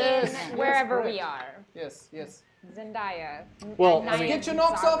 whorehouse Yes, in yes, wherever correct. we are. Yes, yes. Zendaya. Well, and I mean- Get your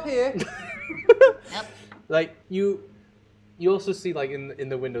knocks Zaga. up here. Yep. Like you also see like in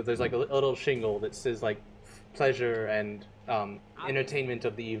the window there's like a little shingle that says like pleasure and entertainment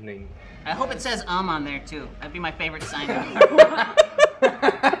of the evening. I hope it says on there too. That'd be my favorite sign.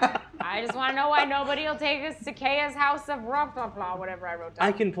 I just want to know why nobody will take us to Kaya's house of rock, blah, blah, whatever I wrote down.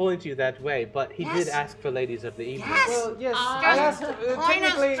 I can point you that way, but he did Yes. ask for ladies of the evening. Yes. Well, yes, Just I asked, point us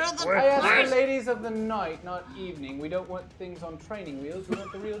technically, to the I asked place. for ladies of the night, not evening. We don't want things on training wheels, we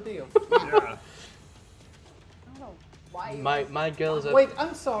want the real deal. Yeah. I don't know why. My girls are Wait,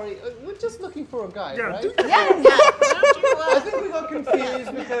 I'm sorry, we're just looking for a guide, Yeah, right? do- Yeah. Don't you, I think we got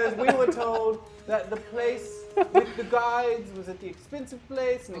confused because we were told that the place with the guides was at the expensive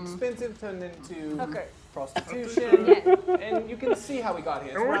place, and expensive turned into Okay. prostitution. Yeah. And you can see how we got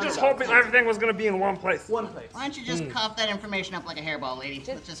here. And we're It's just roundabout. hoping everything was gonna be in one place. One place. why don't you just cough that information up like a hairball, lady?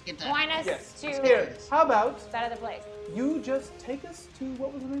 Let's just get to Point us Yes. to Here, how about that other place. you just take us to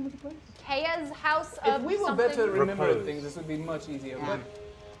what was the name of the place? Kaya's house If of we were something. better remembering Repose. things, this would be much easier. Yeah. But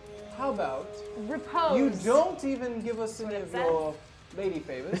how about Repose. you don't even give us any it of says. your lady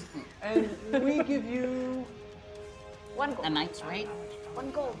favors, and we give you One gold. A night's rate?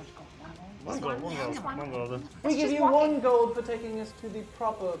 One gold. One gold. we give just you walk 1 gold for taking us to the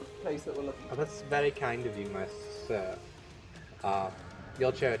proper place that we're looking Oh, for. that's very kind of you, my sir.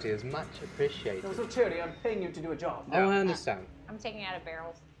 Your charity is much appreciated. So charity, I'm paying you to do a job. Oh, I understand. I'm taking out of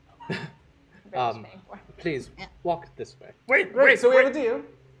barrels. Um, Barrels paying for. Please walk this way. Wait, Great, wait, so we wait. have a deal.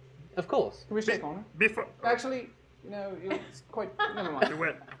 Of course. Can we shake on it? Before Actually, it's quite. Never mind. you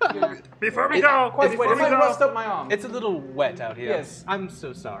went. Before we go. Quite Before wait, we if I go. rust up my arm. It's a little wet out here. Yes. I'm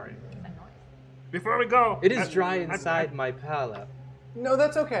so sorry. Before we go. It is dry inside my parlor. No,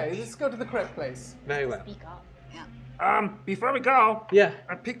 that's okay. Let's go to the correct place. Very well. Speak up. Before we go. Yeah.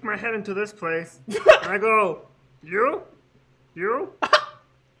 I peek my head into this place, and I go, you,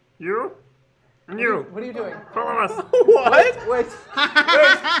 and you. What are you doing? Follow us. What? Wait.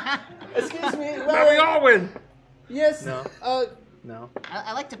 Excuse me. Now we all win. Yes. No. No.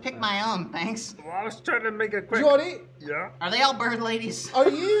 I like to pick my own, thanks. Well, I was trying to make it quick. Jordy, Yeah. Are they all bird ladies? are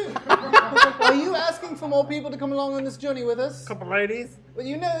you asking for more people to come along on this journey with us? Couple ladies. Well,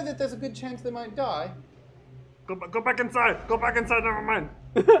 you know that there's a good chance they might die. Go back inside. Go back inside. Never mind.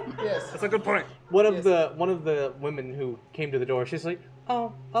 Yes. That's a good point. One of Yes. the women who came to the door, she's like,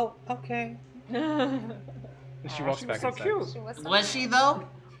 oh, okay. And she walks She back was so inside. cute. Was she though?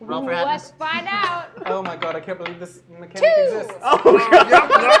 Roll for Let's happiness. find out. Oh my god, I can't believe this mechanic 2. exists.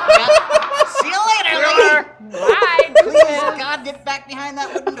 See you later, lady. Bye. Please, God, get back behind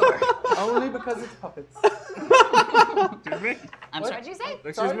that wooden door. Only because it's puppets. Excuse me. I'm What'd sorry. you say?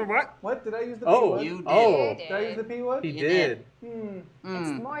 Excuse me. What? What? Did I use the P Oh, word? You did. oh, Did I use the P word? he You did. did.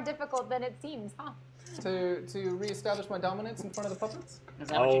 It's more difficult than it seems, huh? To reestablish my dominance in front of the puppets? Is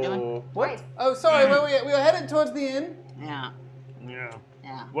that what you're doing? Oh, What? Right. Oh, sorry, we were headed towards the inn. Yeah. Yeah.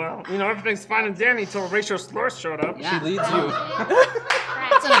 Yeah. Well, everything's fine and dandy until Rachel Slurs showed up. Yeah. she leads you.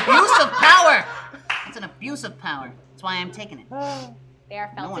 It's an abuse of power. It's an abuse of power. That's why I'm taking it. They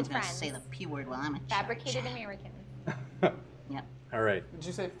are No one's felted gonna friends. say the P word while I'm in charge. Fabricated Americans. Yep. All right. Did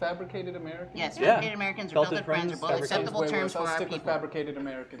you say fabricated Americans? Yes, Yeah. fabricated Americans or Felted felted friends are friends, both fabricated- acceptable Way terms worse. for I'll our stick with people. fabricated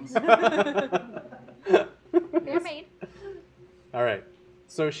Americans. They're made. All right.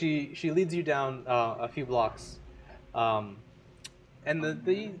 So she leads you down a few blocks, and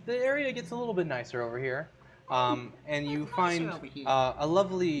the area gets a little bit nicer over here, and you find over here. a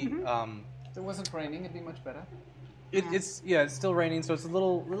lovely. If it wasn't raining, it'd be much better. It's still raining, so it's a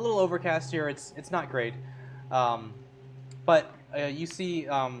little overcast here. It's not great, but you see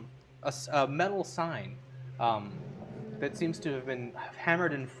a metal sign that seems to have been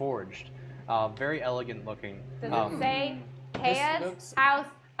hammered and forged. Very elegant looking. Does it say Kaya's looks- house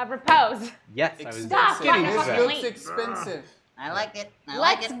of repose? Yes, I was Stop getting trying to to This that. fucking looks leave. expensive. I like it. I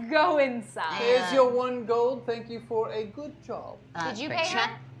like Let's it. go inside. Here's your 1 gold. Thank you for a good job. Did you pay chat,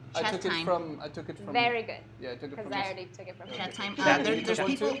 her? I chat took time. it from. Very good. Yeah, I took it Because from. I already took it from Chat her. time. Chat, There's you took one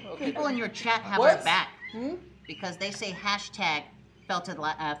people. too? Okay. People in your chat have What? our back because they say hashtag Felted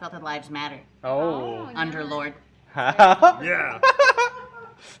Lives Matter. Oh. yeah. Underlord. Yeah.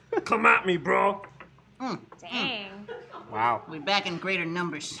 Come at me, bro. Dang. Wow. We're back in greater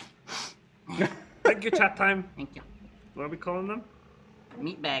numbers. Thank you, chat time. Thank you. What are we calling them?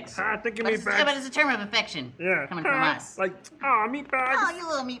 Meat bags. Thank you, But meat it's, bags. but it's a term of affection. Yeah. Coming from us. Like, meat bags. Oh, you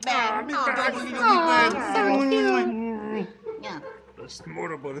little meat bag. meat Oh, bag. George, you little meat bag. Yeah. Just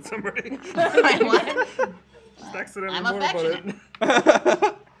motorboated somebody. What? Just accidentally I'm motorboated.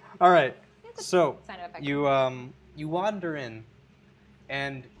 affectionate. All right. So sign of affection. you wander in,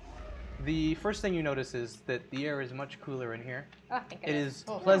 and the first thing you notice is that the air is much cooler in here. Oh, thank It goodness. is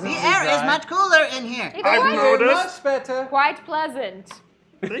The pleasantly air is dry. much cooler in here. It's I've quite- noticed. Much better. quite pleasant.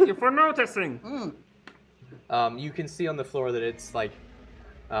 Thank you for noticing. You can see on the floor that it's like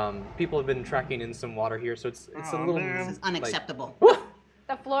people have been tracking in some water here, so it's a Aw, little man. This is unacceptable.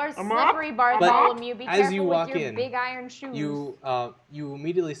 The floor's I'm up. slippery, Bartholomew. Be as careful you with walk your in, big iron shoes. you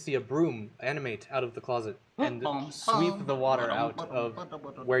immediately see a broom animate out of the closet and Boom, sweep boom, the water boom, out boom, of boom,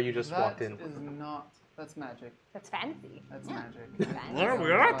 boom, boom. where you just That walked in. is not. That's magic. That's fancy. That's magic. Well,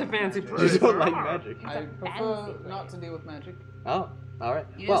 we are at the fancy You place. don't like magic. I prefer not to deal with magic. Oh, all right.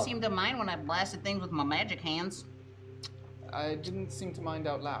 You Well, didn't seem to mind when I blasted things with my magic hands. I didn't seem to mind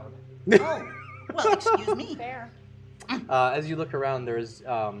out loud. Oh, well, excuse me. Fair. as you look around, there's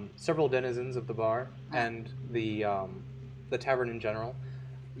several denizens of the bar and the tavern in general.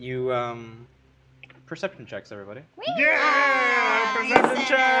 You perception checks, everybody. Yeah! Perception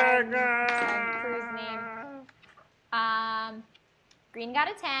check! Crew's name. Green got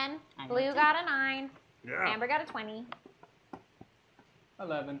a 10. Blue got a 9. Yeah. Amber got a 20.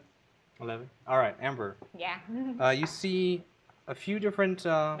 11. 11. All right, Amber. Yeah. You see a few different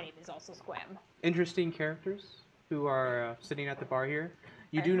My name is also Squam. interesting characters who are sitting at the bar here.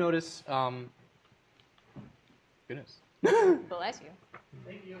 You do notice, goodness, Bless you.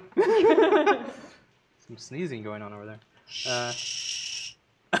 some sneezing going on over there.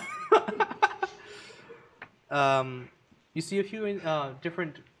 You see a few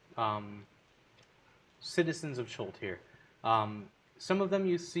different citizens of Schult here. Some of them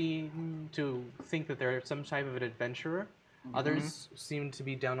you seem to think that they're some type of an adventurer. Others seem to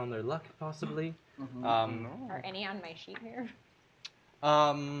be down on their luck, possibly. Are any on my sheet here?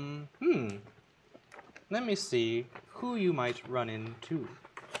 Let me see who you might run into.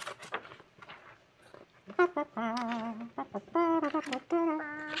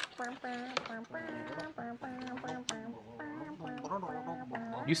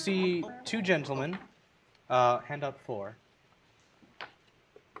 You see two gentlemen. Hand up 4.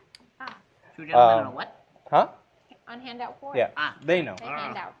 Two gentlemen on what? Huh? On handout 4. Yeah, Ah. they know. They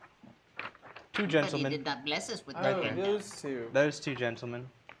hand out. Two But he gentlemen. did not bless us with Oh, that. those two. Those two gentlemen.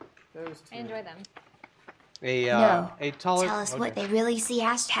 Those I two. enjoy them. No. A taller. Tell us what okay. they really see.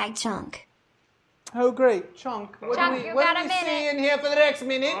 #chunk. Oh, great. Chunk. What Chunk, do we, you what got do a we see minute. in here for the next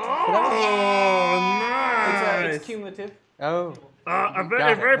minute? Oh, nice. It's cumulative. Oh. A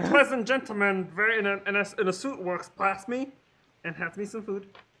Got it. very pleasant gentleman, very in a suit, walks past me, and hands me some food.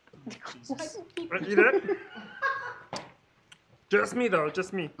 I eat it. Just me though,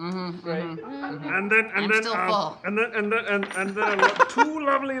 just me. Great. And then I'm still full. and then two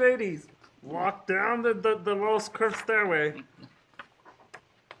lovely ladies walk down the little curved stairway,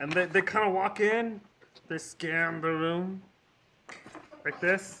 and they kind of walk in. They scan the room like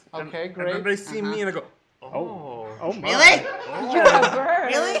this. Okay, And great. then they see me and they go, oh, Oh my. Really? You're a bird.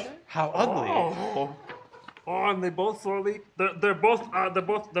 Really? How ugly. oh, and they both slowly. They're both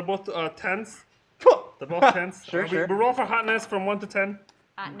tense. They're both tense. Sure, sure. We roll for hotness from 1 to 10.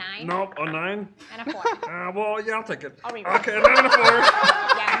 9 Nope, a 9. and a 4. Well, yeah, I'll take it. I'll reroll. Okay, a 9 and a 4.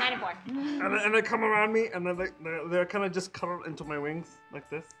 Yeah, 9 and 4. And they come around me, and then they're kind of just cuddled into my wings like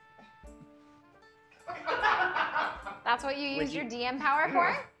this. That's what you use your DM power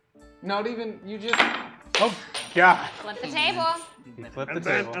for? Not even, you just. Oh God. Flip the table. He flipped the And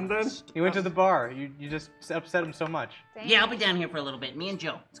then, table. and then, He went to the bar. You just upset him so much. Dang. Yeah, I'll be down here for a little bit. Me and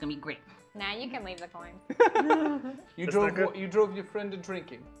Joe. It's gonna be great. Now you can leave the coin. You It's drove, not good. you drove your friend to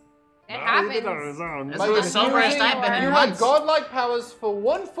drinking. It he did it on his happens. own. This By is the using- soberest I've been You in had months. godlike powers for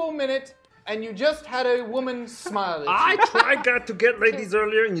 1 full minute, and you just had a woman smile at I you. tried to get ladies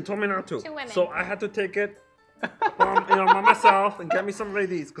earlier, and you told me not to. 2 women. So I had to take it by myself and get me some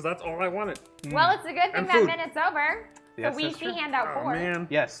ladies, because that's all I wanted. Well, it's a good thing And that food. minute's over. Yes, so we that's see true. handout 4. Oh, man.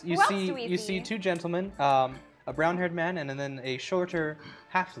 Yes, you Who else see do we you see? see two gentlemen, a brown-haired man and then a shorter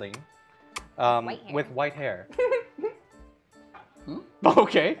halfling White hair. with white hair.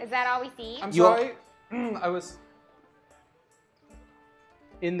 Okay. Is that all we see? I'm You- sorry. I was.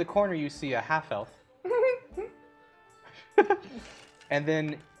 In the corner you see a half-elf. And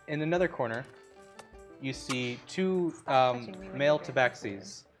then in another corner you see two touching me when male you're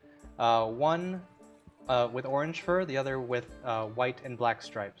tabaxis. One with orange fur, the other with white and black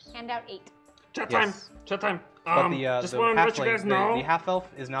stripes. Handout 8. Chat Yes. time. Chat time. But Just the want to let you halfling, guys know. the half-elf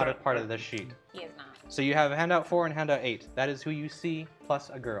is not a part of the sheet. He is not. So you have handout 4 and handout 8. That is who you see, plus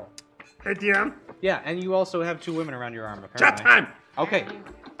a girl. Hey, DM. Yeah, and you also have two women around your arm, Chat apparently. time. Okay.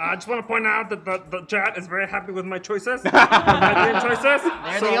 I just want to point out that the chat is very happy with my choices. My game choices.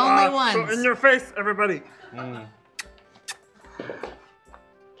 They're the only ones. So in your face, everybody.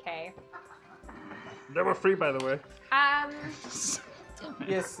 Okay. They were free, by the way.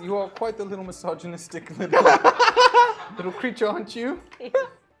 Yes, you are quite the little misogynistic little, little creature, aren't you?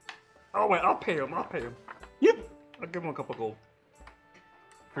 Oh wait, I'll pay him. Yep. I'll give him a couple gold.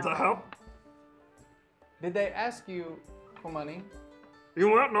 Does that help? Did they ask you for money? You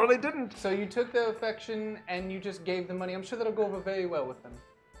know what? No, they didn't. So you took their affection and you just gave them money. I'm sure that'll go over very well with them.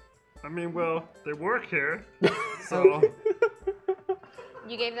 I mean, well, they work here, so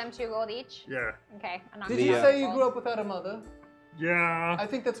You gave them 2 gold each? yeah, Okay. I'm not Did gonna you give say them you gold. grew up without a mother? yeah. I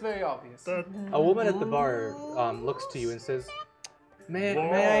think that's very obvious. A woman at the bar looks to you and says, may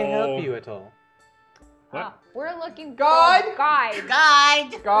I Whoa. help you at all? Oh, we're looking Guide? for guide. Guide.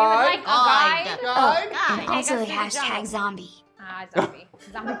 We would Guide? like a guide. Guide? Guide. Also us to the jungle. #zombie. Ah, zombie.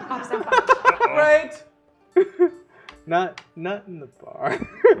 Zombie pops up. Great. Not in the bar.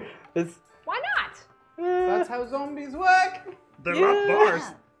 It's Why not? That's how zombies work. They're rough bars.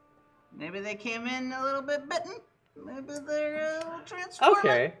 Maybe they came in a little bit bitten. Maybe they're transforming.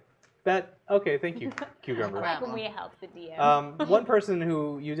 Okay. Okay, thank you, Cucumber. Like when we help the DM. One person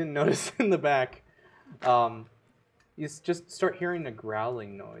who you didn't notice in the back, you just start hearing a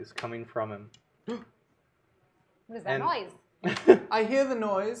growling noise coming from him. What is that and- noise? I hear the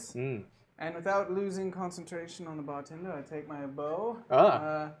noise, Mm. and without losing concentration on the bartender, I take my bow,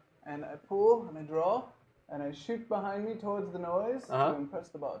 Ah. and I pull, and I draw, and I shoot behind me towards the noise Uh-huh. to impress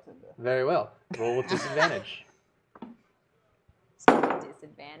the bartender. Very well. Roll with disadvantage.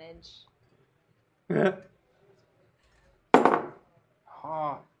 Disadvantage.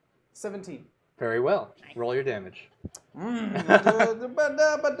 Ah, 17. Very well. Roll your damage.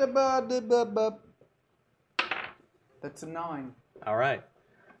 That's a 9. All right.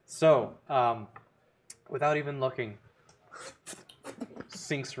 So, without even looking,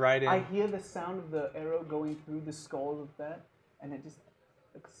 sinks right in. I hear the sound of the arrow going through the skull of that, and it just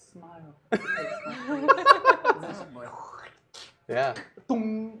like a smile. Yeah.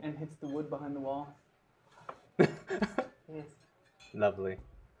 Boom, and hits the wood behind the wall. Yes. Lovely.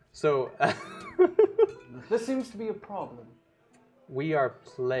 So, There seems to be a problem. we are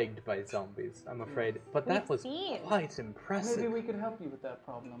plagued by zombies, I'm afraid. But that was seem. quite impressive. Maybe we could help you with that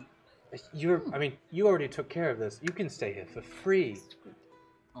problem. I mean, you already took care of this. You can stay here for free.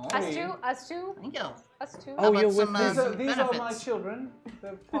 Us two? Us two? Thank you. Us two? Oh, about you're with some, me. These are my benefits? children.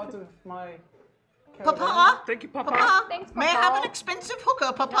 They're part of my caravan. Papa? Thank you, Papa. Papa? Thanks, May I have Papa. an expensive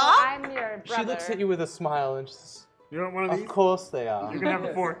hooker, Papa? No, I'm your brother. She looks at you with a smile and says, You want one of of these? course they are. You can have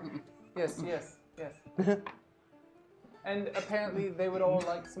the 4. Yes, yes, yes. And apparently they would all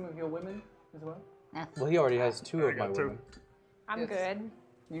like some of your women as well. Well, he already has 2 of I my got 2. women. I'm Yes. good.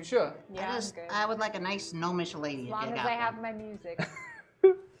 You sure? Yeah, I'm good. I would like a nice gnomish lady. As if long you as got I one. have my music,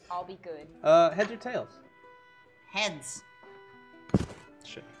 I'll be good. Heads or tails? Heads.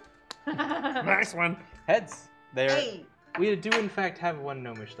 Shit. Nice one. Heads. There. Hey. We do in fact have one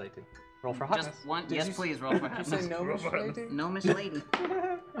gnomish lady. Roll for hotness. Just one. Did Yes, you please roll for Did you say hotness. gnomish lady? Gnomish lady.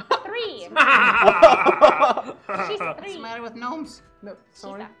 3. She's What's the 3. matter with gnomes? No,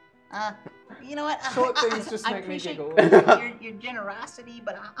 sorry. You know what? Short things just I make me appreciate giggle. your generosity,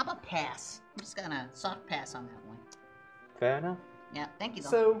 but I'm a pass. I'm just gonna soft pass on that one. Fair enough. Yeah, thank you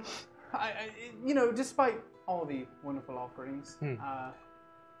though. So, despite all the wonderful offerings,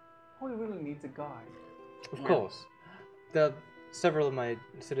 all he really needs a guide. Of course. Several of my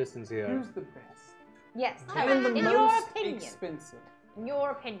citizens here. Who's the best? Yes. And the In your most opinion. expensive. In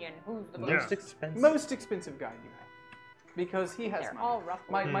your opinion, who's the Yeah. Most expensive. Most expensive guide you have. Because he has They're money. all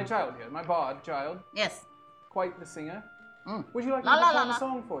ruffled. My child here, my bard child, Yes. quite the singer. Mm. Would you like La, me la, to la, perform la. a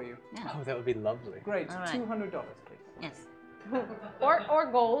song for you? Oh, that would be lovely. Great, All right. $200, please. Yes. Or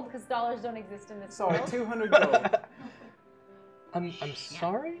gold, because dollars don't exist in this Sorry, world. 200 gold. I'm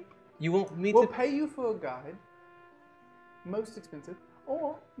sorry? You want me We'll to... pay you for a guide, most expensive,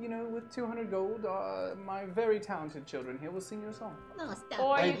 or, with 200 gold, my very talented children here will sing you a song. No, stop.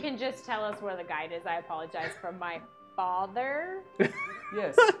 Or you can just tell us where the guide is. I apologize for my father.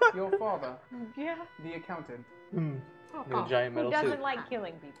 Yes, your father, Yeah. the accountant. In a giant Who metal doesn't suit. like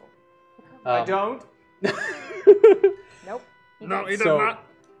killing people? I don't. Nope. He No, does. he does So, not.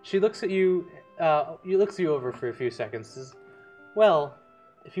 she looks at you, looks you over for a few seconds, says, well,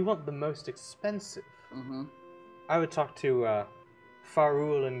 if you want the most expensive, I would talk to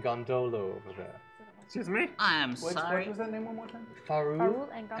Farul and Gondolo over there. Excuse me? I'm What sorry. was that name one more time? Farul Farul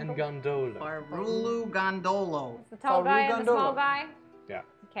and Gondolo. Farulu Gondolo. The tall guy and the small Gondola. guy? Yeah.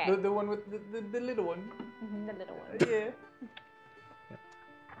 Okay. The one with the little one. The little one. Yeah.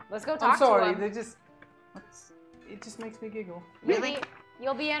 Let's go talk I'm sorry, to him. it just makes me giggle. Really?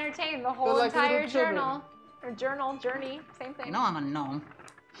 You'll be entertained the whole They're like entire little children. journal. Or journey, same thing. You know I'm a gnome.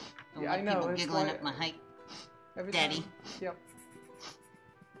 Don't Yeah, like I know, people it's giggling why- at my height. Every Daddy. time. Yep.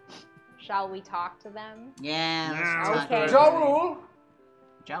 Shall we talk to them? Yeah, Yeah, let's talk okay. to Ja everybody. Rule.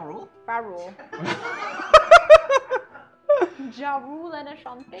 Ja Rule? Farul. Jarul and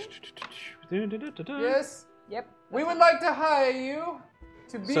Ashante? Yes. Yep. We would like to hire you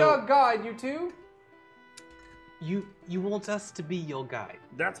to be So- our guide, you two. You want us to be your guide?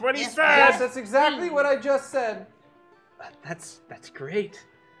 That's what he Yes, said. Yes, that's exactly what I just said. That's great.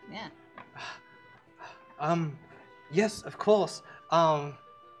 Yeah. Yes, of course. Wow,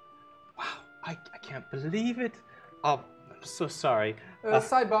 I can't believe it. I'm so sorry.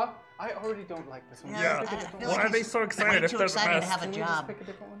 Sidebar. I already don't like this one. Yeah. I feel Why like are they he's so excited way if too they're the excited to best? have a Can we just job. pick a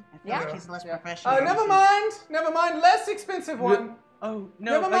different one? I feel Yeah. like he's less Yeah. professional. Never mind. Less expensive one. Oh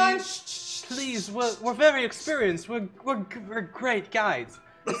no! Never are mind. you- Please, we're very experienced. We're great guides.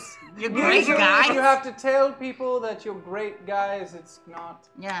 You're great, guys. You have to tell people that you're great guys. It's not.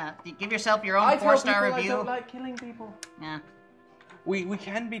 Yeah, give yourself your own I tell 4-star people review. I don't like killing people. Yeah. We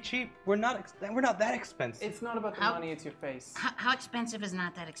can be cheap. We're not that expensive. It's not about the How- money, it's your face. How expensive is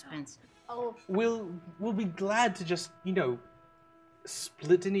not that expensive? Oh, We'll be glad to just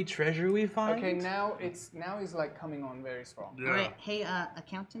split any treasure we find. Okay, now he's like coming on very strong. Yeah. All right, hey,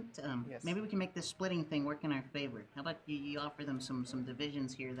 accountant. Yes. Maybe we can make this splitting thing work in our favor. How about you offer them some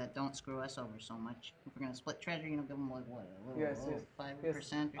divisions here that don't screw us over so much? If we're gonna split treasure, give them like what, a little, Yes, yes. 5% or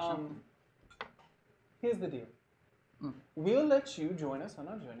something. Here's the deal. We'll let you join us on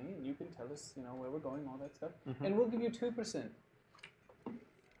our journey, and you can tell us, where we're going, all that stuff, and we'll give you 2%.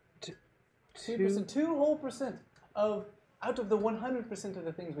 2%, 2 whole percent out of the 100% of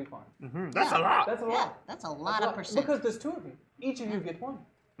the things we find. That's a lot. That's a Yeah, lot. that's a lot of percent. Because there's 2 of you. Each of you get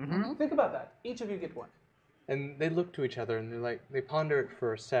 1. Think about that. Each of you get 1. And they look to each other and they ponder it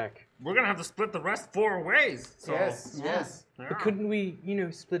for a sec. We're gonna have to split the rest 4 ways. So. Yes, Yeah. yes. Yeah. But couldn't we,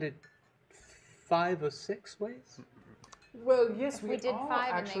 split it 5 or 6 ways? Well, yes, we did are 5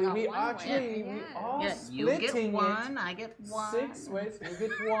 and they actually. got We 1 actually way. we Yeah. are Yeah, you splitting get 1, I get 1. 6 ways. You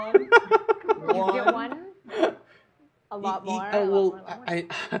get 1. you get 1? A lot more. a lot well, more, a lot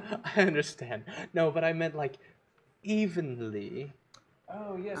more. I understand. No, but I meant like evenly.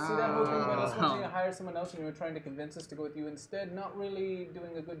 Oh, yes. See that whole thing about us wanting to hire someone else and you were trying to convince us to go with you instead, not really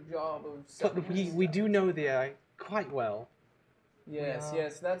doing a good job of But selling us we stuff. do know the AI quite well. Yes,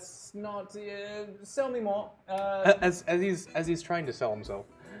 yes. That's not... sell me more. As he's trying to sell himself,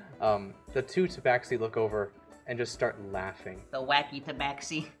 the 2 tabaxi look over and just start laughing. The wacky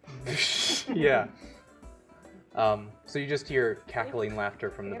tabaxi. Yeah. So you just hear cackling laughter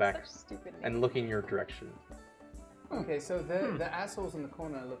from the They have back such stupid names. and looking your direction. Okay, so the assholes in the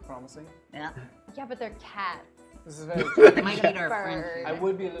corner look promising. Yeah. Yeah, but they're cats. This is very They true. might be our friend. Bird. I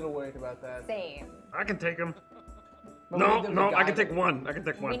would be a little worried about that. Same. I can take him. But we No, need them to no, I guide can take us. 1. I can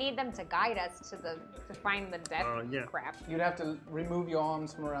take 1. We need them to guide us to find the death yeah. crap. You'd have to remove your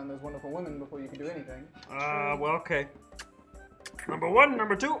arms from around those wonderful women before you could do anything. Well, okay. Number 1,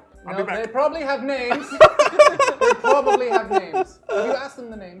 number 2. I'll No, be back. they probably have names. They probably have names. Have you asked them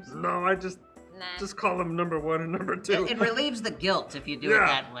the names? No, I just call them number 1 and number 2. It relieves the guilt if you do it Yeah.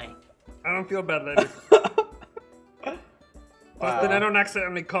 that way. I don't feel bad, lady. Plus, then I don't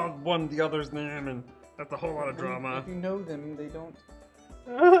accidentally call one the other's name, and that's a whole lot of drama. If you know them, they don't.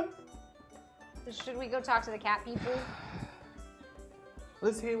 Should we go talk to the cat people?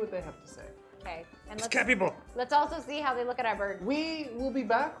 Let's hear what they have to say. Okay. And It's cat people. let's also see how they look at our bird. We will be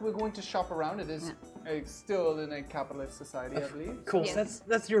back. We're going to shop around. It is still in a capitalist society, I believe. Cool. Yes.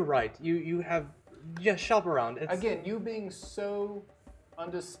 That's your right. You have just shop around. It's, Again, you being so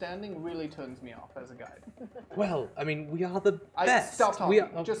understanding really turns me off as a guide. well, I mean, we are the best. Stop talking. We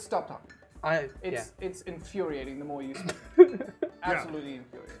are, Just stop talking. It's infuriating the more you speak. Absolutely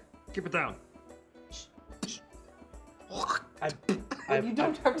infuriating. Keep it down. You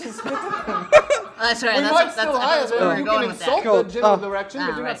don't have to spit at them. That's right. We that's might that's still that's hire where them. we're You going can with insult that. the general direction,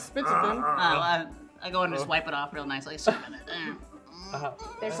 but do right. not spit at them. I go and just wipe it off real nicely. They're Sorry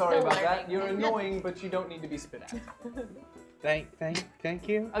still about learning. that. You're annoying, but you don't need to be spit at. Thank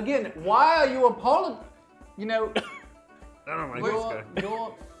you. Again, why are you apologizing? I don't like this guy.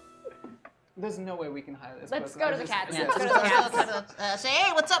 You're. There's no way we can hire this Let's person. go I to the just- cats. Yeah, Let's go to the cats. say,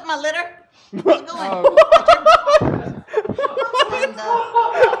 hey, what's up, my litter? How's it going? And,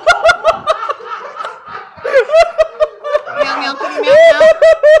 meow, meow, kitty, meow,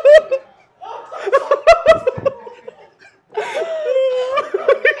 meow.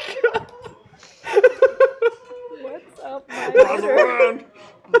 What's up, my How's around?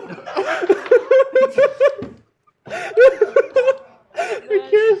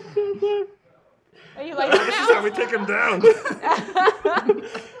 Are you like This is how we take him down.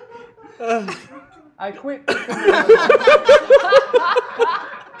 I quit.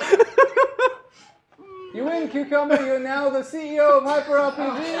 You win, Cucumber. You're now the CEO of Hyper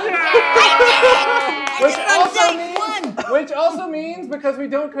RPG. Which also means, because we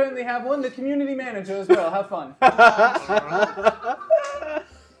don't currently have one, the community manager as well. Have fun.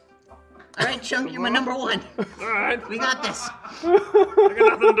 All right, Chunk, you're my number 1. Alright, We got this. I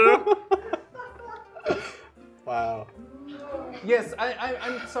got nothing to do. Wow. Yes,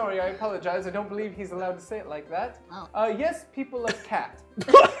 I'm sorry. I apologize. I don't believe he's allowed to say it like that. Oh. Yes, people of cat.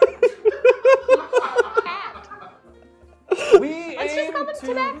 cat? We Let's just aim call them to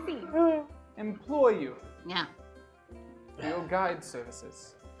Tabaxi. employ you Yeah. for your guide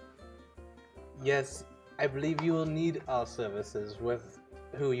services. Yes, I believe you will need our services with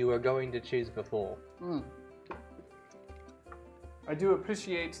who you are going to choose before. I do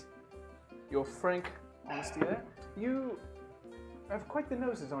appreciate your frank honesty there. You have quite the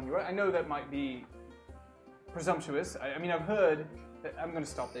noses on you, right? I know that might be presumptuous. I mean, I've heard that. I'm going to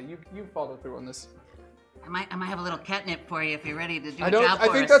stop there. You follow through on this. I might have a little catnip for you if you're ready to do I a don't. job for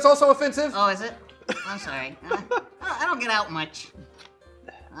I think us. that's also offensive. Oh, is it? I'm sorry. I don't get out much.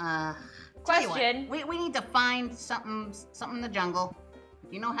 Tell you what, Question. we need to find something in the jungle.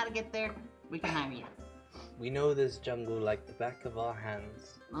 If you know how to get there, we can hire you. We know this jungle like the back of our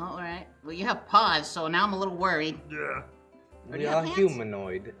hands. Oh, all right. Well, you have paws, so now I'm a little worried. Yeah. do We you are have hands?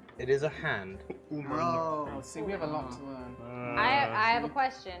 humanoid. It is a hand. Oh. Oh, see, we have a lot to learn. I have a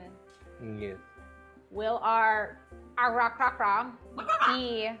question. Yes. Will our Rakrakra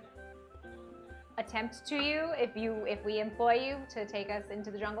be attempt to you if we employ you to take us into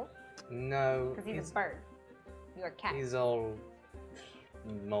the jungle? No. Because he's a bird. You're a cat. He's all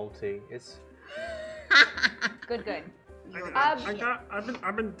molty. It's Good.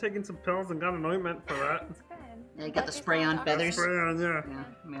 I've been taking some pills and got an ointment for that. Yeah, you got the spray-on feathers. Spray on, yeah. Yeah,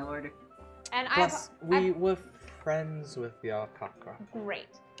 mail order. And plus we were friends with the Arkakra. Great.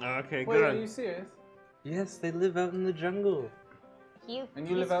 Okay, Wait, are good. you serious? Yes, they live out in the jungle. And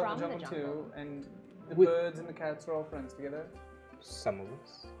you live out in the jungle too, and the birds and the cats are all friends together. Some of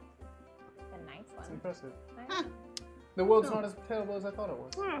us. A nice It's one. impressive. Nice. The world's not as terrible as I thought it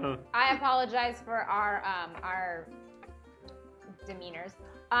was. I apologize for our demeanors.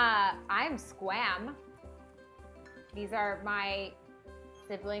 I'm Squam. These are my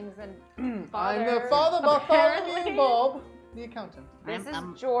siblings and father. I'm the father, Bartholomew apparently. Bob, the accountant. This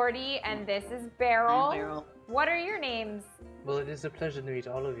I'm- is Jordy and this is Beryl. I'm Beryl. What are your names? Well, it is a pleasure to meet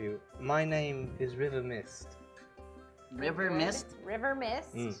all of you. My name is River Mist. River Good. Mist. River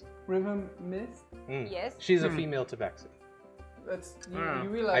Mist. River Mist. Yes. She's a female tabaxi. That's you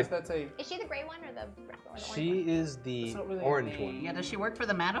realize that's a. Is she the gray one or the orange one? She is the That's not really a orange name. one. Yeah, does she work for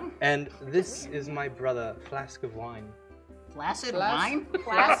the madam? And this is my brother, Flask of Wine. Flaccid Flas- wine?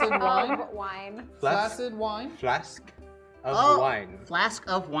 Flaccid wine. Of wine. Flaccid wine. Flask of Oh, Wine. flask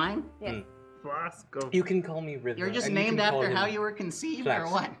of wine? Yes. Flask of. You can call me River. You're just and you named can call after him how you were conceived, or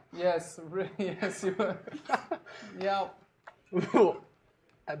Flask. what? Yes, yes, you were. Yeah.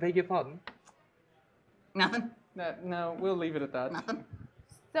 I beg your pardon? Nothing? No, we'll leave it at that. Nothing?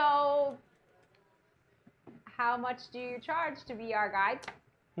 So, how much do you charge to be our guide?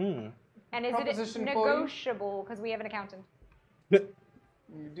 And is it Proposition for you? negotiable? Because we have an accountant.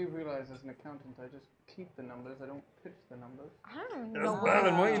 You do realize as an accountant, I just keep the numbers. I don't pitch the numbers. I don't That's know. better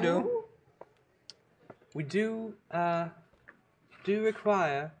than what you do. We do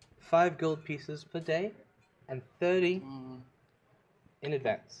require 5 gold pieces per day and 30 in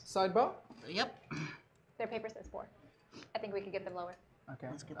advance. Sidebar. Yep. Their paper says 4. I think we could get them lower. Okay.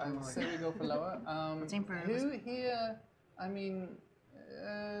 Let's get I them lower. say we go for lower. Let's aim for- Who here? I mean,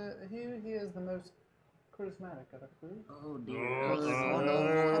 who here is the most charismatic out of the group? Oh dear.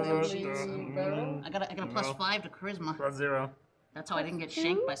 Beryl? I got a plus 5 to charisma. Plus 0. That's how I didn't get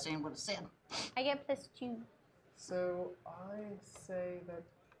shanked by saying what it said. I get +2. So I say that,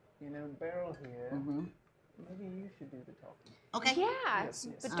 Beryl here. Maybe you should do the talking. Okay. Yeah, Yes,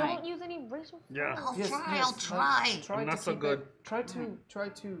 yes. but All don't right. use any racial. Yeah. I'll Yes, try. yes, I'll try. Try I'm to not so keep good. it- Try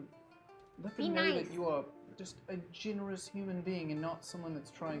to let them Be know nice. that you are just a generous human being and not someone that's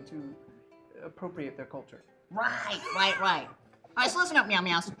trying to appropriate their culture. Right. All right, so listen up, meow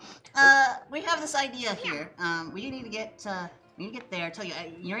meows. We have this idea here. We need to get there. I tell you,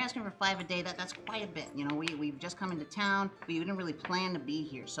 you're asking for 5 a day. That's quite a bit. We've just come into town. We didn't really plan to be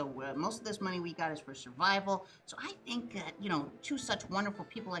here. So most of this money we got is for survival. So I think that two such wonderful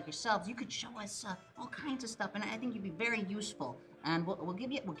people like yourselves, you could show us all kinds of stuff, and I think you'd be very useful. And we'll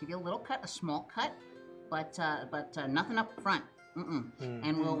give you a little cut, a small cut, but nothing up front.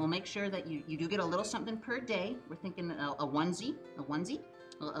 And we'll make sure that you do get a little something per day. We're thinking a onesie,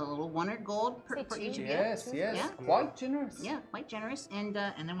 a little 100 gold per each of you. Yes, Yeah. quite generous. Yeah, quite generous. And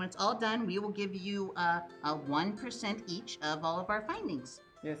then when it's all done, we will give you a 1% each of all of our findings.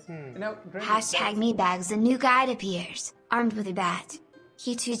 Yes. Now, Hashtag meatbags, the new guide appears, armed with a bat.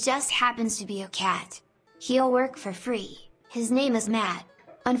 He too just happens to be a cat. He'll work for free. His name is Matt.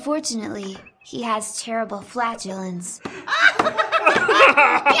 Unfortunately, he has terrible flatulence.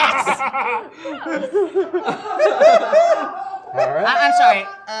 All right. I'm sorry.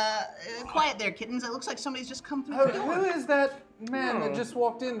 Quiet there, kittens. It looks like somebody's just come through the door. Who is that man that just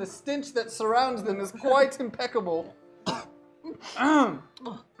walked in? The stench that surrounds them is quite impeccable. Oh,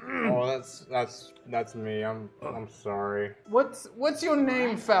 that's me. I'm sorry. What's your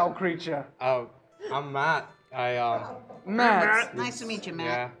name, foul creature? Oh, I'm Matt. Matt. Nice to meet you,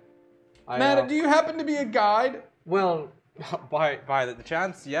 Matt. Yeah. Matt, do you happen to be a guide? Well, By the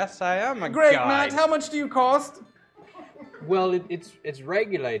chance, yes, I am a Great, guide. Matt. How much do you cost? Well, it's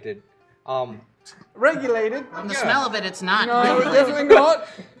regulated. Regulated? From the smell of it, it's not. No, definitely not.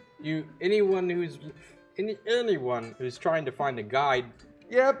 Anyone who's trying to find a guide,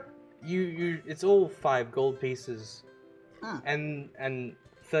 Yep. it's all 5 gold pieces, and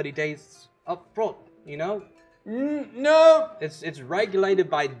 30 days up front. You know, No. it's regulated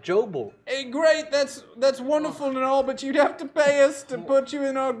by Jobel. Hey, great. That's wonderful and all, but you'd have to pay us to put you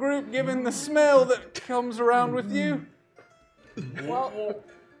in our group, given the smell that comes around with you. Well,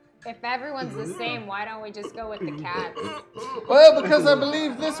 if everyone's the same, why don't we just go with the cat? Well, because I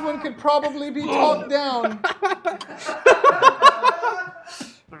believe this one could probably be talked down.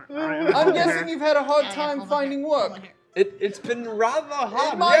 I'm guessing you've had a hard time finding work. It's been rather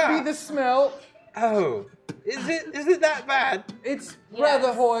hard. It might be the smell. Oh, is it that bad? It's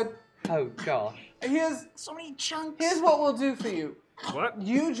rather hard. Oh gosh. Here's So many chunks. Here's what we'll do for you. What?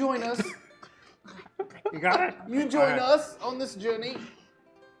 You join us. You got it? You join us on this journey.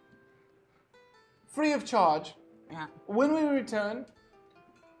 Free of charge. Yeah. When we return,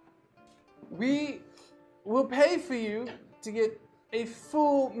 we will pay for you to get a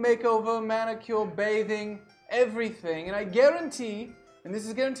full makeover, manicure, bathing, everything. And I guarantee, and this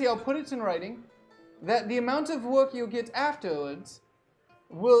is a guarantee, I'll put it in writing, that the amount of work you'll get afterwards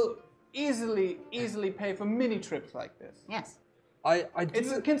will easily pay for many trips like this. Yes. I do.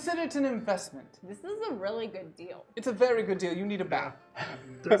 It's considered an investment. This is a really good deal. It's a very good deal. You need a bath.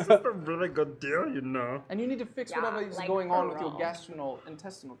 This is a really good deal, you know. And you need to fix Yeah, whatever is like going on with your Earl.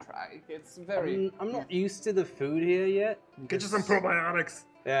 gastrointestinal tract. It's very... I'm not used to the food here yet. Get you some probiotics. Mm.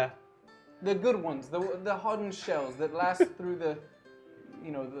 Yeah. The good ones, the hardened shells that last through the,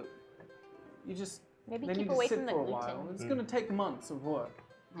 you just, Maybe they keep need to away sit from the for a gluten. while. It's going to take months of work.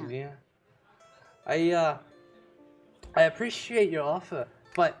 Yeah. I appreciate your offer,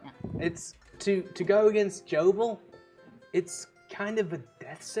 but it's to go against Jobel. It's kind of a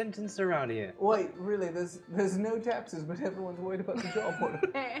death sentence around here. Wait, really, there's no taxes, but everyone's worried about the job order.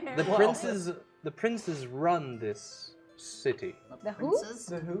 The princes run this city. The who? Princes?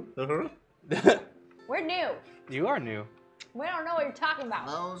 The who? Uh-huh. We're new. You are new. We don't know what you're talking about.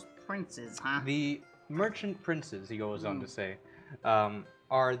 Those princes, huh? The merchant princes, he goes on to say,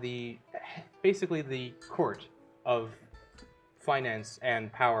 are basically the court of finance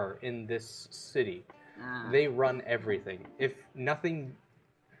and power in this city. They run everything. If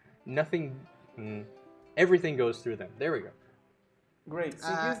everything goes through them. There we go. Great. See,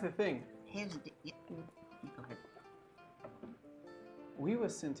 here's the thing. Here's the, yeah. Go ahead. We were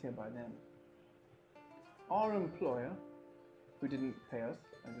sent here by them. Our employer, who didn't pay us,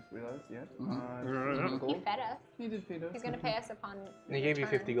 I just realized yet. He fed us. He did feed us. He's gonna pay us upon. And he gave you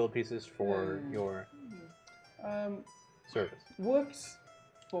 50 gold pieces for your service. Works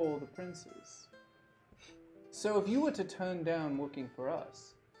for the princes. So if you were to turn down working for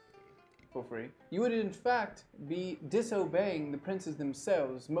us for free, you would in fact be disobeying the princes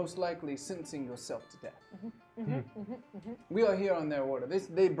themselves, most likely sentencing yourself to death. We are here on their order.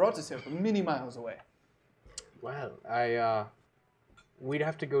 They brought us here from many miles away. Well, we'd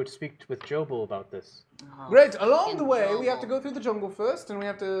have to go speak with Jobel about this. Great. Along the way, we have to go through the jungle first, and we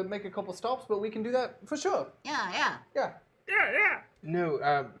have to make a couple stops, but we can do that for sure. Yeah. Yeah.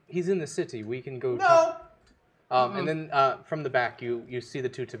 No, he's in the city. We can go. No. And then from the back, you see the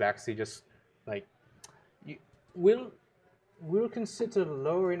two tabaxi just like, we'll consider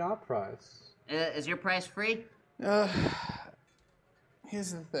lowering our price. Is your price free?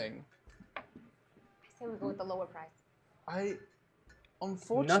 Here's the thing. I say we go with the lower price.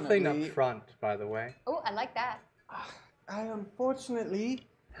 Unfortunately, Nothing up front, by the way. Oh, I like that. I unfortunately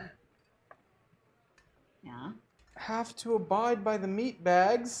Yeah. have to abide by the meat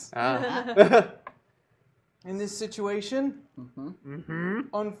bags Ah. in this situation.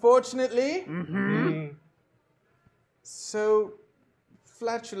 Unfortunately. So,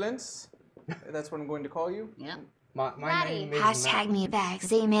 flatulence. That's what I'm going to call you. Yeah. My name is Hashtag meatbags.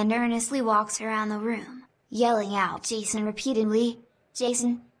 Dayman earnestly walks around the room, yelling out Jason repeatedly.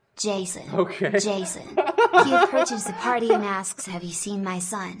 Jason, Jason, Okay. Jason. He approaches the party and asks, "Have you seen my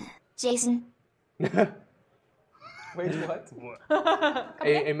son?" Jason, Wait, what?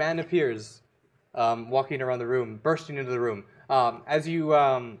 a man appears, walking around the room, bursting into the room. As you're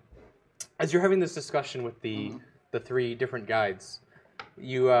having this discussion with the three different guides,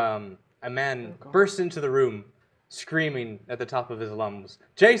 a man bursts into the room, screaming at the top of his lungs,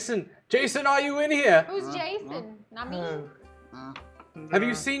 "Jason, Jason, are you in here? Who's Jason? Not me. Have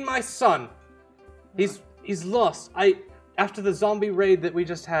you seen my son? He's lost. After the zombie raid that we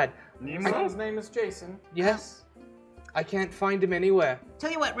just had. His name is Jason. Yes. I can't find him anywhere.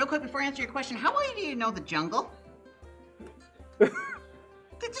 Tell you what, real quick before I answer your question, how well do you know the jungle?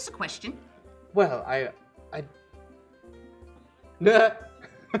 Just a question. Well, Nah.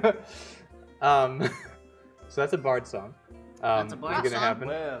 So that's a bard song. That's a bard is it gonna song? happen?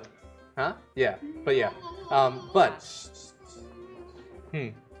 Well, Huh? Yeah. But yeah. But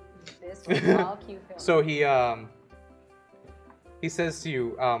This was all cute film. so he says to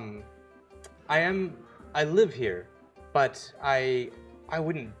you, I live here, but I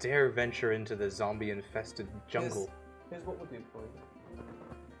wouldn't dare venture into the zombie-infested jungle. here's what we'll do for you.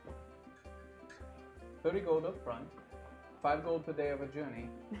 30 gold up front, 5 gold per day of a journey,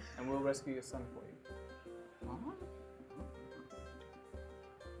 and we'll rescue your son for you.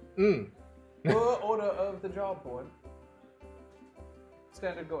 Per order of the job board.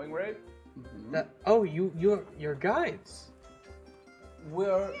 Standard going rate. You're guides. We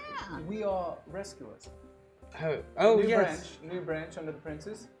are rescuers. New branch under the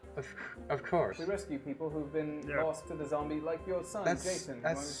princes. Of course. We rescue people who've been lost to the zombie, like your son, Jason.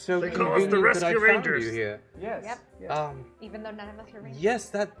 That's so They call us the convenient that I Rescue found Rangers. you here. Yes. Yep. yes. Even though none of us are rangers. Yes,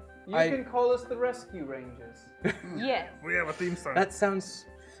 that You can call us the Rescue Rangers. Yes. We have a theme song. that sounds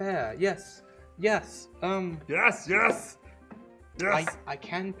fair. Yes. Yes. I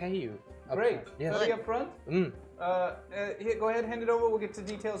can pay you. up Great. front. Yes. 30 up front. Mm. Here, go ahead, hand it over. We'll get to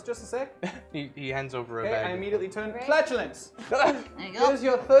details just a sec. He hands over a Okay, bag. I immediately turn. Great. Flatulence. There you go. Here's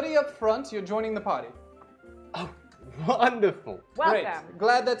your 30 up front. You're joining the party. Oh, wonderful. Welcome. Great.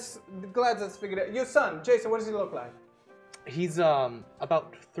 Glad that's figured out. Your son, Jason. What does he look like? He's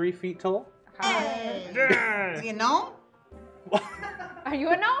about 3 feet tall. Do you know? Are you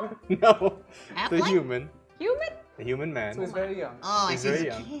a gnome? No, the Halfling? human, Human? the human man. So he's very young. Oh, He's he's very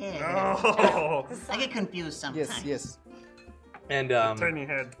a young. kid. Oh. I get confused sometimes. yes. And Tiny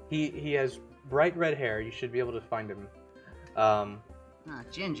head. he has bright red hair. You should be able to find him. Oh,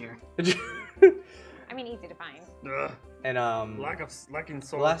 Ginger. I mean, easy to find. and Lacking the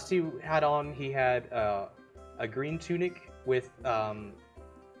soul. last he had on, he had a green tunic with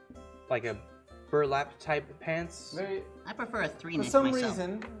like a burlap type pants. Very. I prefer a For three-neck some myself.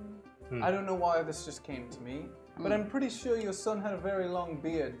 reason, I don't know why this just came to me, but I'm pretty sure your son had a very long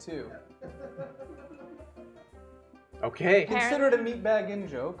beard too. Okay. Consider it a meatbag in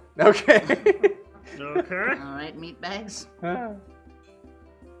joke. Okay. Okay. All right, meat bags.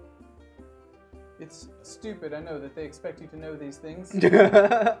 It's stupid, I know, that they expect you to know these things.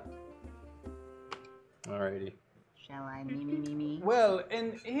 Alrighty. Shall I me? Well,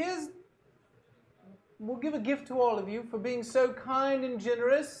 and we'll give a gift to all of you for being so kind and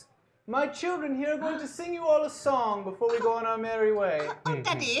generous. My children here are going to sing you all a song before we go on our merry way. Oh,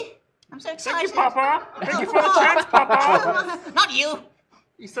 Daddy. I'm so Thank excited. you, Papa. Thank you for the chance, Papa. Not you.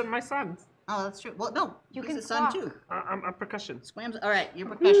 You said my son. Oh, that's true. Well, no. You he's can the son, talk. too. I'm percussion. Squams. All right, your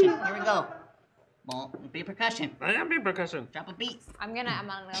percussion. Here we go. Well, be percussion. I am being percussion. Drop a beat. I'm gonna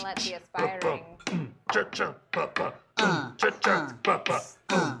let the aspiring. Cha-cha, Papa. Cha-cha, Papa.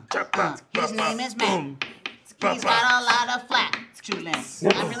 Cha-cha, His name is Matt. Boom. He's got a lot of flatulence.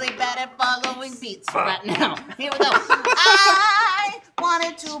 I'm really bad at following beats right now. Here we go. I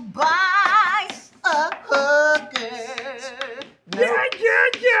wanted to buy a hooker,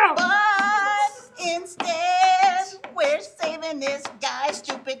 Yeah. but instead we're saving this guy,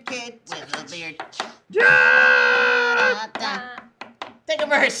 stupid kid with a beard. Yeah. Take a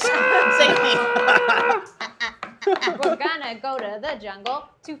verse. Save me. We're gonna go to the jungle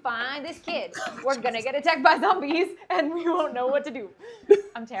to find this kid. We're gonna get attacked by zombies, and we won't know what to do.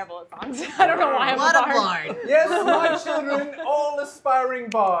 I'm terrible at songs. I don't know why I'm What a a bard. bard. Yes, my children, all aspiring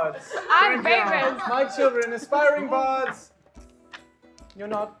bards. I'm famous. My children, aspiring bards. You're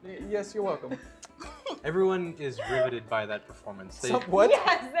not. Yes, you're welcome. Everyone is riveted by that performance. They, What?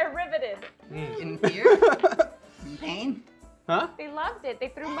 Yes, they're riveted. In fear? In pain? huh? They loved it. They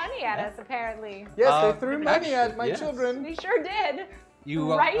threw money at us, apparently. Yes, they threw money actually, at my yes. children. They sure did.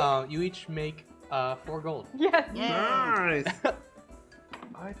 You Right? you each make 4 gold. Yes. Yeah. Nice.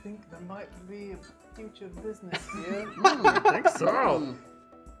 I think there might be a future business here. I think so.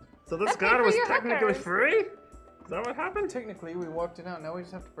 So this That's good guy for was your technically hookers. free? Is that what happened? Technically, we worked it out. Now we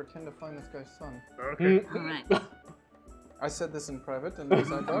just have to pretend to find this guy's son. Okay. All right. I said this in private in the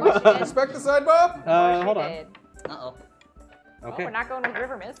sidebar. Respect the sidebar. Hold on. Did. Uh-oh. Okay. Oh, we're not going with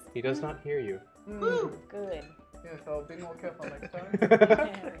River Mist. He does not hear you. Good. Yes, I'll be more careful next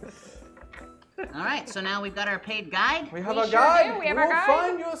time. All right, so now we've got our paid guide. We have We our sure guide. do. We have will our guide.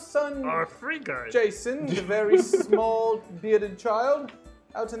 find your son, Our free guy. Jason, the very small bearded child,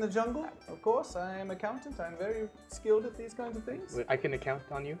 out in the jungle. Of course, I am accountant. I'm very skilled at these kinds of things. I can account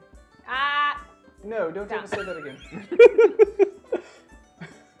on you. No, don't ever say that again.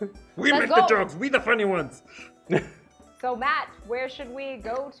 We Let's make the go. jokes. We the funny ones. So Matt, where should we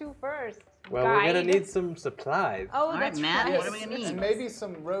go to first? Well, we're gonna Guide? need some supplies. Oh, right, that's Matt, right. what are we gonna need? And maybe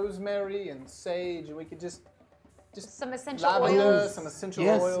some rosemary and sage, and we could just Some essential lavender, oils. some essential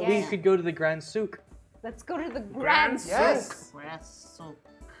Yes, oils. we Yeah. could go to the Grand Souk. Let's go to the Grand Souk. Yes. Grass soap.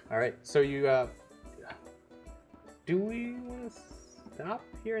 All right. So you, do we want to stop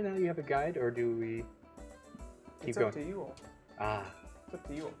here now that you have a guide, or do we keep It's going? up to you all. Ah, It's up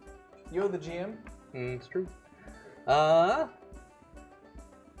to you all. You're the GM. it's true.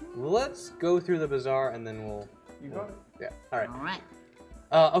 Let's go through the bazaar and then we'll. You got it. Yeah. All right. All right.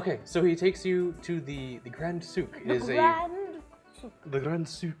 Okay. So he takes you to the Grand Souk. It is the Grand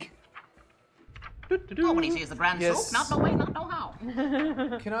Souk. Oh, what do you say is the grand Yes. soap? Not no way, not no how.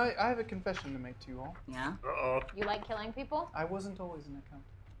 Can I have a confession to make to you all. Yeah? Uh-oh. You like killing people? I wasn't always an accountant.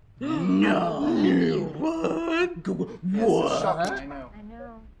 What? Yes, it's shocking, I know. I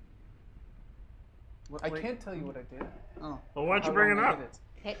know. I can't tell you what I did. Oh. Well, why'd you how bring it long I up? did it.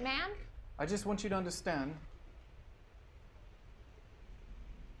 Hitman? I just want you to understand.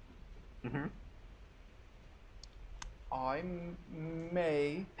 Mm-hmm. I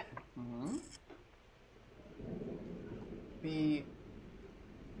may be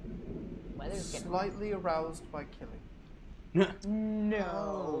Weather's getting slightly aroused by killing.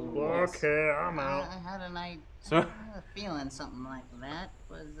 No. Okay, I'm out. I had an idea. So I had a feeling something like that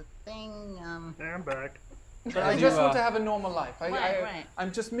was the thing. Yeah, I'm back. But I you, just want to have a normal life. Right.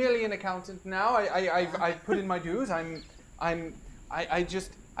 I'm just merely an accountant now. I've put in my dues. I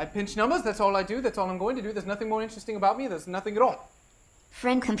pinch numbers. That's all I do. That's all I'm going to do. There's nothing more interesting about me. There's nothing at all.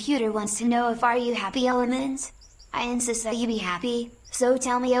 Friend Computer wants to know if are you happy, Elements? I insist that you be happy, so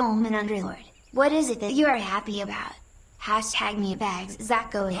tell me, Omen Underlord, what is it that you are happy about? Hashtag me bags.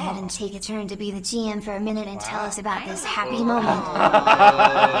 Zach, go ahead and take a turn to be the GM for a minute and tell us about this happy moment.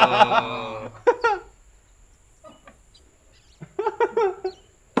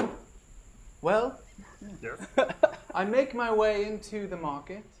 Well, Yes. I make my way into the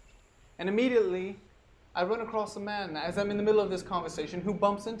market, and immediately I run across a man as I'm in the middle of this conversation who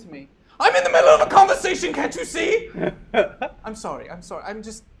bumps into me. I'm in the middle of a conversation, can't you see? I'm sorry.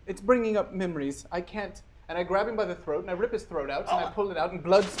 It's bringing up memories. I can't. And I grab him by the throat, and I rip his throat out, and I pull it out, and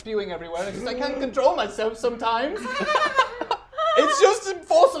blood spewing everywhere, and I can't control myself sometimes. It's just a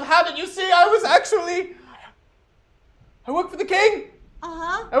force of habit. You see, I work for the king.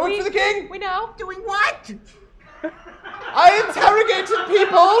 Uh-huh. I work for the king. We know. Doing what? I interrogated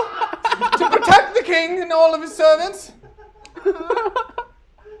people to protect the king and all of his servants.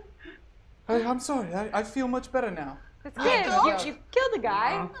 I'm sorry. I feel much better now. It's good. You killed the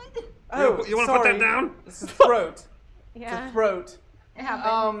guy. Oh, You want to put sorry. that down? This is throat. Yeah. Throat. It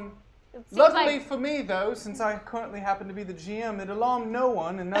happened. It seems Luckily like- for me, though, since I currently happen to be the GM, it alarmed no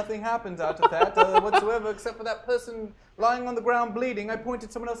one, and nothing happens out of that whatsoever, except for that person lying on the ground bleeding. I point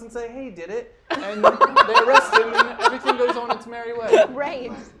at someone else and say, "Hey, did it?" And they arrest him, and everything goes on its merry way.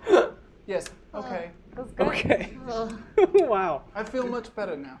 Great. Yes. Okay. That's good. okay. Wow. I feel much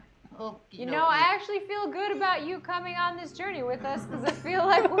better now. You know, I actually feel good about you coming on this journey with us because I feel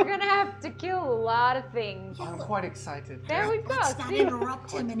like we're gonna have to kill a lot of things. I'm quite excited. There we go. Let's not See? interrupt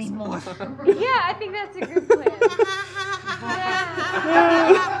him anymore. Yeah, I think that's a good plan.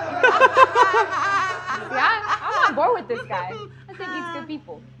 Yeah, I'm on board with this guy. I think he's good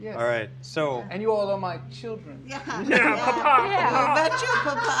people. Yes. All right. So And you all are my children. Yeah. Yeah, Papa. Yeah. I bet you,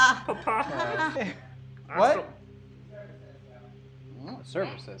 Papa. Papa. What?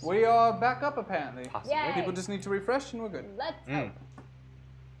 services. We are back up apparently. Possibly. Yay. People just need to refresh and we're good. Let's go.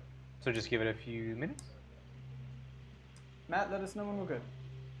 So just give it a few minutes. Matt, let us know when we're good.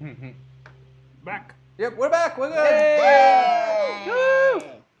 Back. Yep, we're back. We're good.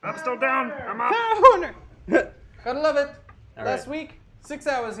 I'm still down. I'm up. Gotta love it. All Last right. week, 6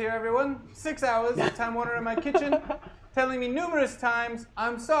 hours here, everyone. 6 hours. Time Warner in my kitchen, telling me numerous times,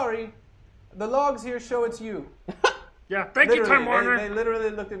 "I'm sorry. The logs here show it's you." Yeah, thank you, Literally, Time Warner. They literally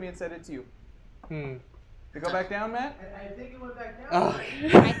looked at me and said it's you. Hmm. To go back down, Matt? Oh.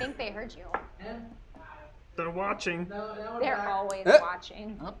 I think they heard you. They're watching. They're always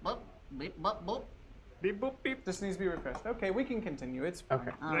watching. Up, up, beep, boop, boop. Beep boop beep. This needs to be refreshed. Okay, we can continue. It's fine.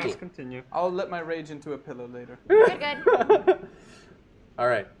 Okay. Let's continue. I'll let my rage into a pillow later. Good, good. All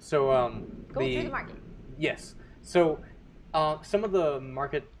right. So Go through the market. Yes. So some of the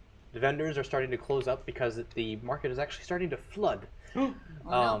market vendors are starting to close up because the market is actually starting to flood. Oh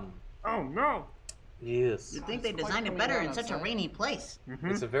no. Yes. You'd think they quite designed it coming better down in such a outside. rainy place.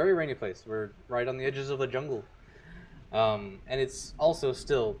 It's a very rainy place. We're right on the edges of the jungle. And it's also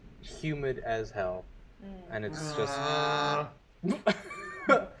still humid as hell, and it's just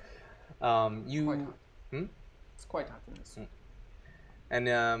you. It's quite hot in this.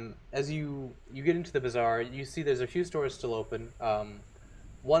 And as you get into the bazaar, you see there's a few stores still open.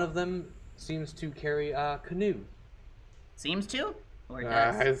 One of them seems to carry a canoe. Seems to? Or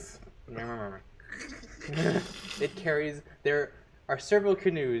does? It carries. There are several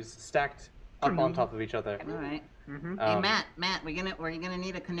canoes stacked up on top of each other. All right. Hey, Matt, we're gonna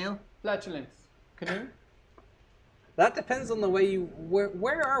need a canoe? Flatulence. Canoe? That depends on the way you.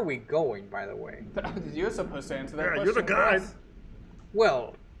 Where are we going, by the way? You're supposed to answer that Yeah, question. you're the for guide. us.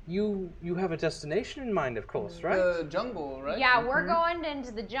 Well, you have a destination in mind, of course, right? The jungle, right? Yeah, we're going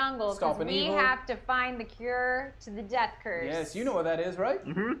into the jungle because Stop an we evil. have to find the cure to the death curse. Yes, you know what that is, right?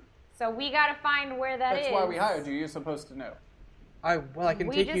 So we gotta find where that is. That's why we hired you. You're supposed to know. I can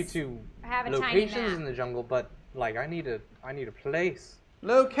We take you just to have a tiny locations map. in the jungle, but like I need a place.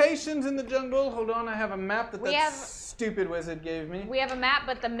 Locations in the jungle. Hold on, I have a map that We that have- stupid wizard gave me. We have a map,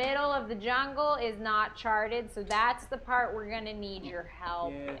 but the middle of the jungle is not charted, so that's the part we're gonna need your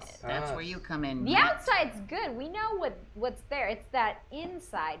help Yes. with. That's where you come in. The Matt. outside's good. We know what's there. It's that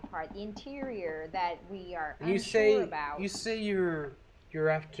inside part, the interior, that we are You unsure about. you say you're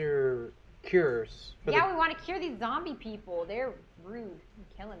after cures. For Yeah, we want to cure these zombie people. They're rude and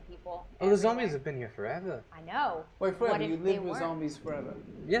killing people. the zombies everywhere. have been here forever. I know. Wait, forever. What if You they live with weren't? zombies forever.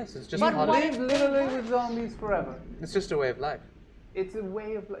 Yes, it's just But part what of, if- Live literally with zombies forever. it's just a way of life. It's a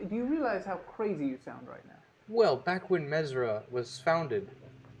way of life. Do you realize how crazy you sound right now? Well, back when Mesra was founded,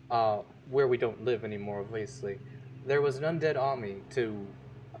 where we don't live anymore, obviously, there was an undead army to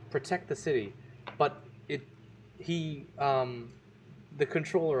protect the city, but the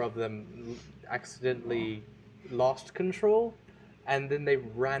controller of them accidentally lost control, and then they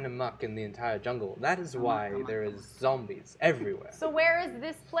ran amok in the entire jungle. That is why there is zombies everywhere. So where is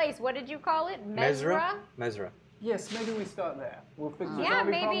this place? What did you call it? Mesra? Mesra. Yes, maybe we start there. We'll fix the Yeah,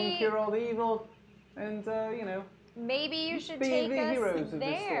 zombie problem, maybe- cure all the evil, and Maybe you should Be take the heroes us of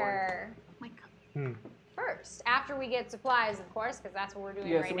this story. there Oh my God. first, after we get supplies, of course, because that's what we're doing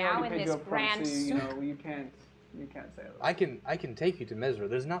yes, right we now already in paid this you up front, grand so soup. you can't say otherwise. I can take you to Mesra.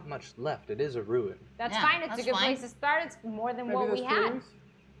 There's not much left. It is a ruin. That's Yeah, fine. It's that's a good fine. place to start. It's more than Maybe what we there's had. clues?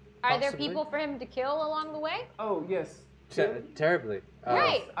 Are there Possibly. people for him to kill along the way? Oh yes. Terribly.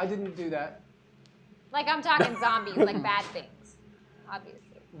 Right. I didn't do that. Like I'm talking zombies, like bad things,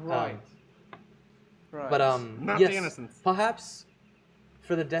 obviously. Right. Right. But Not yes, the innocents. perhaps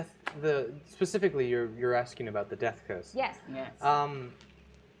for the death, specifically you're asking about the death curse. Yes. Yes.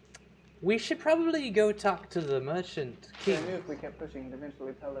 We should probably go talk to the merchant I king. knew if we kept pushing, he'd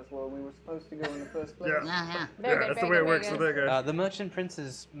eventually tell us where we were supposed to go in the first place. Yeah. Yeah. Very Yeah, good, that's very the way good, it works very with good. that guy. The merchant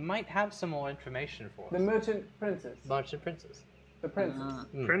princes might have some more information for us. The merchant princess. Merchant princes The princess.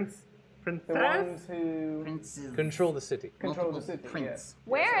 Prince? The Princess? ones who Princes. control the city. control the Multiple city. prince. Yes.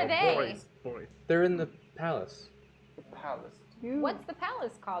 Where are they? Boys. Boys. They're in the palace. The palace. You. What's the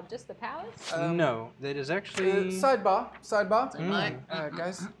palace called? Just the palace? No, it is actually. Sidebar. Mm.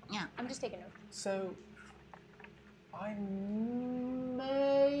 Guys. Yeah. I'm just taking notes. So, I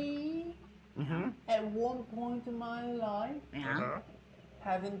may, at one point in my life, Yeah.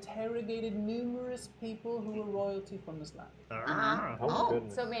 have interrogated numerous people who were royalty from this land. Oh,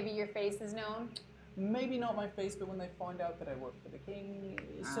 goodness. So maybe your face is known. Maybe not my face, but when they find out that I work for the king,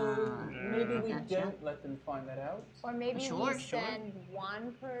 so maybe we Gotcha. don't let them find that out. Or maybe Sure, we sure. send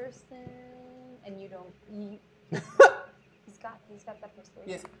one person and you don't. He's got that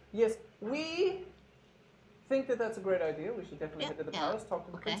persuasion. Yes, we think that that's a great idea. We should definitely head to the Yeah, palace, talk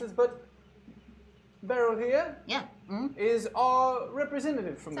to the okay. princess. But Beryl here Yeah. Mm? is our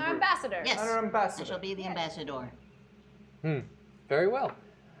representative from It's the our group. ambassador. Yes. And our I ambassador. shall be the ambassador. Very well.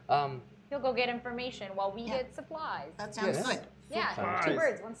 He'll go get information while we Yeah. get supplies. That sounds Yes. good. Yeah, Supplies. two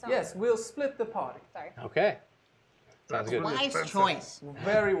birds, one stone. Yes, we'll split the party. Sorry. Okay. Sounds good. Really Wise expensive. choice.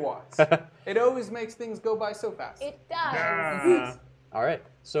 Very wise. It always makes things go by so fast. It does. Yeah. All right.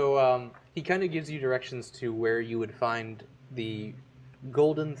 So he kind of gives you directions to where you would find the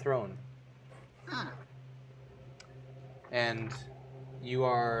golden throne, Huh. and you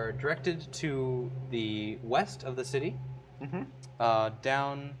are directed to the west of the city,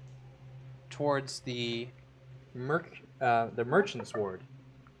 down towards the merchant's ward,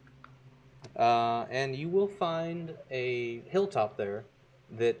 and you will find a hilltop there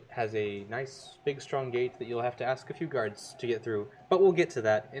that has a nice, big, strong gate that you'll have to ask a few guards to get through. But we'll get to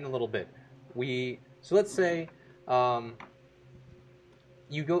that in a little bit. So let's say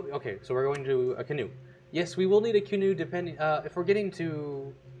you go. Okay, so we're going to a canoe. Yes, we will need a canoe. Depending if we're getting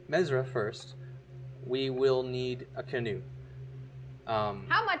to Mesra first, we will need a canoe.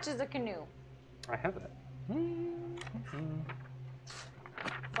 How much is a canoe? I have that.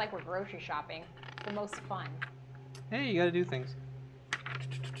 It's like we're grocery shopping. It's the most fun. Hey, you gotta do things.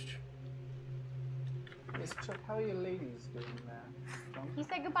 Yes, Chuck, how are your ladies doing there? He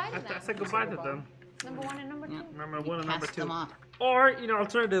said goodbye to I them. said goodbye to them. Number 1 and number 2. Number 1 and number Cast 2. them off. Or,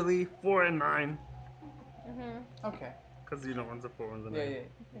 alternatively, 4 and 9. Okay. Because, one's a 4, one's a 9.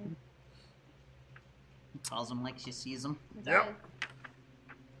 Yeah. Tells them like she sees them. Yep.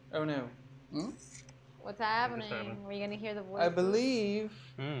 Oh no. What's happening? happened? Are you gonna hear the voice? I believe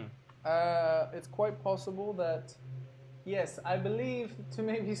Hmm. it's quite possible that, yes, I believe to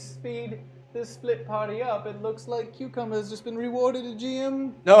maybe speed this split party up, it looks like Cucumber has just been rewarded a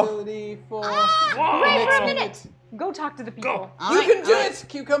GM No. ability for Wait for a minute. Go talk to the people. All You right, can do all right. it,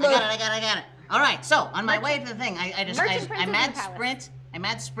 Cucumber! I got it. All right, so on my way to the thing, I Merchant Prince mad of the Palace. sprint. I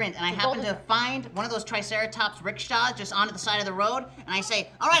mad sprint, and I The happen golden- to find one of those Triceratops rickshaws just onto the side of the road, and I say,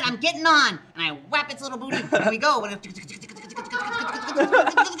 "All right, I'm getting on," and I whap its little booty, and we go. You're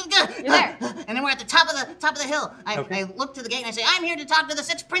there. And then we're at the top of the hill. I look to the gate and I say, "I'm here to talk to the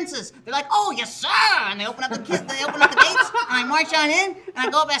 6 princes." They're like, "Oh, yes, sir!" And they open up the gates, and I march on in, and I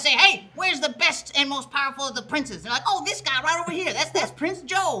go up and I say, "Hey, where's the best and most powerful of the princes?" They're like, "Oh, this guy right over here. That's Prince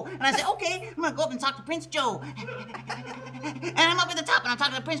Joe." And I say, "Okay, I'm gonna go up and talk to Prince Joe." And I'm up at the top, and I'm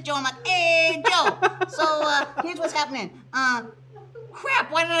talking to Prince Joe. I'm like, "Hey, Joe. So here's what's happening.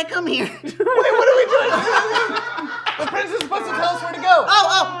 Crap, why did I come here?" Wait, what are we doing? The prince is supposed to tell us where to go.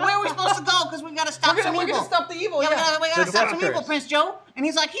 Oh, where are we supposed to go? Because we gotta stop some We're evil. gonna stop the evil, Yeah, we gotta The stop some doctors. evil, Prince Joe. And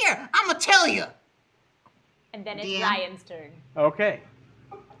he's like, "Here, I'm gonna tell you." And then it's DM. Ryan's turn. Okay.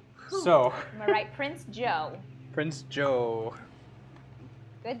 So, Am I right, Prince Joe? Prince Joe.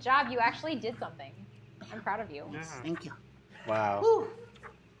 Good job. You actually did something. I'm proud of you. Thank you. Wow. Whew.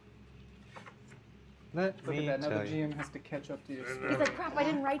 Let Look me at that, now the tell you. GM has to catch up to you. He's like, crap, I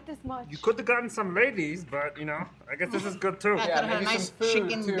didn't write this much. You could have gotten some ladies, but, I guess this is good too. I Yeah, could have had a maybe nice some food,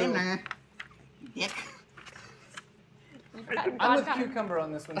 chicken too. dinner. Dick. You've gotten I'm with God- Cucumber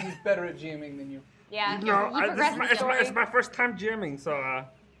on this one. He's better at GMing than you. Yeah, No, you this progressed is the story. it's my first time jamming, so I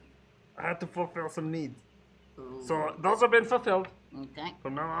had to fulfill some needs. So those have been fulfilled. Okay.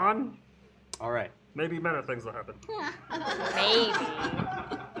 From now on, All right. maybe better things will happen. Maybe.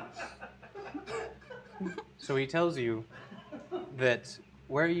 So he tells you that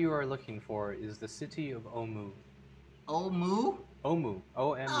where you are looking for is the city of Omu. Oh, moo? Omu.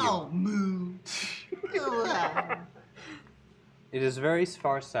 O-M-U. Oh, moo. It is very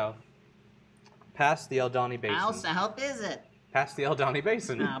far south, past the Eldani Basin. How south is it? Past the Eldani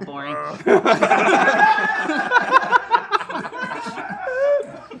Basin. Ah, boring.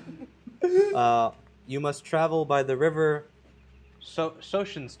 You must travel by the river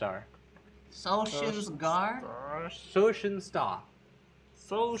Soshenstar. Socians Gar? Soshenstar.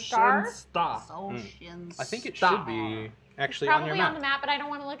 Star? Socians. I think it should be actually on your Probably map. on the map, but I don't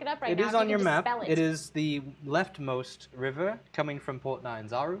want to look it up right It now. is If you on could your just map. spell It is the leftmost river coming from Port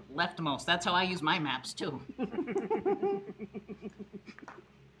Nyanzaru. Leftmost. That's how I use my maps, too.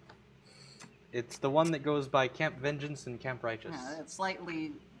 It's the one that goes by Camp Vengeance and Camp Righteous. Yeah, it's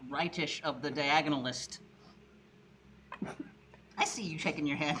slightly rightish of the diagonalist. I see you shaking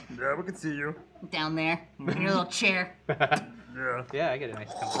your head Yeah, we can see you. down there in your little chair. Yeah. Yeah, I get a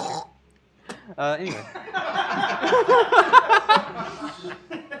nice comfy chair. Anyway.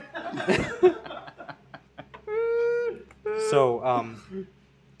 So,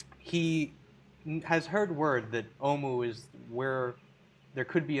 he has heard word that Omu is where there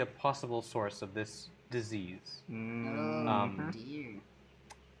could be a possible source of this disease. Dear.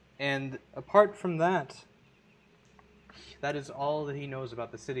 And apart from that, that is all that he knows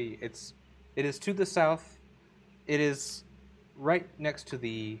about the city. It is to the south. It is right next to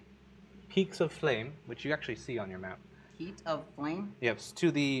the Peaks of Flame, which you actually see on your map. Heat of flame? Yes,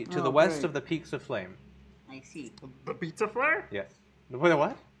 to the Oh, west great. of the Peaks of Flame. I see. The pizza flare? Yes. The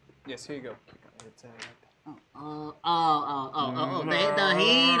what? Yes, here you go. It's, Oh, the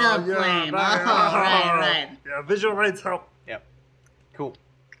heat of flame. that- Oh, right. Yeah, visual aids help. Yep. Cool.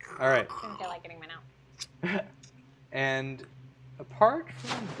 All right. Didn't feel like getting mine out. And apart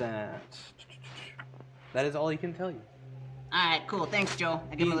from that, that is all he can tell you. All right, cool. Thanks, Joe.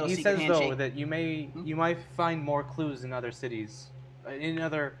 I give him a little He secret says handshake. though that you might find more clues in other cities, in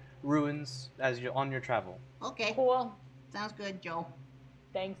other ruins as you on your travel. Okay, Cool. sounds good, Joe.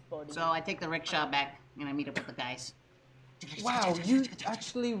 Thanks, buddy. So I take the rickshaw back and I meet up with the guys. wow, you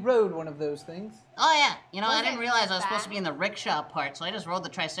actually rode one of those things. Oh yeah, I Was didn't it realize I was supposed to fast? be in the rickshaw part, so I just rode the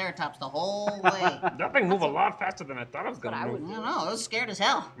Triceratops the whole way. That thing moved a lot faster than I thought it was What gonna I move. would I don't know, I was scared as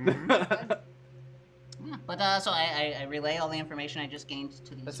hell. Yeah, but But so I relay all the information I just gained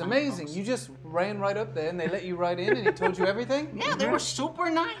to these. That's fine amazing. folks. You just ran right up there and they let you right in and he told you everything? Yeah, they were super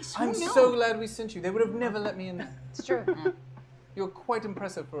nice. Who I'm knew? so glad we sent you. They would have never let me in there. It's true. You're quite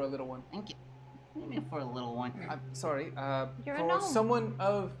impressive for a little one. Thank you. Maybe for a little one. I'm sorry. You're a for gnome. someone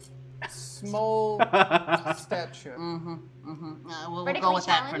of small stature. We'll Vertically go with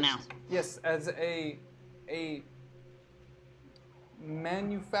that for now. challenged? Yes, as a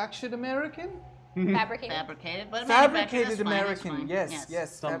manufactured American? Fabricated. Fabricated, but Fabricated manufactured, that's American. fine, Yes,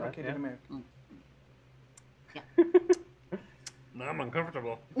 yes. Somewhat, fabricated yeah. American. Now I'm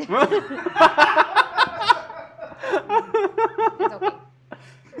uncomfortable. It's okay.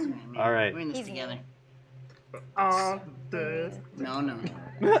 All right. We're in this He's together. All this. No.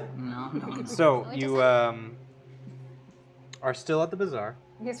 So you are still at the bazaar.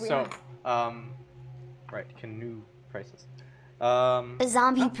 Yes, we So are. right, canoe prices. A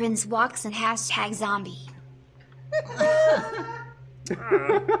zombie prince walks and #zombie. That's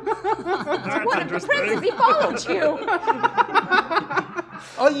Prince, interesting. he followed you.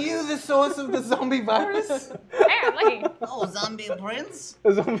 Are you the source of the zombie virus? Apparently. Oh, zombie prince?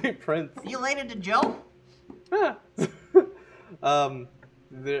 A zombie prince. You related to Joe?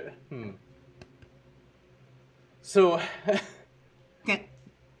 So,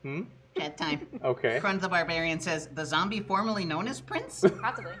 Chat time. okay. Krund the Barbarian says, the zombie formerly known as Prince?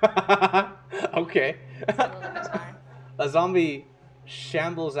 Possibly. Okay. A little bit hard. A zombie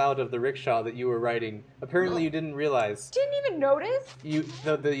shambles out of the rickshaw that you were riding. Apparently, you didn't realize Didn't even notice. the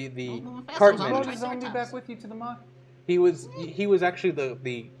Well, fast cartman. zombie. Brought a zombie back with you to the market? He was actually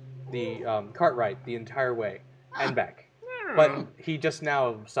the cartwright the entire way and back. But he just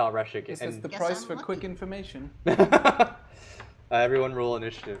now saw Reshik. Guess that's And the Guess price I'm for lucky. quick information. everyone roll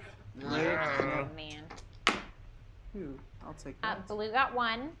initiative. Oh, man. Ooh, I'll take that. Blue got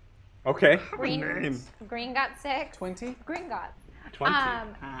 1. Okay. Name. Green got 6. 20? Green got. 20.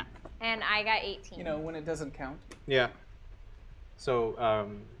 And I got 18. You know, when it doesn't count. Yeah. So,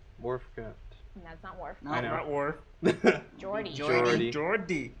 Worf got. That's not Worf. No. I know. Not Worf. Jordy. Jordy.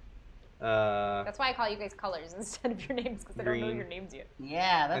 Jordy. That's why I call you guys colors instead of your names, because I don't know Green. your names yet.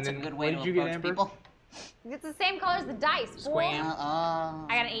 Yeah, that's a And then good way what to did you get, approach Amber? people. It's the same color as the dice. fool. Squam. I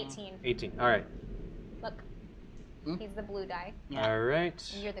got an 18. 18. All right. Look. He's the blue die. Yeah. All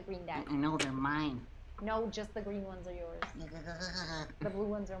right. And you're the green die. I know they're mine. No, just the green ones are yours. The blue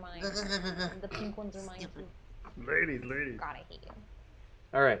ones are mine. And the pink ones are mine too. Ladies. God, I hate you.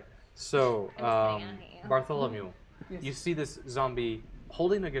 All right. So, I'm just kidding, I hate you. Bartholomew, you see this zombie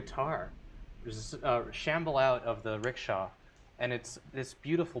holding a guitar shamble out of the rickshaw, and it's this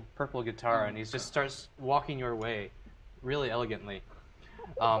beautiful purple guitar, and he just starts walking your way, really elegantly.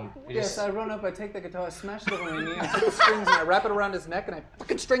 He Yes, just- I run up, I take the guitar, I smash it over my knee, I take the strings and I wrap it around his neck and I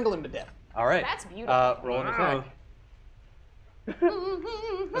fucking strangle him to death. all right. That's beautiful. Roll an Wow. attack.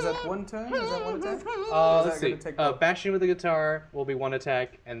 Is that one turn? Is that one attack? Let's that see. gonna take both? Bashing with the guitar will be one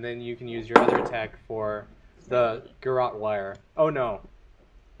attack, and then you can use your other attack for the garrote wire. Oh no.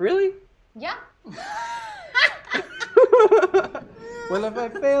 Really? Yeah. Well, if I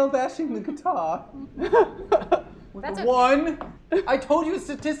fail bashing the guitar with That's a okay. 1, I told you it's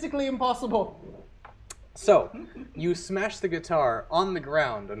statistically impossible. So, you smash the guitar on the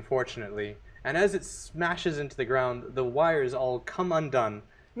ground, unfortunately, and as it smashes into the ground, the wires all come undone,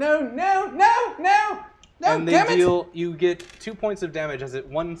 No, and they damn it! you get 2 points of damage as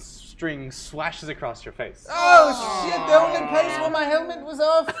one string slashes across your face. Oh shit, the only place where my helmet was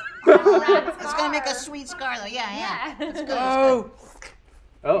off. It's gonna make a sweet scar, though. Yeah. Yeah. It's good. Oh,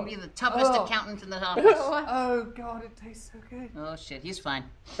 Oh, Be the toughest Oh. accountant in the office. oh god, it tastes so good. Oh shit, he's fine.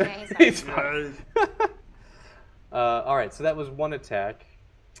 Yeah, he's He's fine. fine. All right, so that was one attack.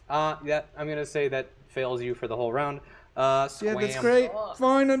 Yeah, I'm gonna say that fails you for the whole round. Yeah, that's Squam. great.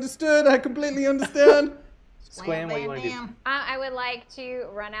 Fine, understood. I completely understand. Squam, what do you want to do? Bam, I would like to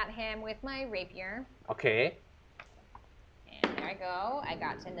run at him with my rapier. Okay. And there I go. I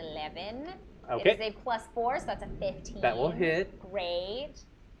got to an 11. Okay. It is a +4, so that's a 15. That will hit. Great.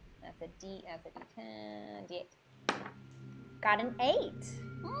 That's a D10, D8. Got an 8.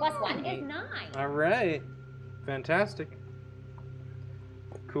 +1 is 9. All right. Fantastic.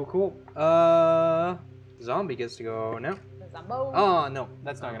 Cool. Zombie gets to go now. The Zombo. Oh, no,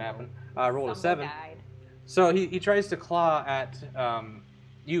 that's not gonna happen. Roll a Zombo 7. died. So he tries to claw at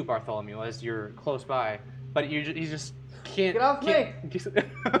you, Bartholomew, as you're close by, but he just can't. Get off me!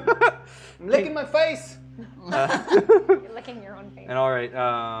 I'm licking my face. You're licking your own face. And all right,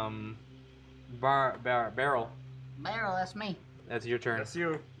 Barrel, Barrel, that's me. that's your turn. That's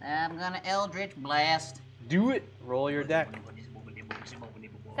you. I'm gonna Eldritch Blast. Do it. Roll your deck.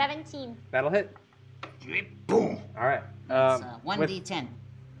 17. That'll hit. Boom. All right. It's With- 1d10.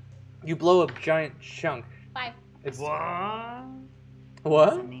 you blow a giant chunk. 5. It's What?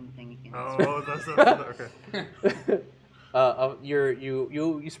 what? Name thing again. Oh, that's okay.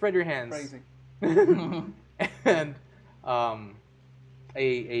 You spread your hands. Crazy. And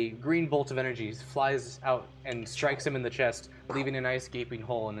a green bolt of energy flies out and strikes him in the chest, leaving a nice gaping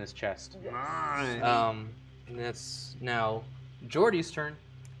hole in his chest. Nice. And that's now Jordy's turn.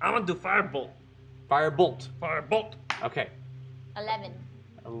 I'm gonna do firebolt. Firebolt. Firebolt. Okay. 11.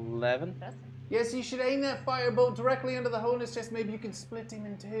 11. Yes, you should aim that firebolt directly into the hole in his chest. Maybe you can split him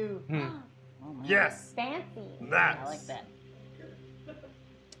in two. Oh, man. Yes. Fancy. That. I like that.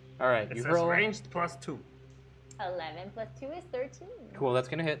 All right. It You says roll. ranged +2. 11 plus 2 is 13. Cool. That's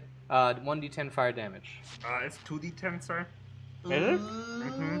gonna hit. 1d10 fire damage. It's 2d10, sir. Is it?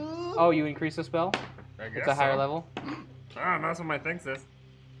 Mm-hmm. Oh, you increase the spell. I guess It's a higher so. level. Ah, that's what my thing says.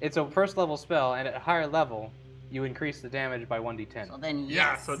 It's a first level spell, and at a higher level, you increase the damage by 1d10. So then,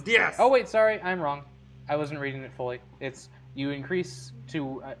 Yeah, yes. so yes. Oh wait, sorry, I'm wrong. I wasn't reading it fully. It's you increase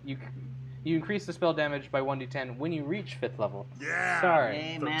to you increase the spell damage by 1d10 when you reach 5th level. Yeah. Sorry.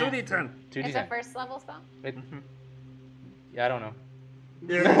 Hey, So man. 2d10. 2d10. It's a first level spell? It- Yeah, I don't know.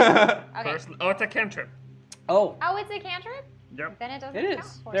 Yeah. Okay. Oh, it's a cantrip. Oh, Oh, it's a cantrip? Yep. Then it doesn't it count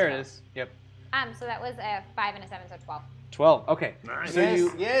is. for There spell. it is. Yep. So that was a 5 and a 7, so 12. 12. Okay. Nice. So Yes,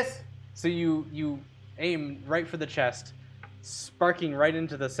 you yes. so you aim right for the chest, sparking right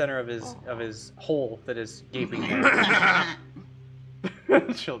into the center of his hole that is gaping there.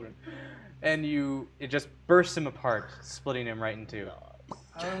 Children. And it just bursts him apart, splitting him right in two.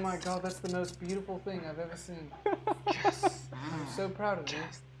 Oh my god, that's the most beautiful thing I've ever seen. Yes. I'm so proud of you.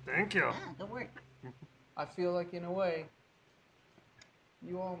 Thank you. Yeah, good work. I feel like, in a way,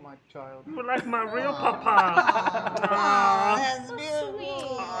 you are my child. You like my real papa. That's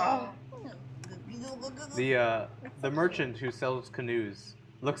beautiful. The merchant who sells canoes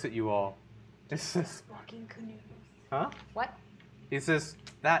looks at you all. He says, Walking canoes. "Huh?" What? He says,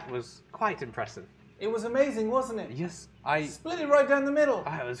 "That was quite impressive." It was amazing, wasn't it? Yes, I. Split it right down the middle.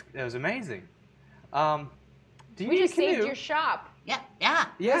 It was amazing. Do you We need just a canoe? saved your shop. Yeah. Yeah.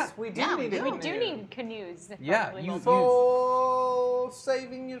 Yes, we do Yeah, need it. We do need canoes. Yeah, probably. you- For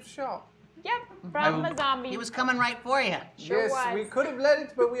saving your shop. Yep, I from will- a zombie. He was coming right for you. Sure Yes, was. we could have let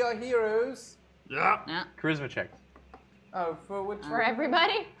it, but we are heroes. Yeah. Yeah. Charisma check Oh, for which For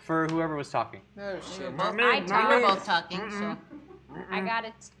everybody? for whoever was talking. No shit. Not me. I Not talk. We me. were both talking, so I got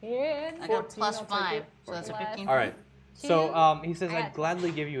a 10. I 14, got plus I'll take 5. it. So that's a Plus. 15. All right. So he says, I "I'd got-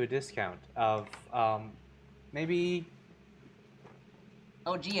 gladly give you a discount of maybe."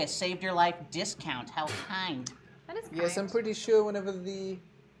 Oh, gee, I saved your life discount. How kind. That is Yes, I'm kind. pretty sure whenever the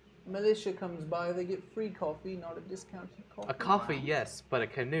militia comes by, they get free coffee, not a discounted coffee. A coffee, yes, but a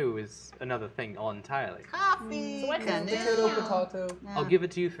canoe is another thing all entirely. Coffee. So what's canoe. Potato, potato. I'll give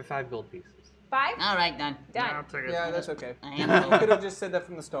it to you for 5 gold pieces. 5? All right, done. Yeah, Done. I'll take it. Yeah, that's okay. I You am. could have just said that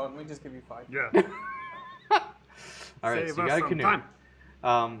from the start, and we just give you 5. Yeah. All right, Save so you us got a some canoe.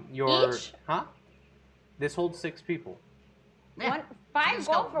 time. Your Each? huh? This holds 6 people. Yeah. 5 Just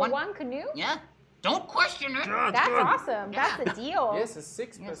gold got for one- one canoe? Yeah. Don't question it. Yeah, it's That's good. awesome. Yeah. That's a deal. Yes, a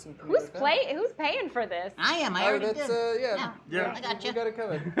 6-person canoe. Who's with that. Who's paying for this? I am. I Oh, already that's, did. yeah. Yeah. I got We you. got it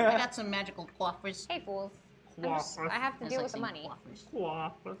covered. I got some magical coffers. Hey, fools. Waffle. I have to That's deal like with the saying money. coffers.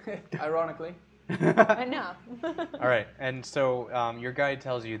 Waffle. Ironically. Enough. All right, and so your guide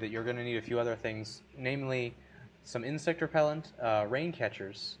tells you that you're going to need a few other things, namely some insect repellent, rain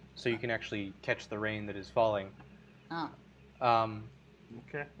catchers, so you can actually catch the rain that is falling. Oh. Um,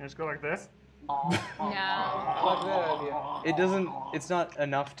 Okay, let's go like this. No. Like that idea. it doesn't. It's not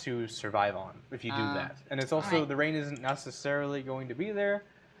enough to survive on if you do that, and it's also alright. the rain isn't necessarily going to be there.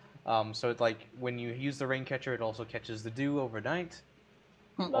 So it's like when you use the rain catcher, it also catches the dew overnight.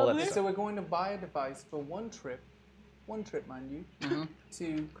 All that So stuff. we're going to buy a device for one trip, mind you,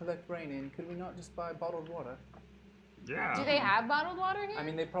 to collect rain in. Could we not just buy bottled water? Yeah. Do they have bottled water here? I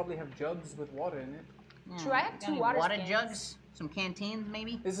mean, they probably have jugs with water in it. True, I have Got 2 any water water skins. jugs? Some canteens,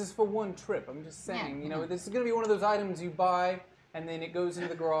 maybe? This is for one trip. I'm just saying, Yeah, you know, yeah. this is going to be one of those items you buy and then it goes into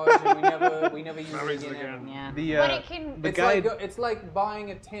the garage and we never use Never it use it again. again. Yeah. The But it can. the It's guide. like it's like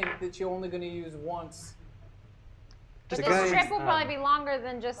buying a tent that you're only going to use once. But the this guide, trip will probably um, be longer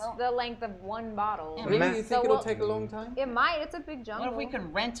than just the length of one bottle. Yeah. Really? Matt- You So think it'll we'll- take a long time? It might. It's a big jungle. What if we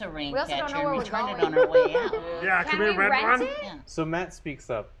can rent a rain We also don't catcher know and where we're return it going. on our way out? Yeah, Can can we we rent rent one? it? Yeah. So Matt speaks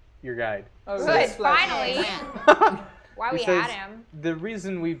up, your guide. Oh, Good, that's flash. finally. Yeah. Why He we says, had him. The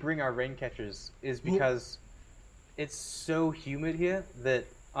reason we bring our rain catchers is because it's so humid here that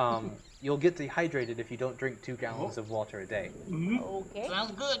you'll get dehydrated if you don't drink 2 gallons of water a day. Okay.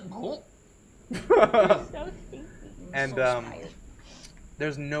 Sounds good. Cool. So stinky. And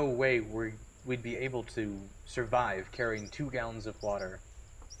there's no way we'd be able to survive carrying 2 gallons of water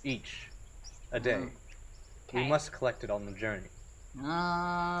each a day. We Okay. must collect it on the journey. All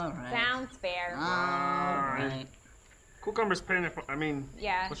right. Sounds fair. All right. Cucumber's paying it for. I mean,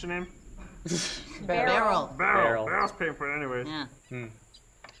 Yeah. what's your name? Barrel. Barrel. Barrel's paying for it anyway. Yeah.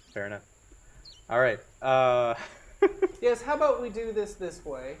 Fair enough. All right. Yes, how about we do this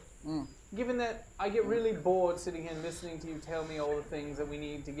way? Given that I get really bored sitting here and listening to you tell me all the things that we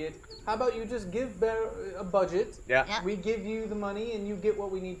need to get, how about you just give Bear a budget? Yeah. Yep. We give you the money and you get what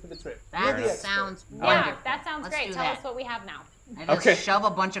we need for the trip. You're That the expert. sounds Yeah, wonderful. that sounds Let's great. do Tell that. us what we have now. I just Okay. shove a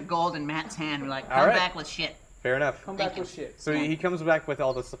bunch of gold in Matt's hand. We're like, All come right. back with shit. Fair enough. Come Thank back you. with shit. So he comes back with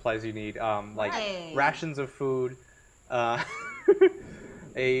all the supplies you need, like Hey. rations of food,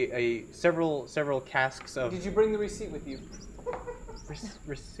 several casks of Did you bring the receipt with you?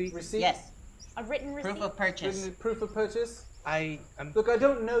 receipt. Receipt? Yes. A written receipt. Proof of purchase. Proof of purchase? I'm Look, I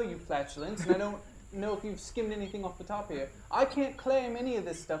don't know you, Flatulence, and I don't know if you've skimmed anything off the top here. I can't claim any of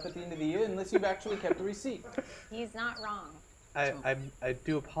this stuff at the end of the year unless you've actually kept a receipt. He's not wrong. I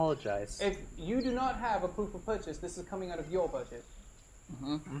do apologize. If you do not have a proof of purchase, this is coming out of your budget.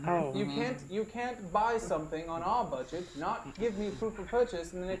 Oh, You can't buy something on our budget, not give me proof of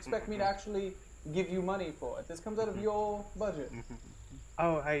purchase, and then expect me to actually give you money for it. This comes out of your budget.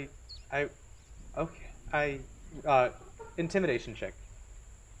 Intimidation check.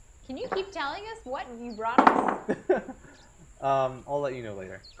 Can you keep telling us what you brought us? I'll let you know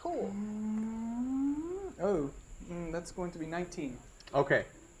later. Cool. Oh, that's going to be 19. Okay.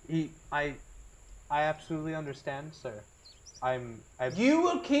 I absolutely understand, sir. You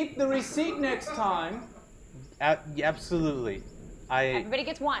will keep the receipt next time. Absolutely. Everybody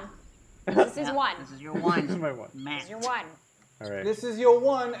gets one. This is one. This is your one. This is my one. Matt. This is your one. All right. This is your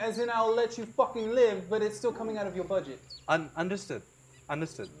one, as in I'll let you fucking live, but it's still coming out of your budget. Understood.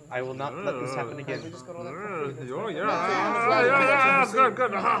 Understood. I will not let this happen We again. just got all that for free. That's right. Yeah, good,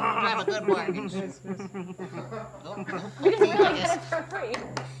 good. You have a good one. We didn't realize this for free.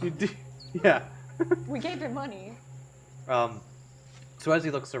 You do, yeah. We gave him money. So as he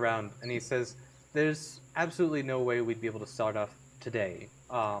looks around and he says, "There's absolutely no way we'd be able to start off today.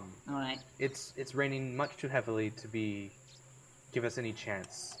 All right. It's raining much too heavily to give us any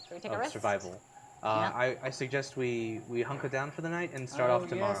chance Should we take a of rest? survival. Yeah. I suggest we hunker down for the night and start off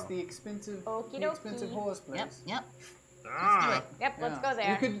tomorrow." Yes, the expensive, Okie the expensive dokie. horse place. Yep. Yep. Ah, Yep, let's Yeah. go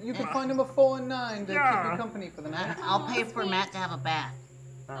there. You could find him a 4 and 9 to Yeah. keep you company for the night. I'll pay for Matt to have a bath.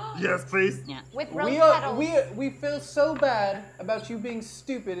 yes, please. Yeah. With rose We petals. we feel so bad about you being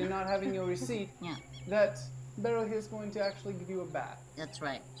stupid and not having your receipt Yeah. that Beryl here's going to actually give you a bath. That's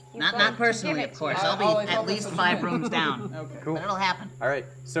right. He's Not going to personally, give it of to course. you. I'll be I'll at least also- 5 rooms down. Okay. Cool. But it'll happen. All right.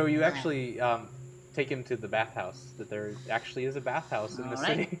 So you actually take him to the bathhouse. That there actually is a bathhouse in All the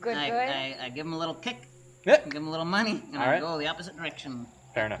right. city. Good, I, good. I give him a little kick. Yep. Give him a little money, and All I right. go the opposite direction.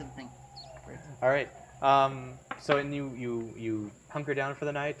 Fair enough. Good thing. All right. So and you hunker down for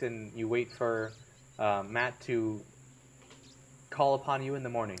the night and you wait for Matt to call upon you in the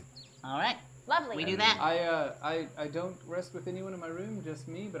morning. All right. Lovely. We do that. I don't rest with anyone in my room, just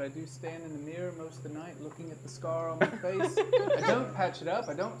me, but I do stand in the mirror most of the night looking at the scar on my face. I don't patch it up,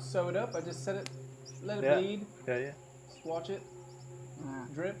 I don't sew it up, I just let it Yeah. bleed, Yeah. just watch it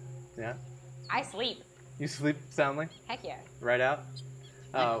drip. Yeah. I sleep. You sleep soundly Heck yeah. right out.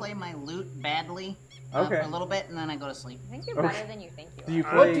 I play my lute badly Okay. for a little bit, and then I go to sleep. I think you're Okay. better than you think you Do you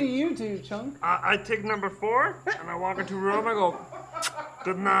are. What do play? you do, Chunk? I take number 4 and I walk into a room. I go,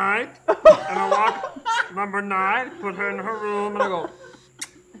 good night. And I walk number 9, put her in her room, and I go,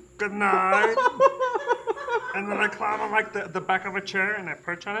 good night. And then I climb on like the back of a chair and I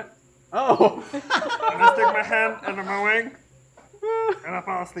perch on it. Oh. And I stick my hand under my wing and I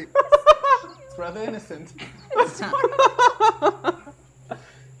fall asleep. It's rather innocent.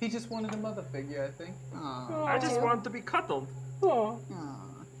 He just wanted a mother figure, I think. Aw. I just want to be cuddled. Aw.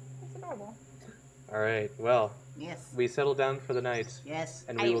 That's adorable. All right. Well, Yes. we settle down for the night, Yes.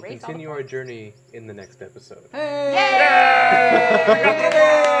 and I we will erase all the continue our points. journey in the next episode.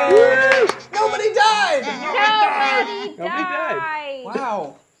 Nobody died! Nobody Nobody died. died.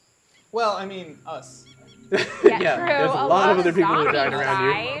 Wow. Well, I mean, us. Yeah, true. There's a lot of other people who zombies died around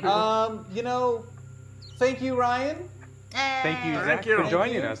you. died. You know, thank you, Ryan. Thank you, Hey. Zach, you. for Thank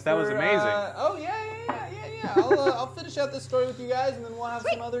joining you us. That was for, amazing. Oh yeah. I'll finish out this story with you guys, and then we'll have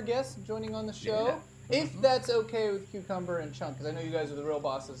some other guests joining on the show, if that's okay with Cucumber and Chunk, because I know you guys are the real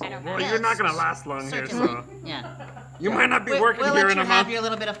bosses. I don't Well, know. you're not gonna last long here, Certainly. so Yeah. you might not be We'll working let here you in a have month. your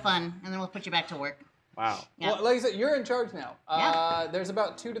little bit of fun, and then we'll put you back to work. Wow. Yeah. Well, like I said, you're in charge now. Yeah. There's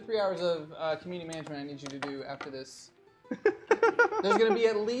about 2 to 3 hours of community management I need you to do after this. There's going to be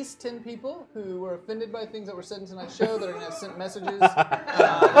at least 10 people who were offended by things that were said in tonight's show that are going to have sent messages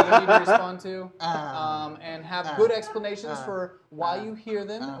that you need to respond to and have good explanations for why you hear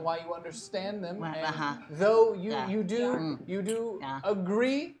them, why you understand them. And though you do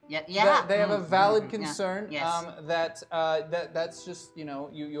agree that they have a valid concern, that's just,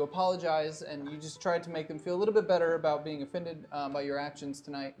 you apologize and you just tried to make them feel a little bit better about being offended by your actions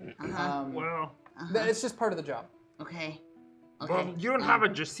tonight. It's just part of the job. Okay. Well, you don't have a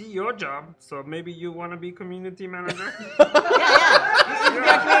CEO job, so maybe you want to be community manager? Yeah. You're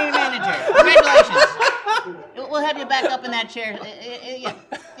a community manager. Congratulations. We'll have you back up in that chair.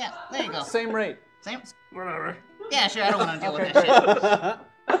 Yeah, there you go. Same rate. Same. Whatever. Yeah, sure. I don't want to deal with that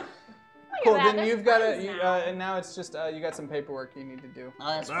shit. Cool. Then you've got to, and now it's just you got some paperwork you need to do. Oh,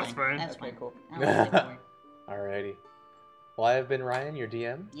 that's fine. That's Okay, cool. Alrighty. Well, I've been Ryan, your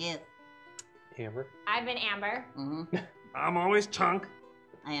DM. Yeah. Amber. I've been Amber. Mm-hmm. I'm always Chunk.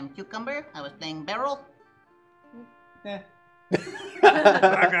 I am Cucumber. I was playing Beryl. Yeah.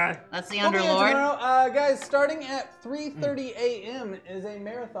 That guy. That's the We'll be in Underlord. tomorrow. Guys, starting at 3:30 a.m. is a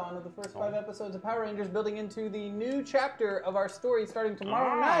marathon of the first 5 episodes of Power Rangers, building into the new chapter of our story starting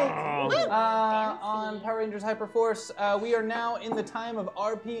tomorrow night on Power Rangers Hyperforce. We are now in the time of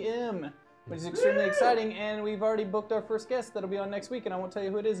RPM, which is extremely exciting, and we've already booked our first guest that'll be on next week, and I won't tell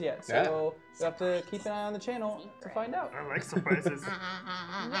you who it is yet. So you have to keep an eye on the channel to find out. I like surprises.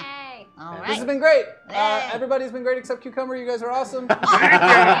 Yay. All This right. has been great. Yay. Everybody's been great except Cucumber. You guys are awesome. Yay.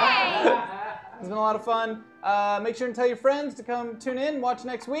 It's been a lot of fun. Make sure and tell your friends to come tune in, watch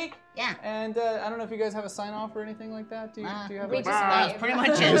next week. Yeah. And I don't know if you guys have a sign off or anything like that. Do you have We a just That's wave. pretty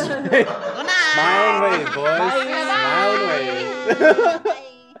much it. Good night. Smile and wave, boys. Bye. Smile and wave. Bye.